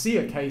 And we will see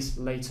a case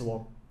later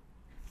on.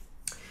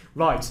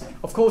 Right,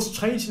 of course,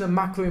 change in the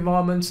macro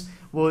environment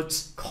would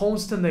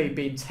constantly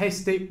be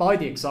tested by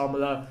the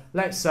examiner.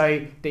 Let's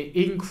say the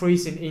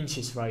increase in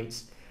interest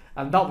rates,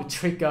 and that would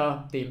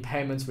trigger the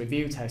impairment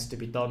review test to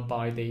be done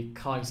by the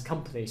client's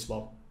company as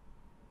well.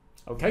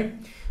 Okay,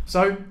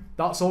 so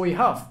that's all we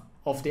have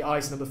of the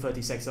IAS number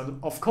 36. And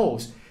of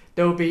course,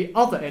 there will be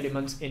other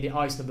elements in the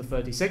IAS number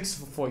 36,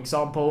 for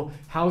example,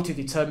 how to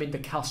determine the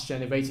cash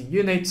generating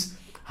units,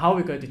 how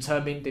we're going to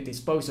determine the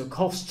disposal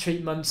cost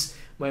treatments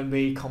when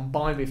we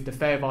combine with the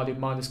fair value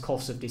minus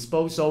cost of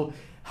disposal,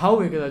 how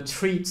we're going to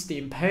treat the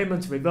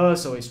impairment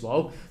reversal as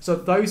well. So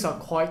those are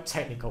quite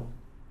technical.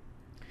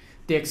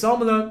 The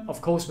examiner,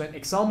 of course, when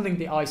examining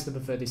the ICE number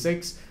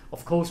 36,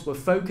 of course, will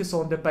focus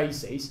on the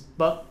basis,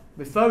 but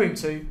referring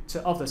to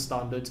other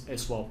standards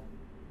as well.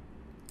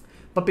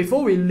 But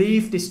before we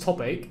leave this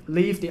topic,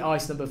 leave the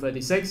ICE number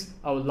 36,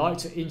 I would like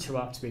to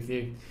interact with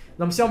you.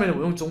 那么下面呢，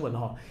我用中文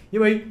哈，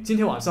因为今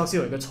天晚上是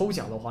有一个抽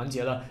奖的环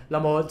节了。那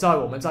么在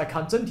我们在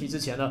看真题之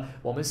前呢，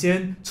我们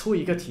先出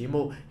一个题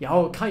目，然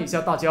后看一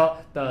下大家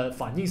的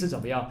反应是怎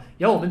么样。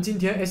然后我们今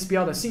天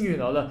SBR 的幸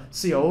运儿呢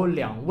是有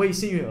2位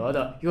幸运儿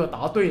的，如果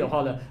答对的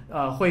话呢，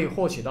会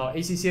获取到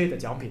ACCA 的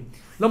奖品。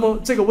那么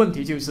这个问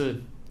题就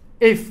是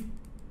 ，if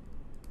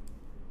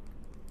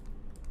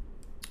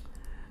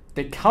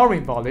the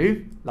current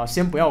value， 那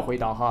先不要回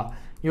答哈，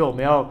因为我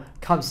们要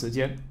看时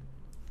间。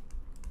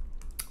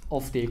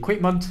Of the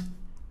equipment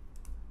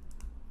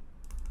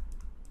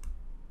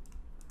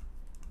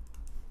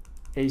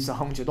is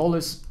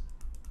 $100.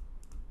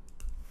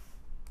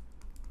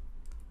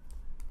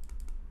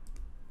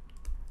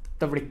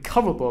 The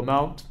recoverable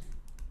amount，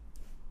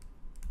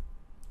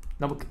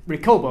 那么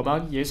recoverable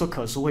amount 也是说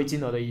可赎回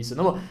金额的意思。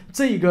那么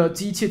这个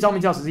机器账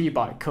面价值是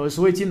100，可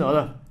赎回金额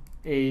呢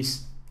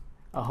is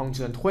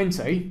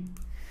 120。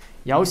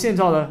然后现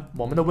在呢，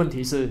我们的问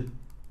题是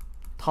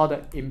它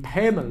的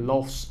impairment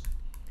loss。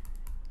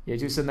也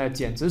就是呢，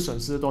减值损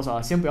失多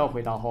少？先不要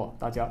回答哈，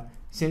大家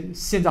现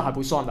在还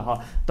不算的哈，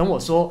等我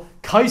说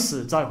开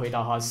始再回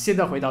答哈，现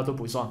在回答都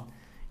不算。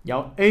然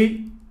后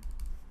A，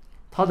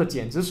 它的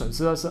减值损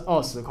失呢是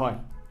20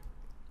块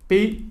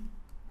 ，B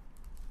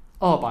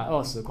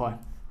 220块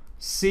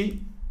 ，C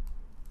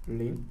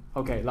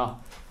 0。OK，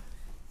 那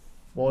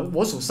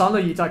我数3、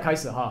2、1再开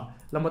始哈。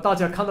那么大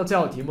家看到这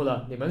道题目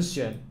了，你们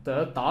选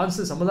的答案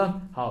是什么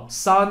呢？好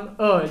，3、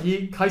2、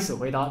1开始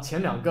回答，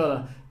前2个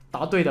呢。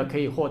答对的可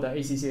以获得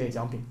ACCA 的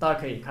奖品，大家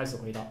可以开始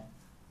回答。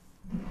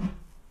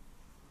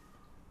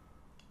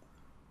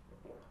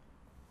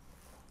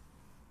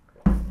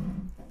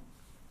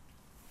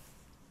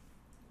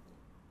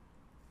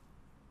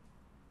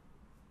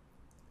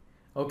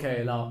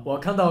OK， 那我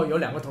看到有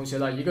2个同学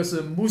了，一个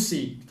是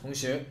Musi 同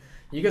学，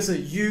一个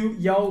是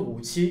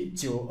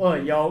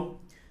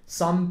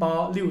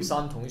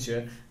U157913863 同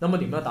学。那么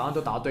你们的答案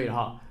都答对了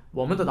哈。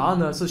我们的答案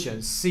呢是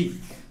选 C，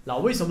 那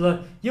为什么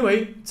呢？因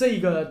为这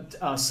个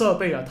设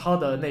备啊，它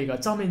的那个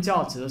账面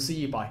价值是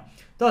100，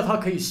但是它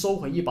可以收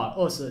回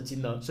120的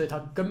金额，所以它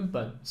根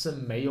本是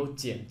没有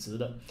减值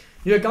的。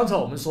因为刚才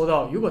我们说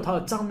到，如果它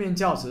的账面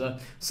价值呢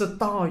是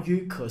大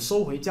于可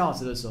收回价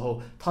值的时候，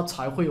它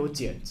才会有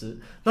减值。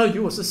那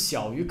如果是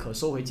小于可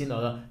收回金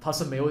额呢，它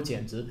是没有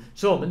减值。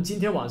所以我们今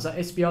天晚上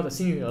SBR 的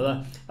幸运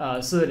儿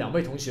呢，是2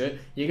位同学，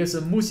一个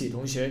是 Musi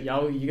同学，然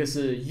后一个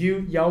是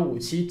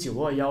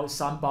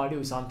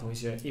U157913863 同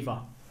学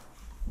，Eva。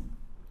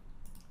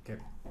OK，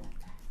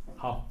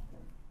 好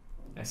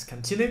 ，Let's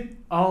continue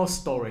our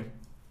story.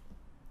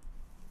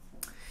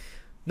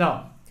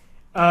 Now,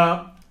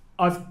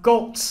 I've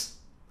got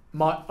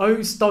my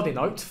own study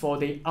note for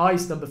the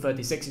ICE number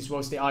 36 as well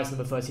as the ICE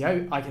number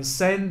 38. I can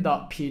send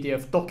that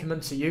PDF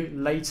document to you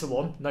later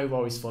on, no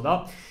worries for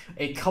that.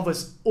 It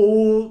covers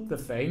all the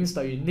things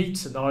that you need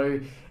to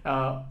know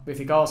with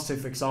regards to,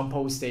 for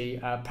example, the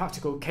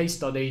practical case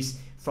studies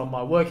from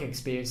my working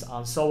experience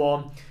and so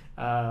on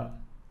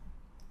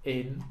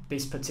in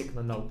this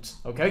particular note,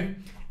 okay?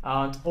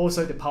 And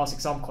also the past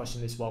exam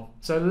question as well.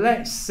 So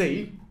let's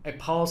see a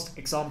past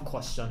exam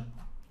question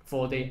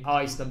for the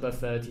ICE number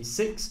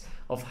 36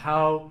 of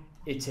how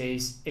it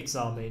is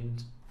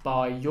examined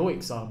by your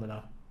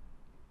examiner.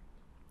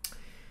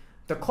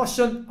 The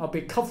question I'll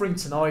be covering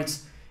tonight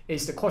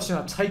is the question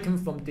I've taken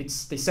from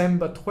this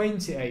December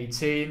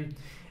 2018.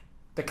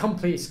 The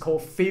company is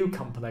called Field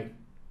Company.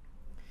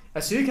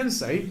 As you can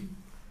see,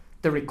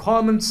 the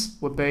requirements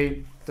would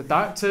be the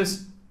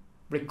directors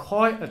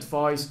require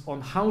advice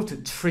on how to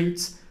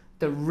treat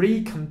the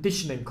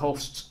reconditioning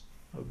costs.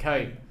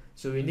 Okay,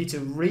 so we need to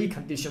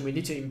recondition, we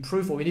need to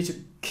improve, or we need to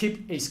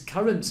keep its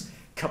current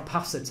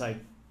capacity,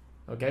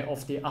 okay,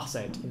 of the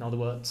asset, in other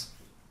words.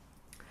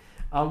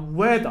 And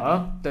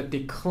whether the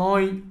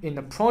decline in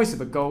the price of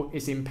a gold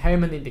is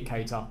impairment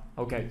indicator.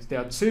 Okay, so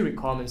there are 2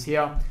 requirements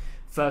here.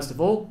 First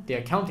of all, the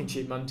accounting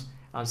treatment,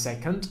 and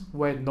second,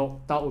 whether or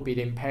not that would be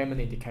the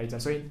impairment indicator.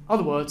 So in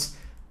other words,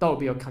 that would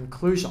be a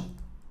conclusion.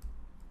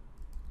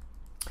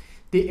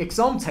 The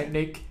exam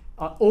technique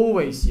are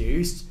always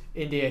used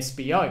in the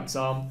SBR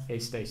exam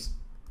is this.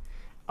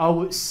 I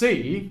would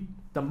see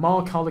the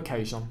mark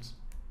allocations.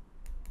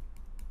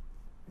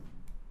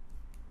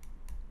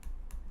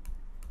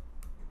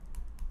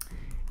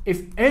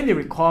 If any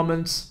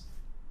requirements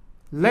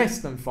less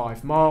than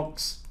 5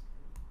 marks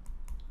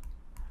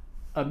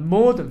and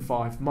more than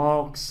 5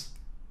 marks,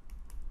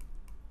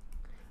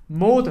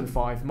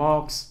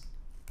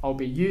 I'll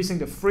be using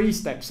the 3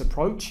 steps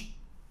approach.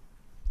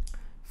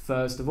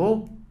 First of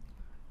all,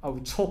 I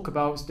will talk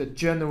about the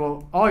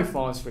general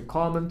IFRS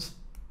requirement.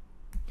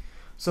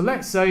 So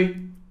let's say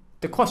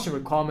the question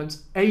requirement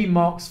A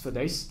marks for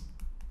this.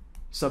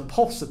 So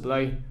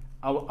possibly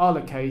I will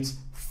allocate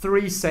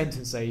 3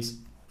 sentences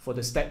for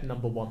the step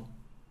number 1.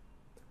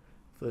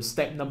 For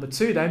step number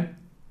 2 then,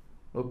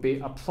 we'll be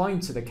applying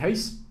to the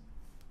case.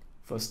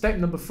 For step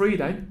number 3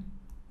 then,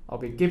 I'll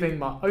be giving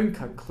my own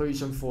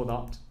conclusion for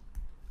that.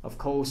 Of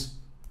course,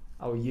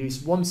 I will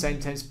use 1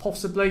 sentence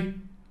possibly.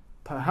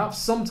 Perhaps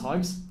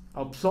sometimes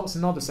I'll plot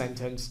another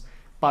sentence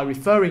by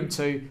referring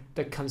to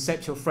the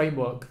conceptual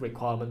framework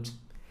requirement.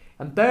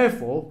 And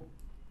therefore,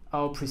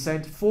 I'll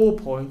present 4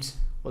 points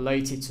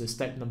related to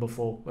step number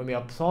 4 when we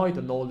apply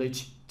the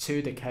knowledge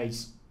to the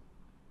case.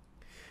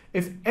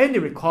 If any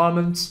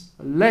requirements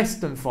less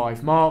than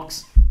 5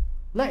 marks,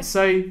 let's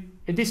say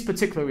in this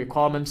particular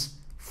requirement,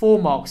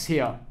 4 marks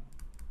here.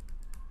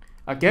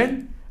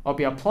 Again, I'll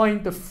be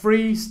applying the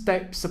 3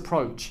 steps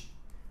approach.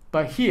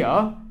 But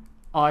here,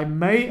 I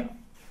may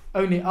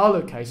only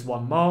allocate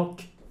 1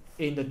 mark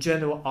in the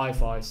general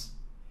IFRS.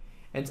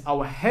 And I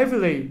will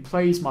heavily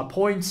place my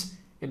points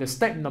in the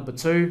step number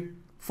 2,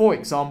 for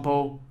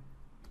example,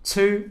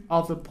 2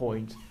 other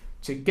points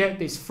to get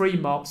these 3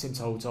 marks in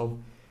total.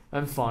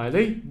 And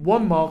finally,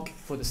 1 mark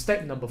for the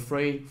step number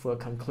 3 for a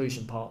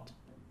conclusion part.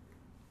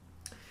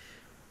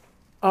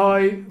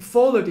 I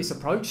follow this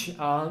approach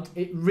and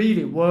it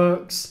really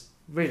works,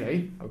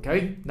 really.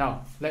 Okay,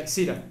 now let's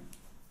see that.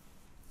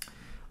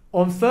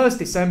 On 1st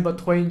December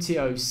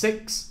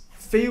 2006,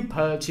 Phil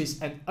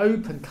purchased an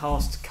open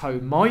cast coal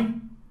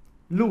mine,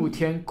 露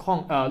天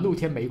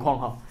煤矿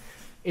哈,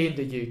 in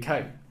the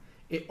UK.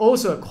 It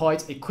also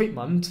acquired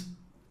equipment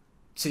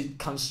to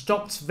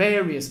construct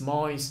various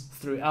mines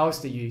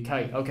throughout the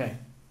UK. Okay,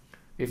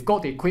 we've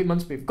got the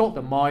equipment, we've got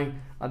the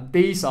mine, and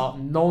these are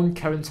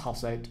non-current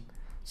assets.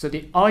 So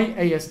the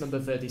IAS number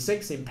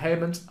 36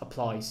 impairment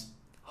applies.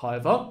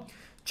 However,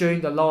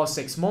 during the last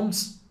 6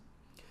 months,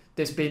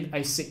 there's been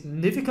a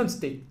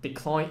significant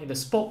decline in the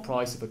spot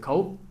price of the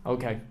coal.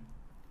 Okay,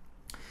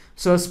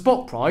 so a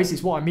spot price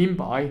is what I mean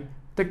by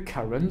the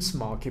current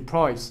market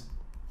price.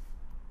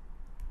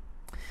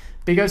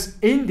 Because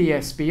in the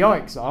SBR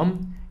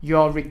exam, you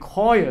are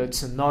required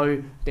to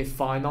know the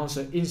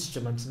financial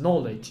instrument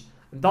knowledge.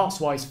 And that's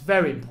why it's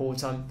very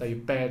important that you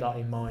bear that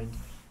in mind.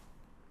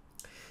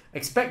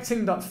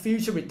 Expecting that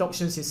future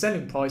reductions in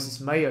selling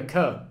prices may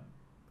occur.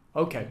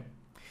 Okay,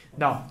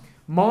 now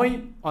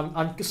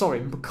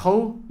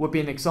coal would be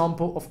an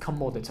example of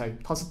commodity.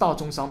 它是大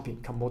宗商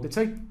品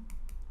commodity.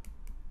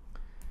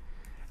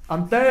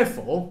 And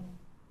therefore,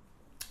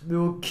 we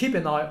will keep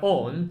an eye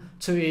on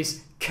to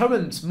its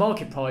current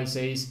market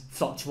prices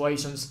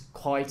fluctuations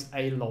quite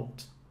a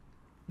lot.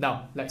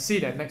 Now, let's see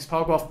the next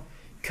paragraph.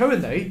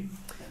 Currently,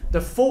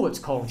 the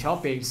forward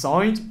contract being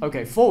signed.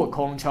 Okay, forward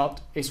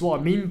contract is what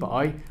I mean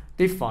by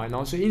the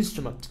financial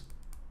instrument.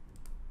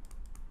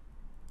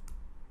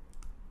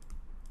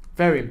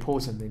 Very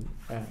important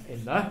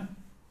in there.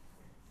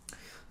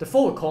 The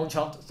forward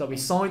contract that we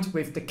signed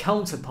with the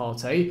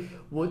counterparty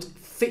would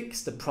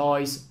fix the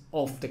price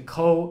of the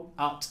coal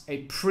at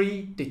a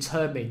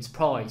predetermined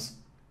price.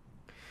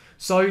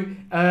 So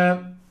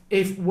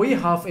if we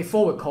have a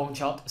forward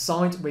contract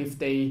signed with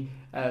the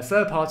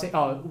third party,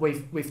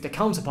 with the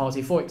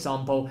counterparty, for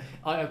example,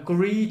 I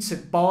agree to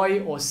buy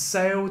or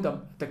sell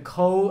the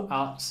coal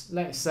at,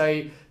 let's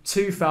say,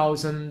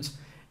 $2,000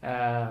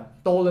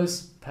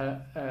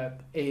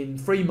 in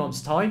 3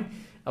 months' time.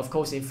 Of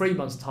course, in 3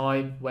 months'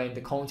 time, when the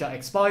contract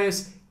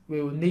expires,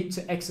 we will need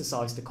to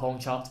exercise the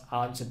contract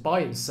and to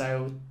buy and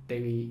sell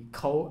the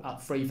coal at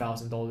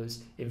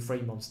 $3,000 in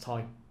 3 months'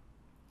 time.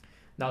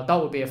 Now, that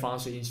would be a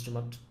financial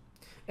instrument.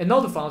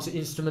 Another financial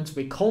instrument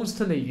we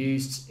constantly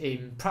use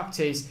in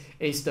practice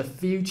is the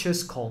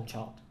futures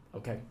contract.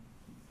 Okay.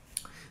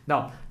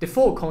 Now, the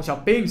forward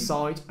contract being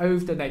signed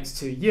over the next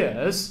 2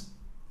 years,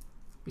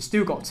 we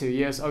still got 2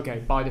 years, okay,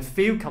 by the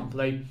fuel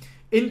company,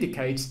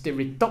 indicates the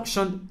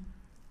reduction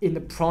in the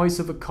price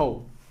of a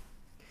coal.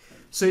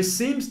 So it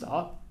seems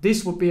that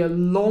this would be a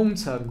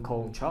long-term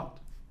contract.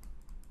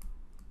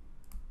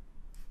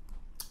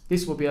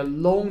 This will be a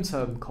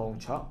long-term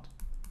contract.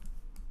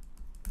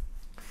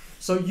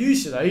 So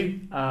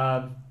usually,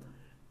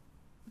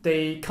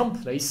 the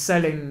company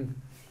selling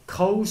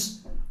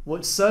coals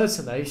would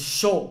certainly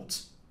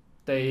short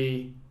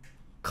the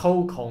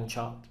coal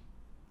contract.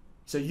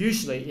 So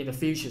usually in the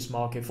futures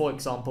market, for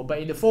example, but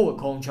in the forward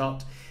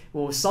contract,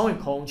 we'll sign a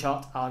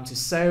contract and to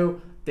sell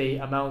the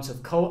amount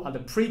of coal at a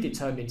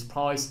predetermined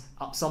price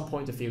at some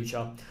point in the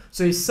future.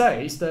 So it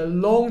says the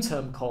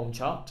long-term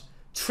contract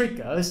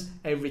triggers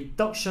a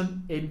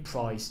reduction in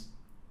price.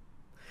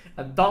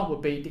 And that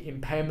would be the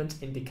impairment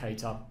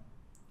indicator.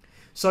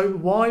 So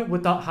why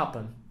would that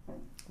happen?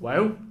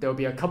 Well, there will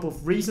be a couple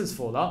of reasons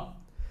for that.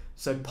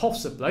 So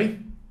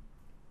possibly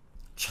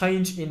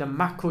change in the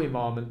macro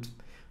environment.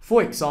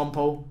 For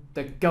example,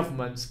 the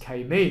government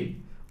came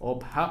in, or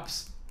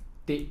perhaps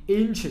the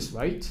interest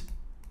rate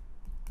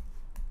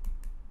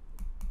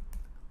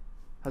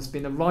has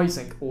been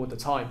rising all the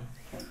time.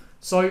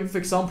 So, for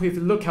example, if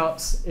you look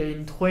at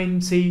in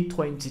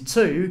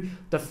 2022,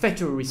 the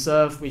Federal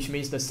Reserve, which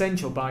means the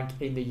central bank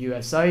in the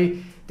USA,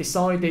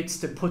 decided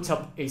to put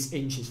up its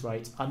interest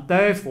rate, and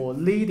therefore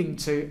leading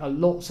to a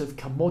lot of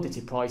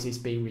commodity prices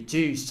being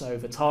reduced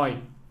over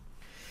time.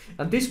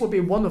 And this will be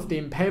one of the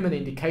impairment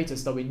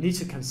indicators that we need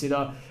to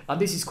consider,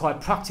 and this is quite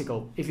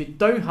practical. If you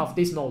don't have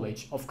this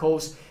knowledge, of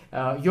course,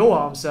 your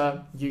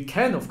answer, you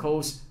can of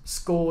course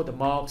score the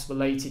marks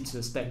related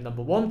to step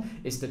number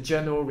 1, is the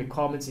general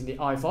requirements in the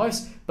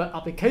IFRS, but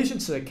application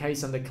to the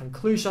case and the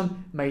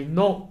conclusion may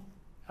not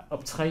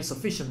obtain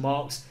sufficient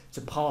marks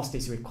to pass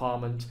this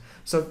requirement.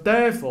 So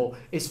therefore,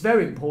 it's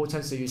very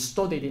important that you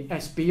study the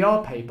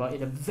SBR paper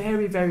in a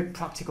very, very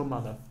practical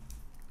manner.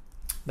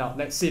 Now,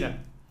 let's see that.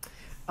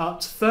 At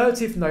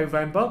 30th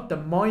November, the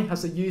mine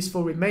has a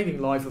useful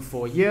remaining life of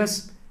 4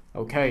 years.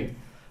 Okay,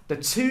 the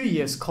 2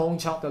 years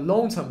contract, the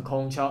long-term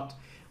contract,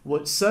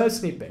 would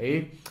certainly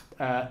be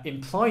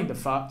implying the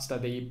fact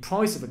that the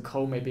price of the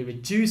coal may be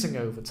reducing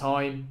over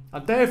time,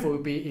 and therefore will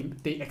be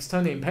the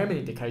external impairment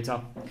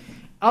indicator.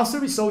 As a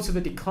result of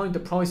the decline in the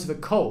price of the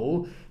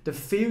coal, the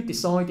field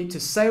decided to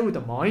sell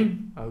the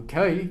mine.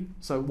 Okay,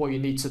 so what you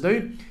need to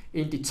do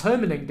in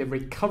determining the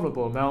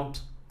recoverable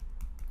amount,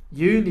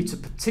 you need to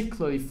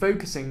particularly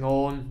focusing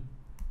on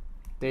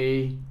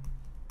the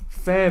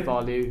fair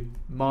value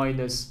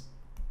minus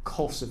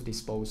cost of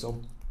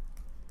disposal.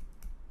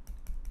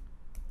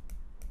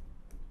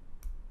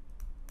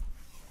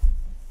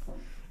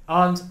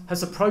 And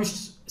has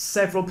approached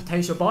several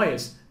potential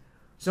buyers.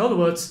 So in other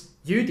words,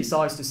 you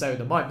decide to sell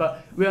the mine,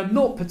 but we are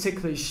not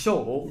particularly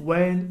sure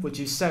when would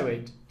you sell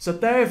it. So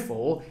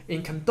therefore,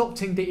 in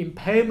conducting the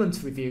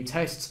impairment review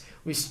tests,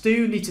 we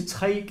still need to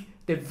take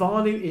the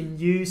value in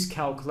use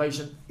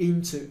calculation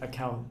into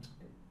account.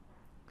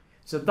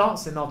 So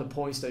that's another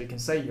point that you can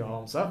say your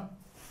answer.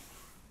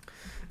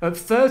 At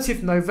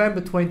 30th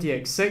November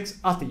 2086,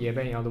 at the year,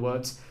 in other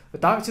words, the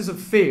directors of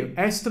field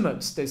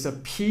estimates there's a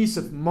piece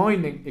of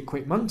mining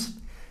equipment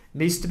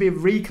needs to be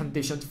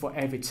reconditioned for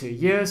every 2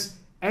 years.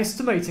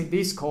 Estimating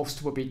this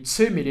cost will be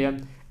 $2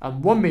 million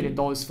and $1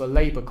 million for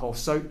labor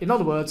costs. So in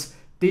other words,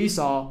 these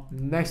are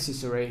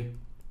necessary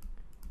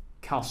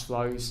cash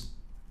flows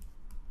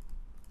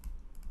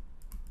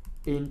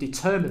in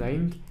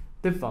determining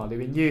the value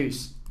in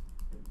use.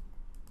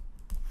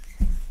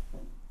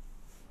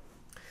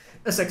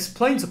 As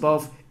explained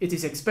above, it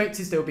is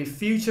expected there will be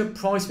future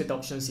price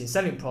reductions in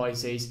selling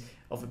prices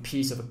of a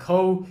piece of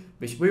coal,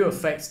 which will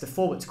affect the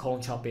forward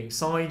contract being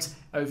signed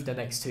over the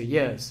next 2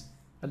 years.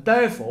 And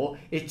therefore,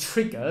 it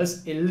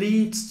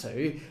leads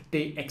to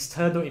the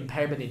external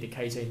impairment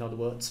indicator, in other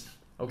words.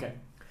 Okay,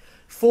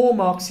 4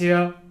 marks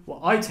here.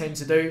 What I tend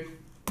to do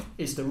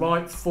is to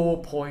write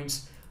 4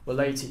 points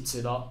related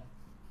to that.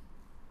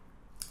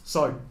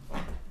 So,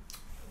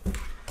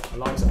 I'd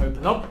like to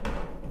open up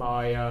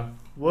my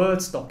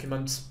Word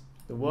document,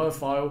 the Word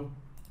file,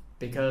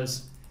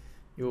 because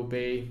you'll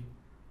be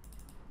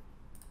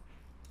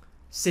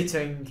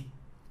sitting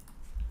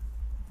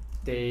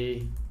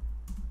the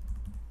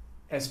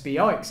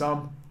SBR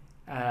exam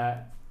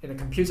in a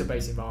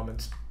computer-based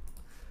environment.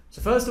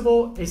 So first of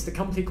all, it's the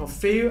company called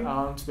Field,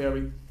 and we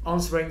are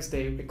answering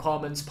the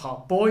requirements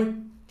part boy.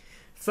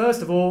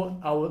 First of all,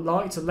 I would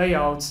like to lay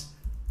out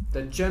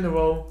the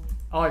general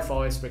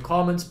IFRS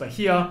requirements, but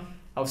here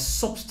I'll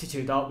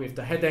substitute that with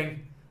the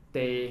heading,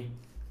 the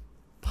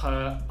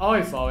per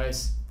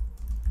IFRS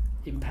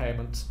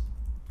impairment.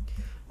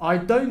 I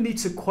don't need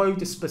to quote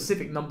the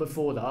specific number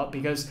for that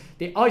because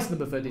the ICE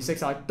number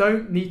 36, I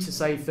don't need to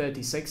say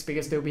 36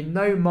 because there will be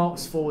no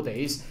marks for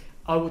these.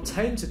 I will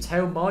tend to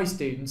tell my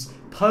students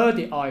per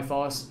the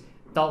IFRS,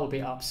 that will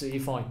be absolutely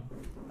fine.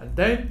 And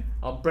then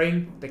I'll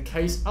bring the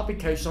case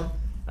application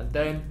and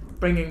then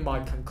bringing my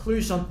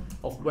conclusion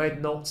of whether or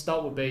not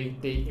that will be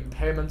the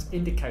impairment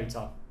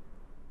indicator.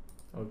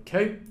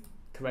 Okay,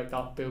 correct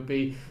that. There will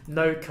be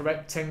no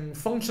correcting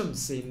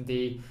functions in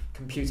the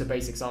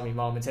computer-based exam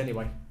environment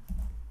anyway.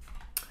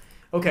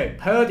 Okay,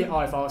 per the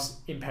IFRS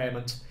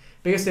impairment,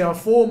 because there are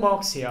 4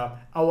 marks here,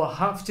 I will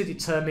have to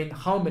determine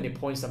how many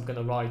points I'm going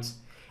to write.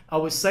 I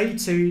will say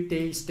to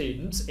the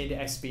students in the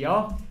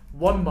SBR,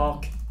 1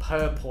 mark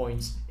per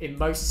point in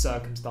most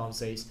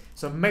circumstances.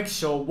 So make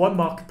sure 1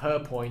 mark per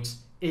point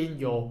in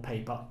your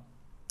paper.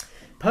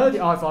 Per the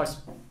IFRS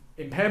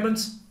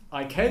impairment,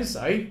 I can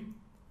say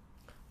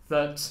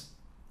that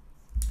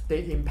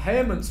the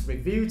impairment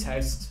review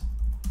test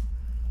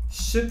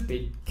should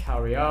be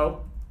carried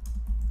out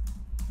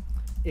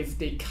if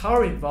the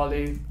carrying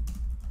value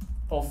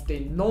of the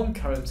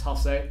non-current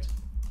asset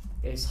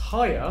is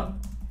higher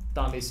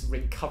than its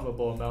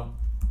recoverable amount,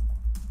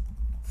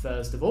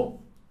 first of all.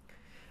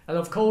 And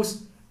of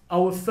course, I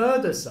will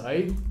further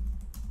say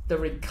the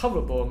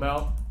recoverable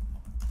amount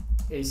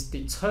is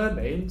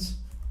determined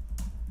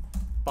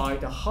by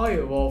the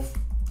higher of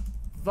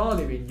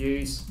value in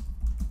use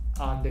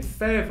and the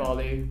fair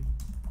value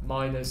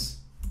minus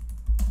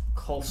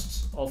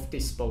costs of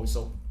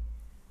disposal.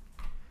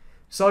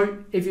 So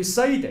if you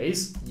say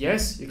this,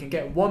 yes, you can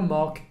get 1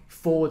 mark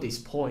for this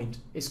point.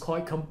 It's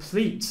quite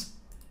complete.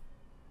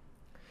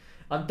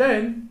 And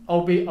then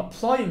I'll be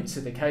applying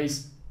to the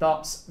case.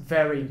 That's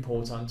very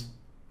important.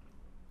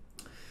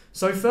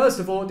 So first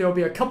of all, there'll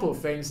be a couple of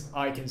things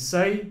I can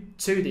say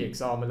to the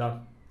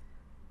examiner.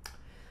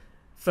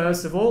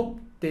 First of all,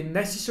 the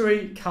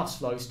necessary cash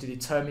flows to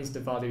determine the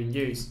value in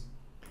use.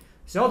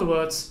 So in other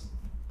words,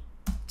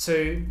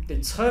 to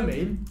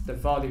determine the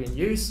value in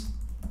use,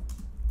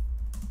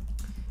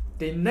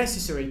 the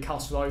necessary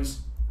cash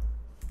flows,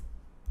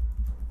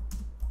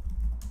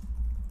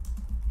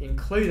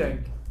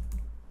 including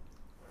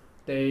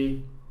the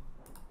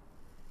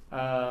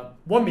 $1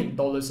 million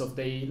of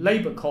the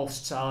labor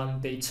costs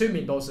and the $2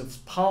 million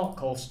of part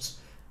costs.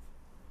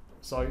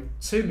 So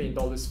 $2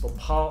 million for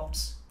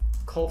parts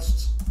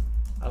costs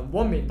and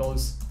 $1 million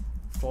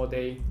for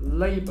the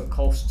labor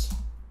costs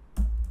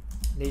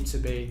need to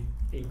be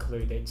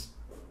included.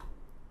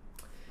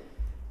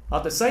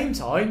 At the same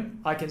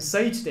time, I can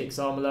say to the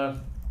examiner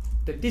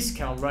the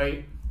discount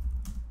rate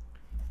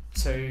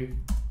to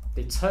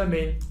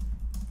determine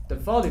the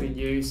value in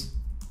use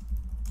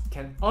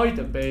can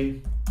either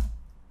be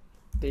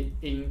the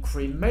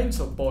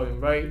incremental borrowing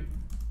rate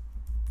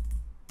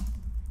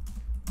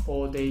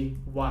or the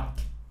WACC,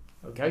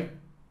 okay,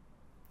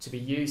 to be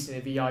used in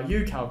a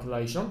VIU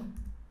calculation.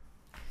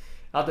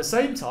 At the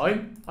same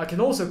time, I can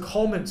also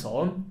comment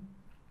on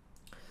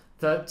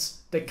that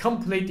the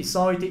company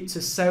decided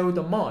to sell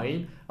the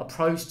mine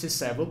approach to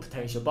several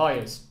potential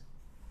buyers.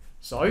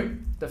 So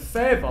the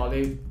fair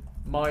value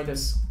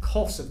minus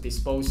cost of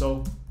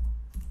disposal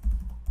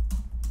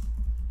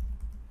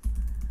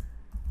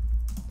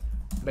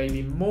may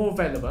be more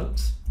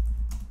relevant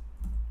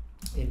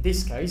in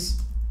this case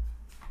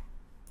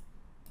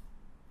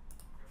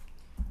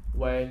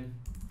when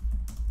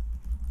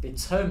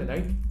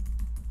determining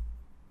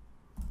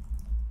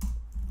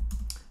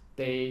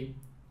the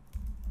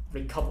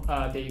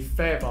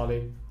fair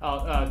value,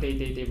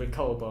 the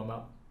recoverable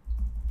amount.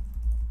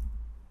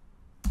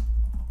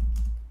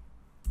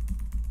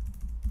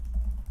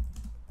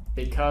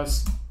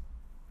 Because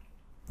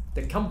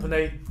the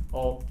company,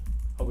 or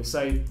I would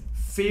say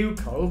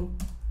Philco,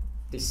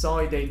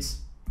 decided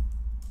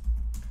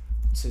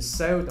to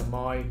sell the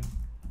mine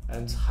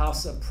and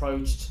has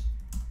approached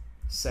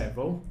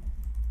several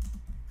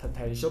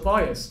potential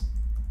buyers.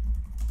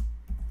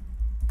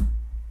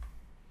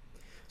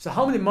 So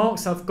how many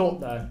marks I've got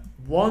there?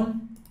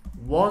 One,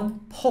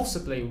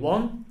 possibly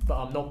one, but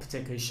I'm not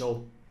particularly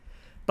sure.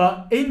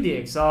 But in the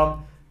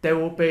exam, there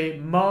will be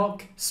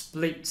mark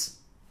splits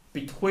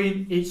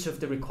between each of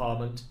the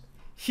requirement.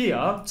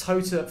 Here,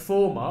 total at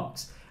 4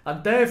 marks,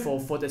 and therefore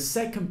for the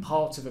second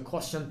part of the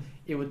question,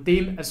 it will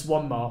deem as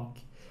 1 mark.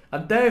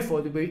 And therefore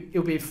it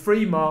will be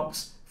 3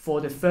 marks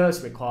for the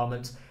first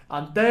requirement.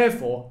 And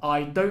therefore,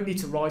 I don't need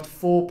to write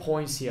 4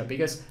 points here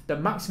because the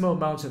maximum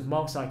amount of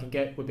marks I can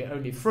get would be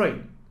only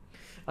 3.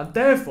 And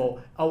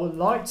therefore, I would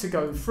like to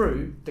go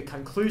through the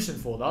conclusion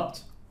for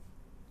that.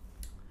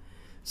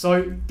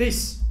 So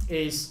this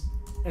is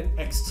an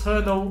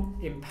external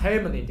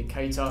impairment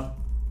indicator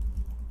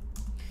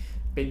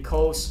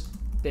because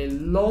the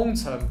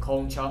long-term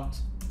contract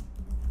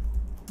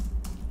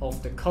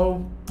of the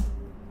coal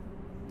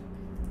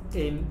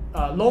in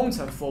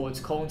long-term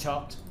forward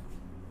contract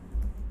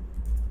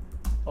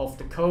of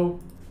the coal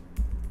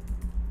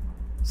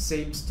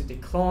seems to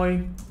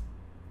decline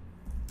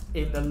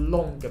in a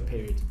longer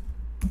period.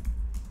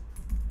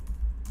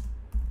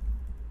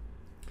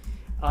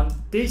 And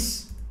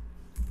this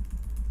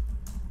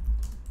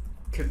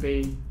could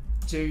be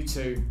due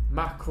to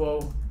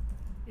macro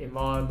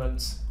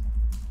environment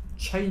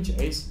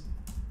changes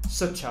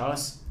such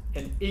as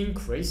an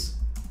increase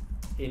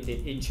in the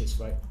interest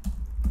rate.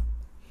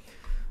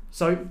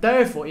 So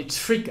therefore it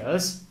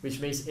triggers, which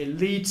means it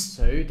leads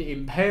to the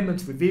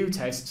impairment review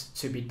test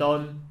to be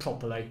done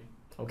properly.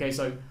 Okay,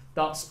 so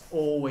that's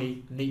all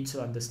we need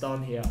to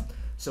understand here.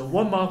 So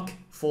 1 mark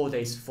for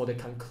this, for the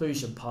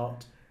conclusion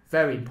part,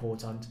 very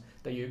important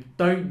that you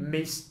don't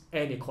miss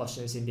any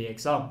questions in the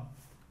exam.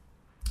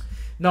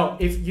 Now,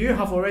 if you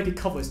have already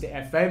covered the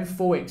FM,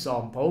 for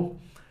example,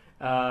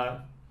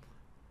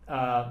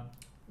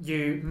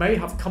 you may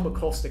have come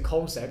across the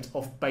concept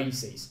of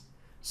basis.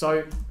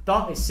 So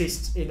that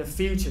exists in a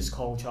futures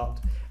contract.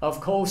 Of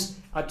course,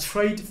 a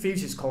trade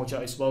futures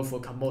contract is well for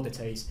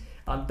commodities,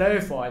 and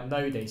therefore I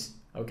know this.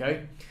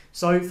 Okay,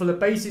 so for the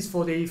basis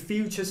for the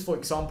futures, for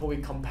example, we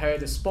compare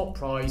the spot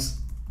price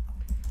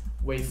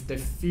with the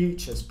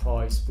futures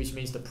price, which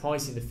means the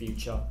price in the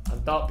future,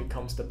 and that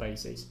becomes the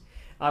basis.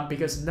 And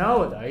because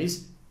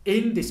nowadays,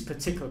 in this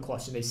particular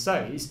question, it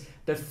says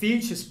the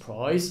futures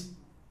price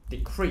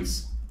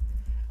decrease,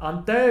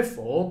 and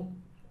therefore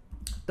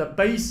the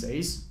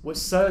basis would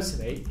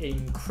certainly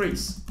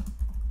increase.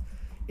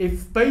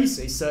 If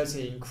basis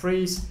certainly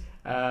increase,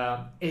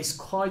 is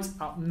quite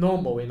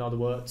abnormal, in other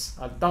words,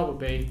 and that would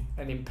be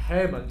an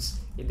impairment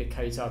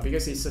indicator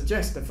because it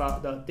suggests the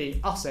fact that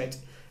the asset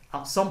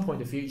at some point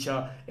in the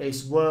future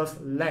is worth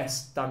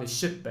less than it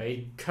should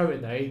be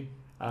currently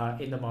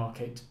in the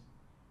market.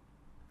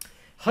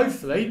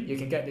 Hopefully you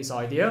can get this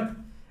idea,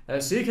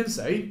 So you can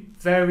say,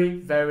 very,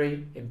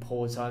 very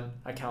important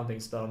accounting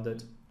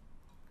standard.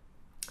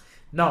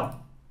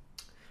 Now,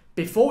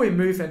 before we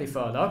move any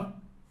further,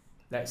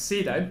 let's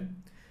see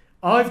then.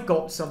 I've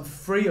got some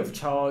free of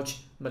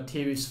charge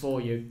materials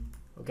for you.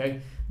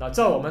 OK， 那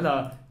在我们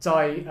呢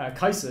在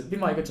开始另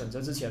外一个准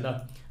则之前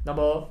呢，那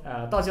么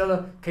大家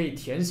呢可以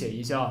填写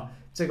一下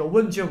这个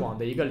问卷网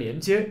的一个连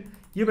接，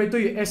因为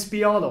对于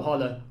SBR 的话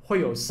呢，会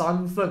有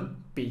3份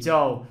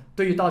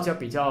对于大家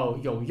比较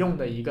有用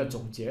的一个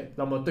总结，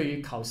那么对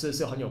于考试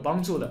是很有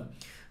帮助的。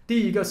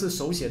第一个是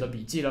手写的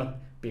笔记了，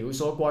比如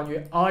说关于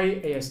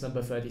IAS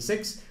number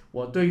 36，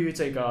 我对于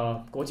这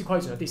个国际会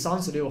计的第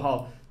36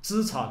号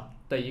资产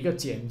的一个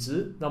减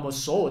值，那么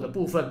所有的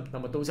部分那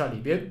么都在里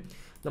边。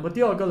那么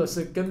第二个呢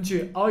是根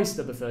据 IAS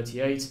number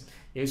 38，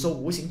 也就是说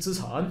无形资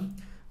产。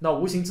那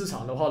无形资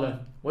产的话呢，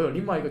我有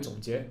另外一个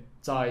总结，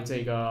在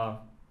这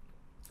个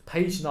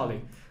page 那里，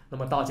那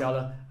么大家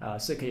呢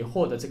是可以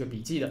获得这个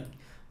笔记的。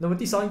那么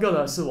第三个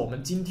呢是我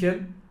们今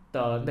天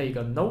的那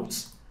个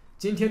notes。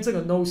今天这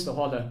个 notes 的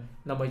话呢，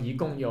那么一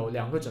共有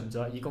2个准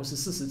则，一共是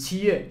47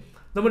页。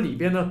那么里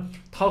边呢，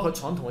它和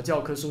传统的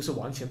教科书是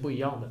完全不一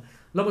样的。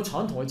那么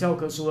传统的教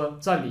科书呢，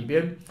在里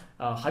边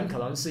很可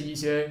能是一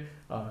些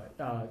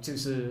就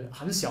是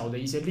很小的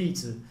一些例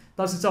子，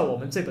但是在我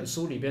们这本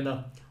书里边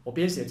呢，我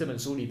编写这本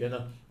书里边呢，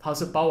它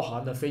是包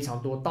含了非常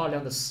多大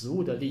量的实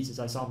物的例子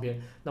在上边，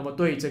那么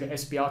对这个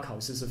SBR 考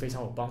试是非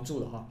常有帮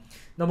助的哈。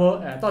那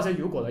么大家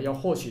如果呢要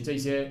获取这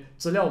些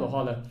资料的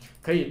话呢，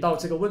可以到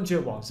这个问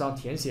卷网上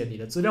填写你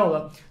的资料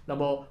了。那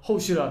么后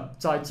续呢，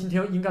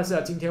应该是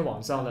在今天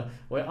晚上呢，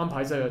我会安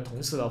排这个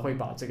同事呢会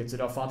把这个资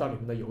料发到你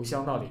们的邮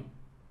箱那里。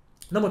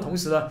那么同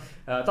时呢，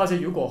大家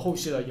如果后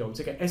续呢有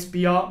这个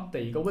SBR 的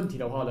一个问题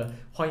的话呢，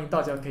欢迎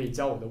大家可以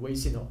加我的微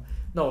信哦。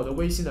那我的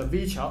微信的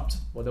WeChat，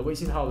 我的微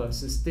信号呢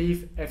是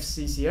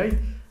SteveFCCA。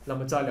那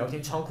么在聊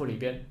天窗口里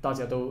边，大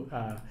家都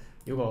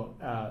如果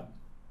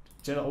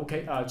觉得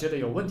OK 觉得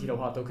有问题的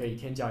话，都可以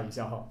添加一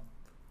下哈。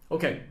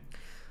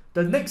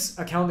OK，the next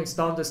accounting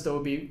standards that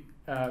will be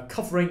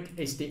covering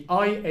is the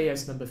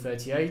IAS number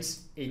 38,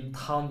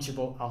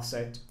 intangible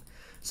asset.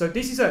 So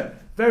this is a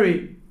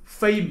very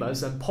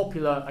famous and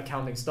popular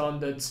accounting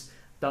standards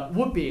that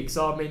would be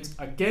examined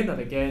again and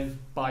again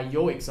by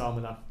your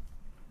examiner.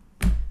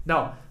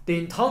 Now, the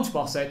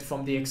intangible asset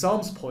from the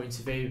exam's point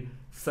of view,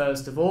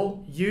 first of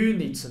all, you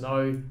need to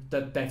know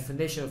the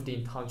definition of the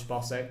intangible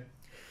asset.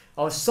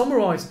 I'll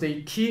summarize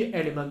the key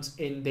elements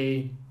in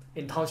the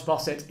intangible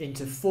asset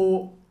into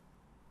 4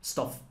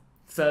 stuff.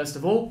 First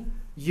of all,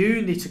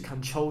 you need to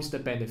control the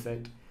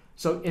benefit.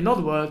 So in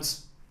other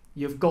words,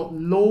 you've got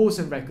laws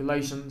and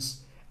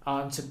regulations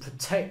to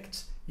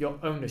protect your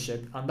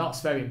ownership, and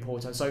that's very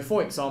important. So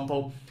for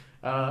example,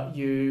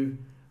 you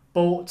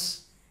bought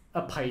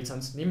a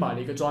patent, 你买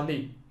了一个专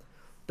利.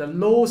 The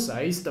law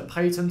says the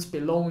patent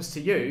belongs to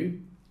you.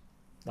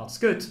 That's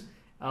good.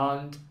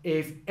 And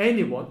if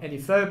any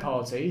third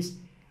parties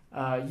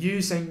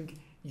using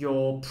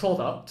your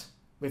product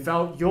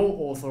without your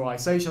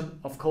authorization,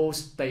 of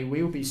course, they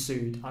will be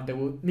sued and they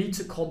will need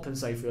to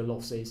compensate for your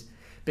losses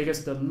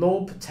because the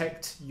law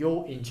protects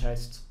your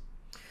interests.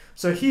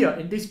 So here,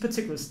 in this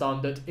particular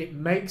standard, it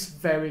makes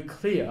very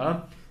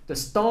clear the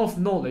staff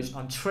knowledge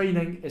and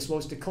training as well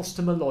as the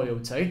customer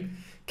loyalty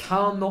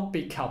cannot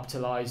be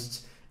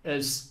capitalized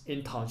as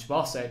intangible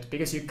asset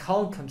because you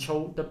can't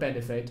control the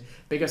benefit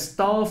because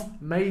staff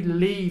may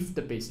leave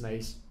the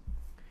business.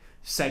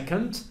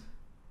 Second,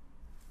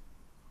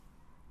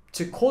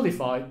 to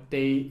qualify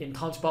the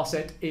intangible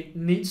asset, it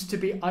needs to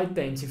be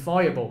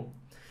identifiable.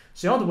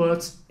 So in other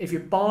words, if you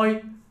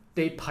buy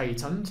the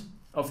patent,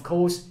 of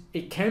course,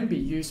 it can be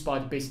used by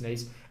the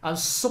business and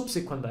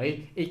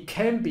subsequently it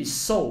can be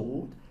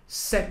sold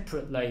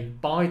separately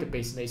by the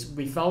business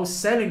without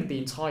selling the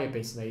entire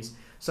business.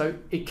 So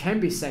it can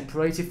be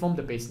separated from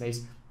the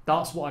business.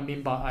 That's what I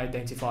mean by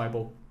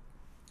identifiable.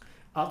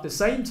 At the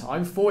same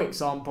time, for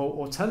example,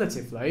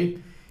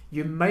 alternatively,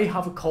 you may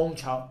have a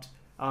contract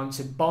and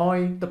to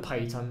buy the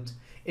patent.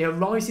 It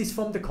arises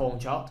from the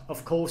contract.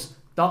 Of course,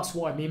 that's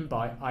what I mean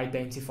by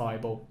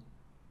identifiable.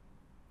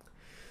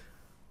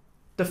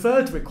 The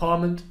third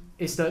requirement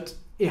is that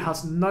it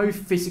has no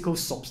physical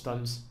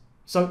substance.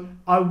 So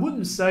I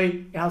wouldn't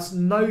say it has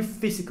no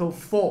physical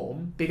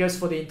form because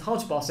for the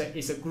intangible asset,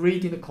 it's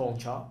agreed in the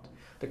contract.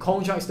 The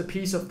contract is the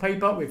piece of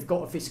paper. We've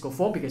got a physical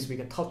form because we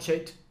can touch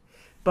it.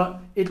 But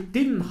it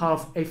didn't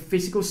have a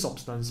physical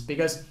substance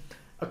because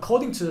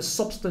according to the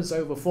substance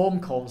over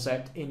form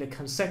concept in the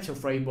conceptual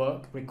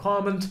framework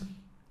requirement,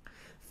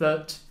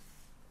 that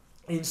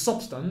in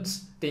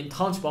substance, the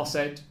intangible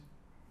asset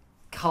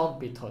can't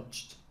be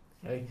touched.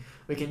 Okay?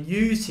 We can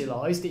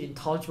utilize the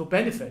intangible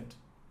benefit.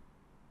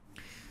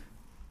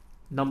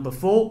 Number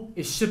 4,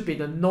 it should be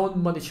the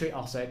non-monetary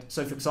asset.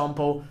 So for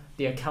example,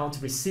 the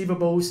account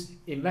receivables,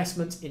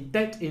 investments in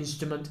debt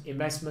instrument,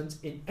 investments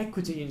in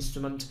equity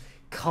instrument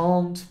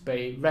can't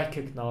be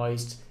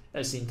recognized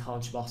as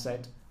intangible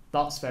asset.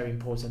 That's very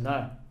important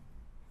there.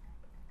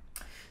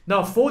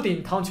 Now for the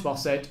intangible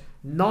asset,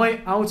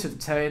 9 out of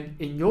 10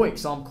 in your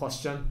exam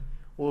question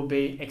will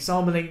be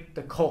examining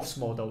the cost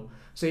model.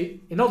 So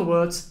in other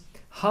words,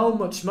 how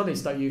much money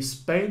that you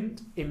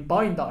spend in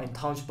buying that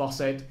intangible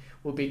asset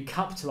will be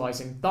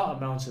capitalizing that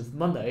amount of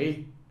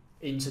money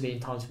into the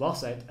intangible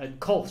asset and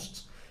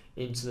costs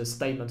into the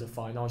statement of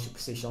financial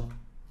position.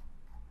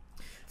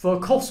 For a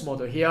cost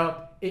model here,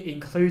 it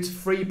includes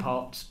 3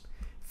 parts.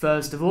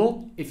 First of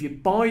all, if you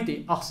buy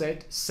the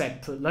asset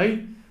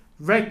separately,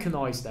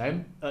 recognize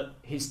them at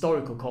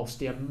historical cost,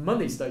 the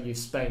monies that you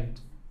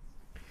spend.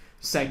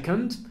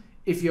 Second,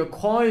 if you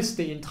acquire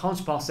the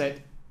intangible asset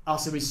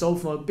as a result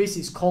of a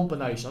business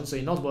combination, so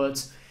in other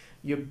words,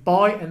 you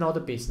buy another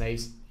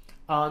business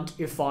and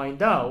you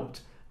find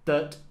out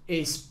that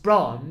its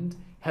brand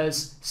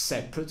has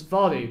separate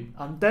value,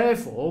 and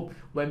therefore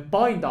when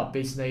buying that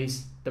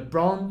business, the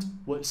brand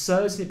would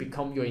certainly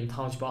become your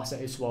intangible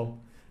asset as well,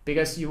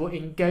 because you will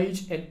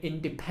engage an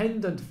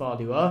independent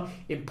valuer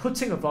in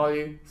putting a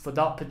value for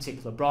that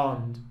particular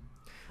brand.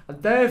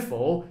 And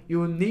therefore, you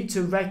will need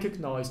to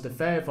recognize the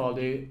fair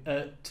value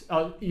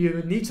you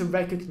will need to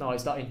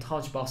recognize that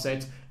intangible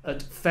asset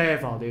at fair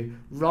value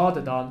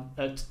rather than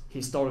at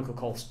historical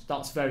cost.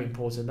 That's very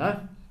important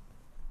there.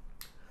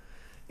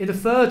 In the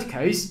third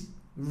case,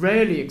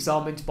 rarely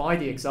examined by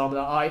the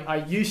examiner,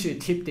 I usually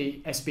tip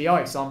the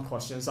SBR exam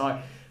questions.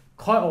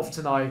 Quite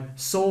often I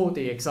saw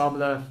the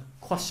examiner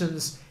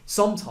questions.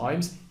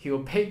 Sometimes he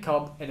will pick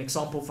up an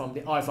example from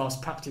the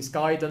IFRS practice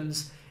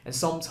guidance, and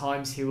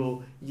sometimes he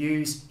will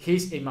use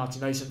his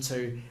imagination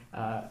to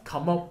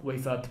come up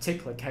with a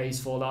particular case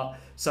for that.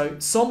 So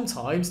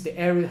sometimes the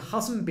area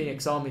hasn't been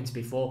examined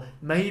before,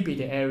 maybe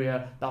the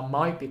area that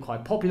might be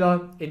quite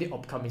popular in the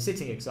upcoming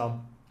sitting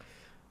exam.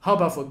 How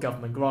about for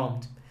government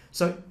grant?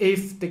 So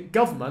if the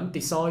government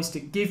decides to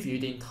give you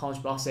the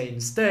intangible asset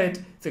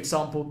instead, for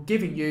example,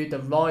 giving you the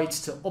rights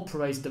to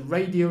operate the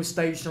radio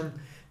station,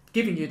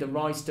 giving you the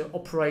rights to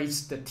operate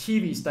the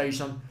TV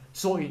station,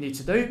 so what you need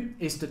to do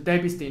is to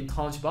debit the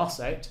intangible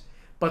asset,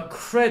 but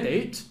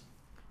credit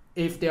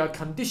if there are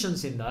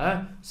conditions in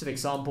there. So for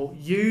example,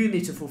 you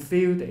need to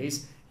fulfill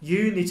this,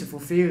 you need to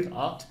fulfill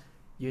that,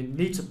 you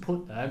need to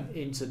put them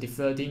into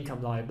deferred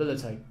income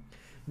liability.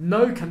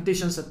 No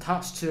conditions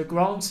attached to a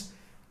grant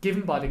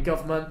given by the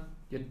government,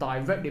 you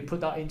directly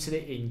put that into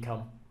the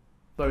income.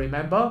 But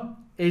remember,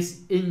 it's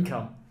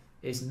income,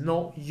 it's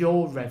not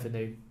your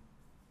revenue.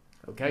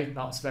 Okay,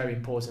 that's very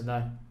important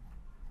there.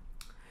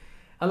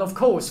 And of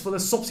course, for the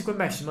subsequent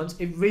measurement,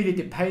 it really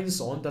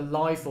depends on the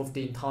life of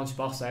the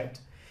intangible asset.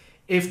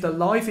 If the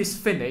life is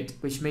finite,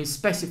 which means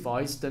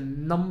specifies the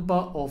number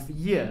of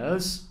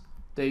years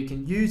that you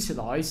can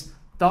utilize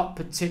that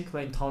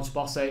particular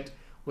intangible asset,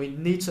 we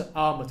need to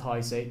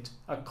amortize it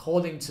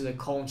according to the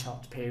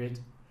contract period.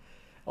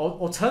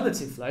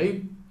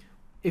 Alternatively,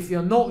 if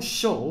you're not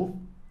sure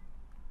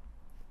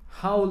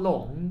how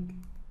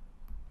long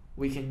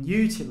we can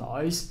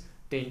utilize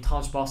the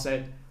intangible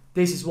asset,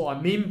 this is what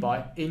I mean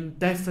by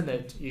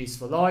indefinite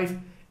useful life.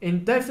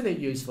 Indefinite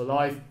useful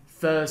life,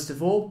 first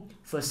of all,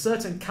 for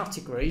certain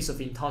categories of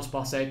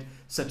intangible asset,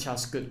 such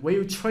as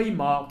goodwill,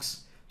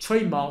 trademarks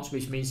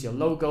which means your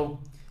logo,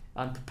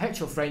 and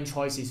perpetual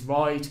franchises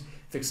right.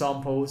 For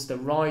example, the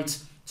right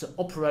to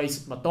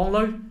operate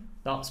McDonald's,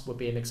 that would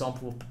be an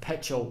example of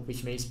perpetual,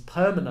 which means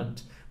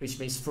permanent, which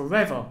means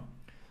forever.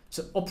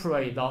 To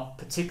operate that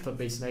particular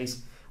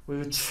business, we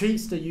will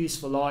treat the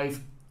useful life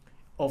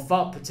of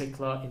that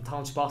particular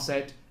intangible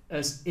asset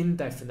as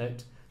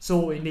indefinite. So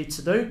what we need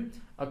to do,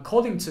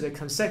 according to the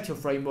conceptual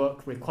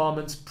framework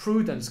requirements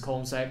prudence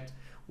concept,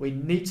 we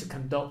need to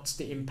conduct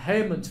the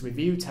impairment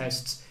review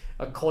tests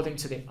according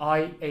to the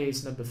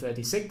IAS number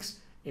 36,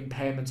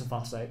 impairment of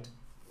asset.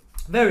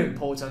 Very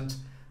important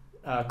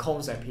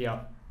concept here.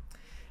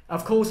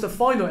 Of course, the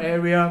final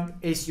area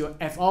is your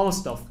FR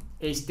stuff,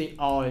 is the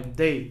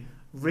R&D,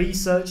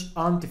 research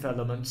and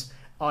development.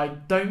 I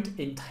don't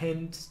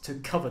intend to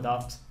cover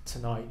that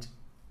tonight.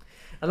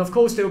 And of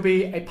course, there will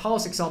be a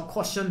past exam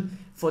question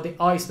for the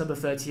IAS number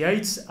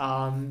 38,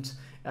 and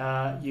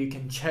you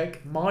can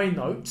check my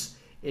notes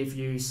if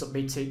you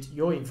submitted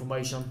your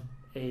information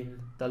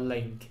in the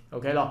link.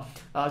 OK 了，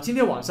今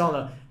天晚上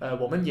呢，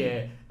我们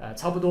也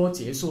差不多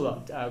结束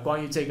了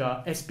关于这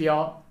个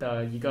SBR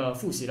的一个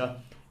复习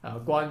了。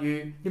关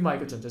于另外一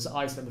个准则是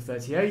IAS number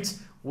 38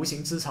无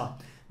形资产。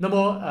那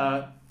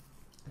么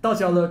大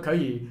家呢可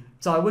以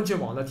在问卷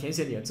网呢填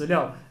写你的资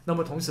料，那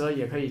么同时呢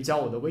也可以加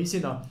我的微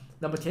信呢。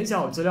那么填写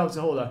好资料之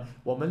后呢，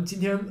我们今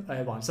天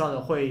晚上呢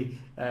会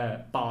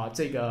把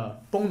这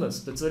个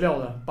bonus 的资料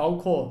呢，包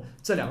括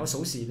这两个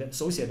手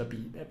写的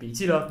笔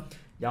记呢，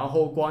然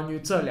后关于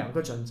这两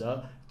个准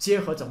则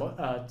结合这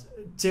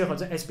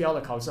SBR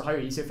的考试，还有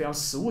一些非常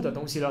实务的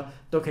东西呢，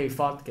都可以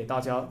发给大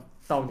家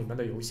到你们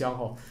的邮箱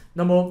哈。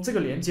那么这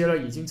个连接呢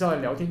已经在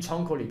聊天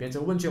窗口里边，这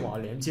个问卷网的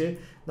连接。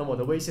那么我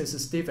的微信是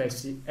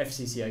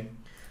SteveFCCA。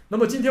那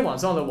么今天晚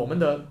上呢，我们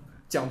的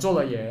讲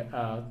座呢也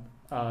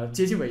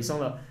接近尾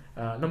声了。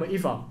那么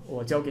Eva，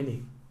我交给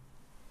你。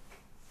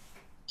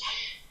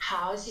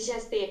好，谢谢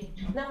Steve。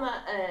那么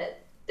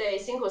对，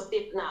辛苦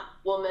Steve。那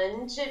我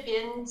们这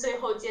边最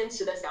后坚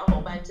持的小伙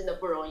伴真的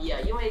不容易啊，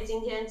因为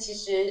今天其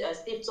实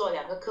Steve 做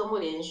2个科目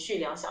连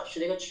续2小时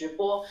的一个直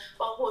播，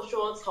包括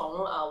说从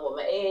我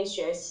们 AA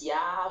学习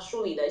啊，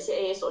梳理的一些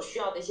AA 所需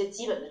要的一些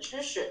基本的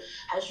知识，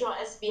还是说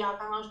SBR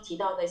刚刚提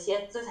到的一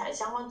些资产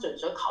相关准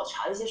则考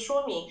察的一些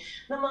说明。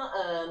那么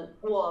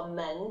我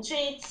们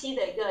这一期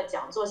的一个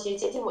讲座其实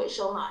接近尾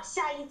声了，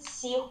下一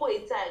期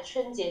会在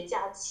春节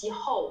假期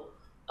后。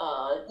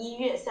1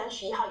月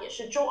31号也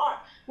是周二，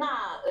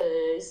那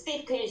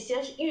Steve 可以先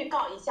预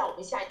告一下我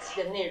们下一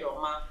期的内容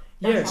吗？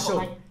让小伙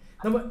伴。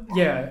那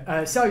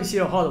么下一期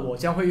的话呢，我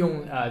将会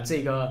用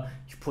这个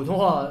普通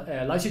话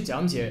来去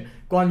讲解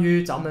关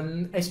于咱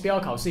们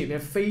SBR 考试里面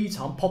非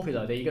常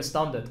popular 的一个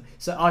standard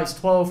是 IAS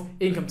 12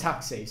 Income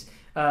Taxes。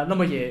那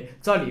么也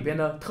在里边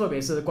呢，特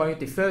别是关于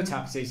deferred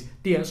taxes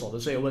递延所得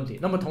税的问题。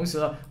那么同时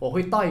呢，我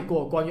会带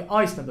过关于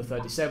IAS number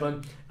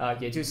 37，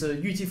也就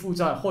是预计负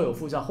债、或有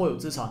负债、或有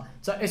资产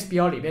在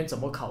SBR 里面怎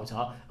么考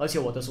察，而且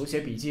我的手写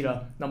笔记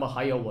呢，那么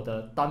还有我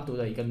的单独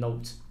的一个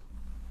note。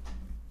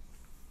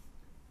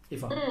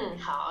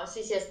好，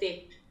谢谢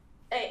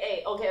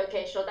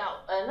Steve。OK， 收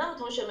到。那么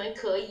同学们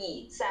可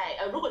以在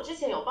如果之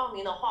前有报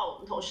名的话，我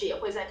们同时也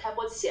会在开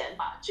播前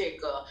把这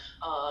个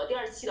第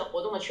2期的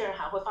活动的确认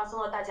函会发送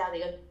到大家的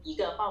一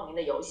个报名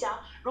的邮箱。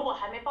如果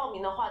还没报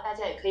名的话，大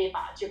家也可以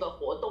把这个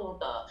活动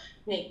的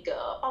那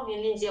个报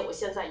名链接，我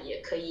现在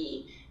也可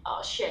以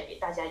share 给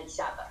大家一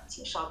下的，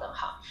请稍等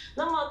哈。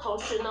那么同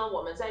时呢，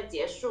我们在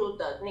结束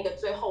的那个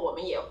最后，我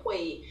们也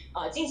会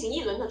进行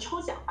1轮的抽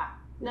奖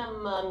吧。那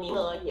么名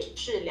额也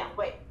是2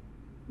位。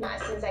那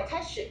现在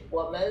开始，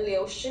我们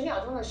留10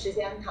秒钟的时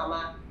间，好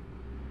吗？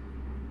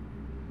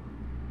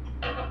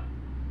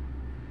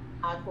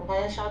好，请大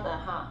家稍等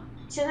哈。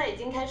现在已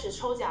经开始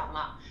抽奖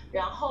了，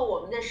然后我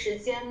们的时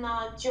间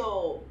呢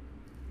就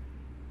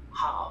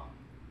好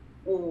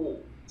，5、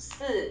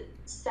4、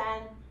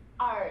3、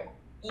2、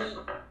1，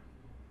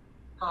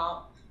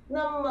好。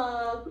那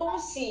么恭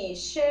喜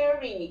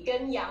Sherry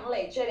跟杨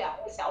磊这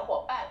2位小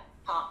伙伴。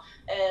好，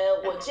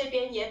我这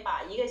边也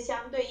把一个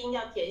相对应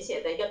要填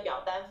写的一个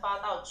表单发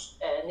到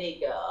那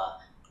个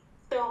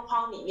对话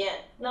框里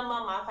面。那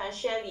么麻烦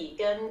Sherry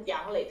跟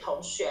杨磊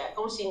同学，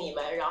恭喜你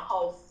们，然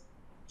后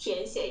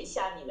填写一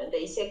下你们的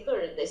一些个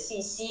人的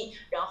信息，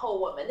然后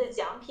我们的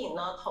奖品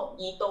呢，统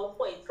一都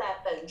会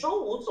在本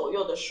周5左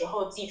右的时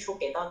候寄出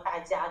给到大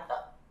家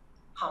的，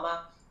好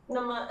吗？那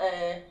么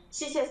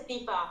谢谢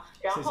Steve 啊，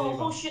然后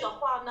后续的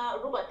话呢，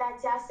如果大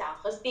家想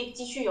和 Steve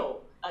继续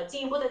有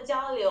进一步的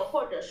交流，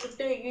或者是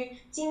对于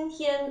今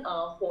天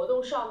活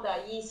动上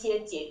的一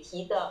些解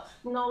题的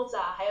notes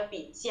啊，还有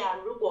笔记啊，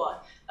如果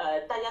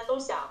大家都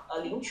想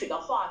领取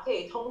的话，可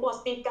以通过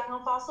Steve 刚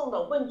刚发送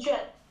的问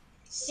卷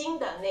新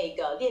的那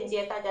个链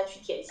接，大家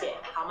去填写，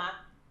好吗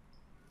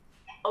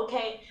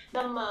？OK，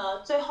 那么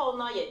最后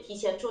呢，也提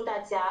前祝大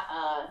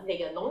家那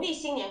个农历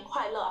新年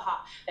快乐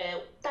哈！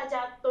大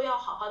家都要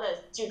好好的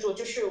记住，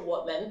就是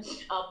我们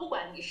不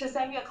管你是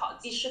3月考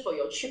季是否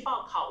有去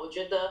报考，我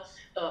觉得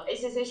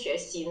ACCA 学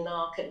习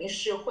呢，肯定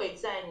是会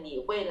在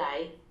你未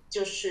来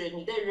就是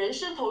你的人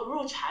生投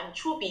入产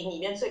出比里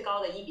面最高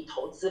的一笔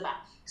投资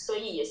吧。所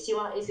以也希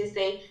望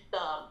ACCA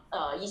的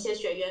一些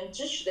学员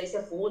支持的一些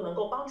服务能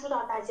够帮助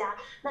到大家。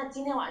那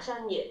今天晚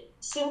上也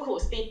辛苦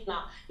Steve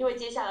呢，因为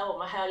接下来我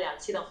们还有2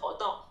期的活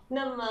动。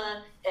那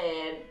么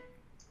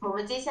我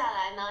们接下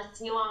来呢，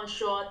希望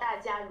说大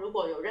家如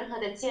果有任何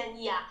的建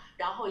议啊，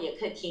然后也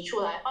可以提出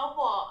来，包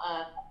括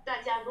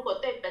大家如果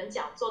对本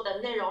讲座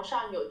的内容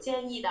上有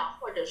建议的，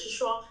或者是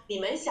说你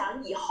们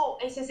想以后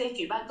ACCA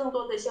举办更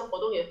多的一些活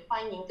动，也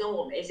欢迎跟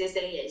我们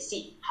ACCA 联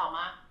系，好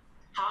吗？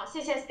好，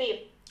谢谢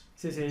Steve。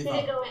谢谢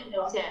各位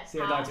同学，谢谢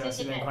大家，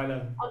新年快乐。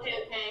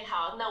OK，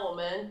 好，那我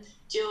们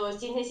就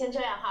今天先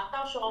这样哈，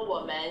到时候我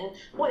们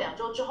过2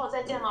周之后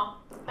再见喽，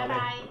拜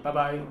拜，拜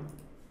拜，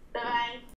拜拜。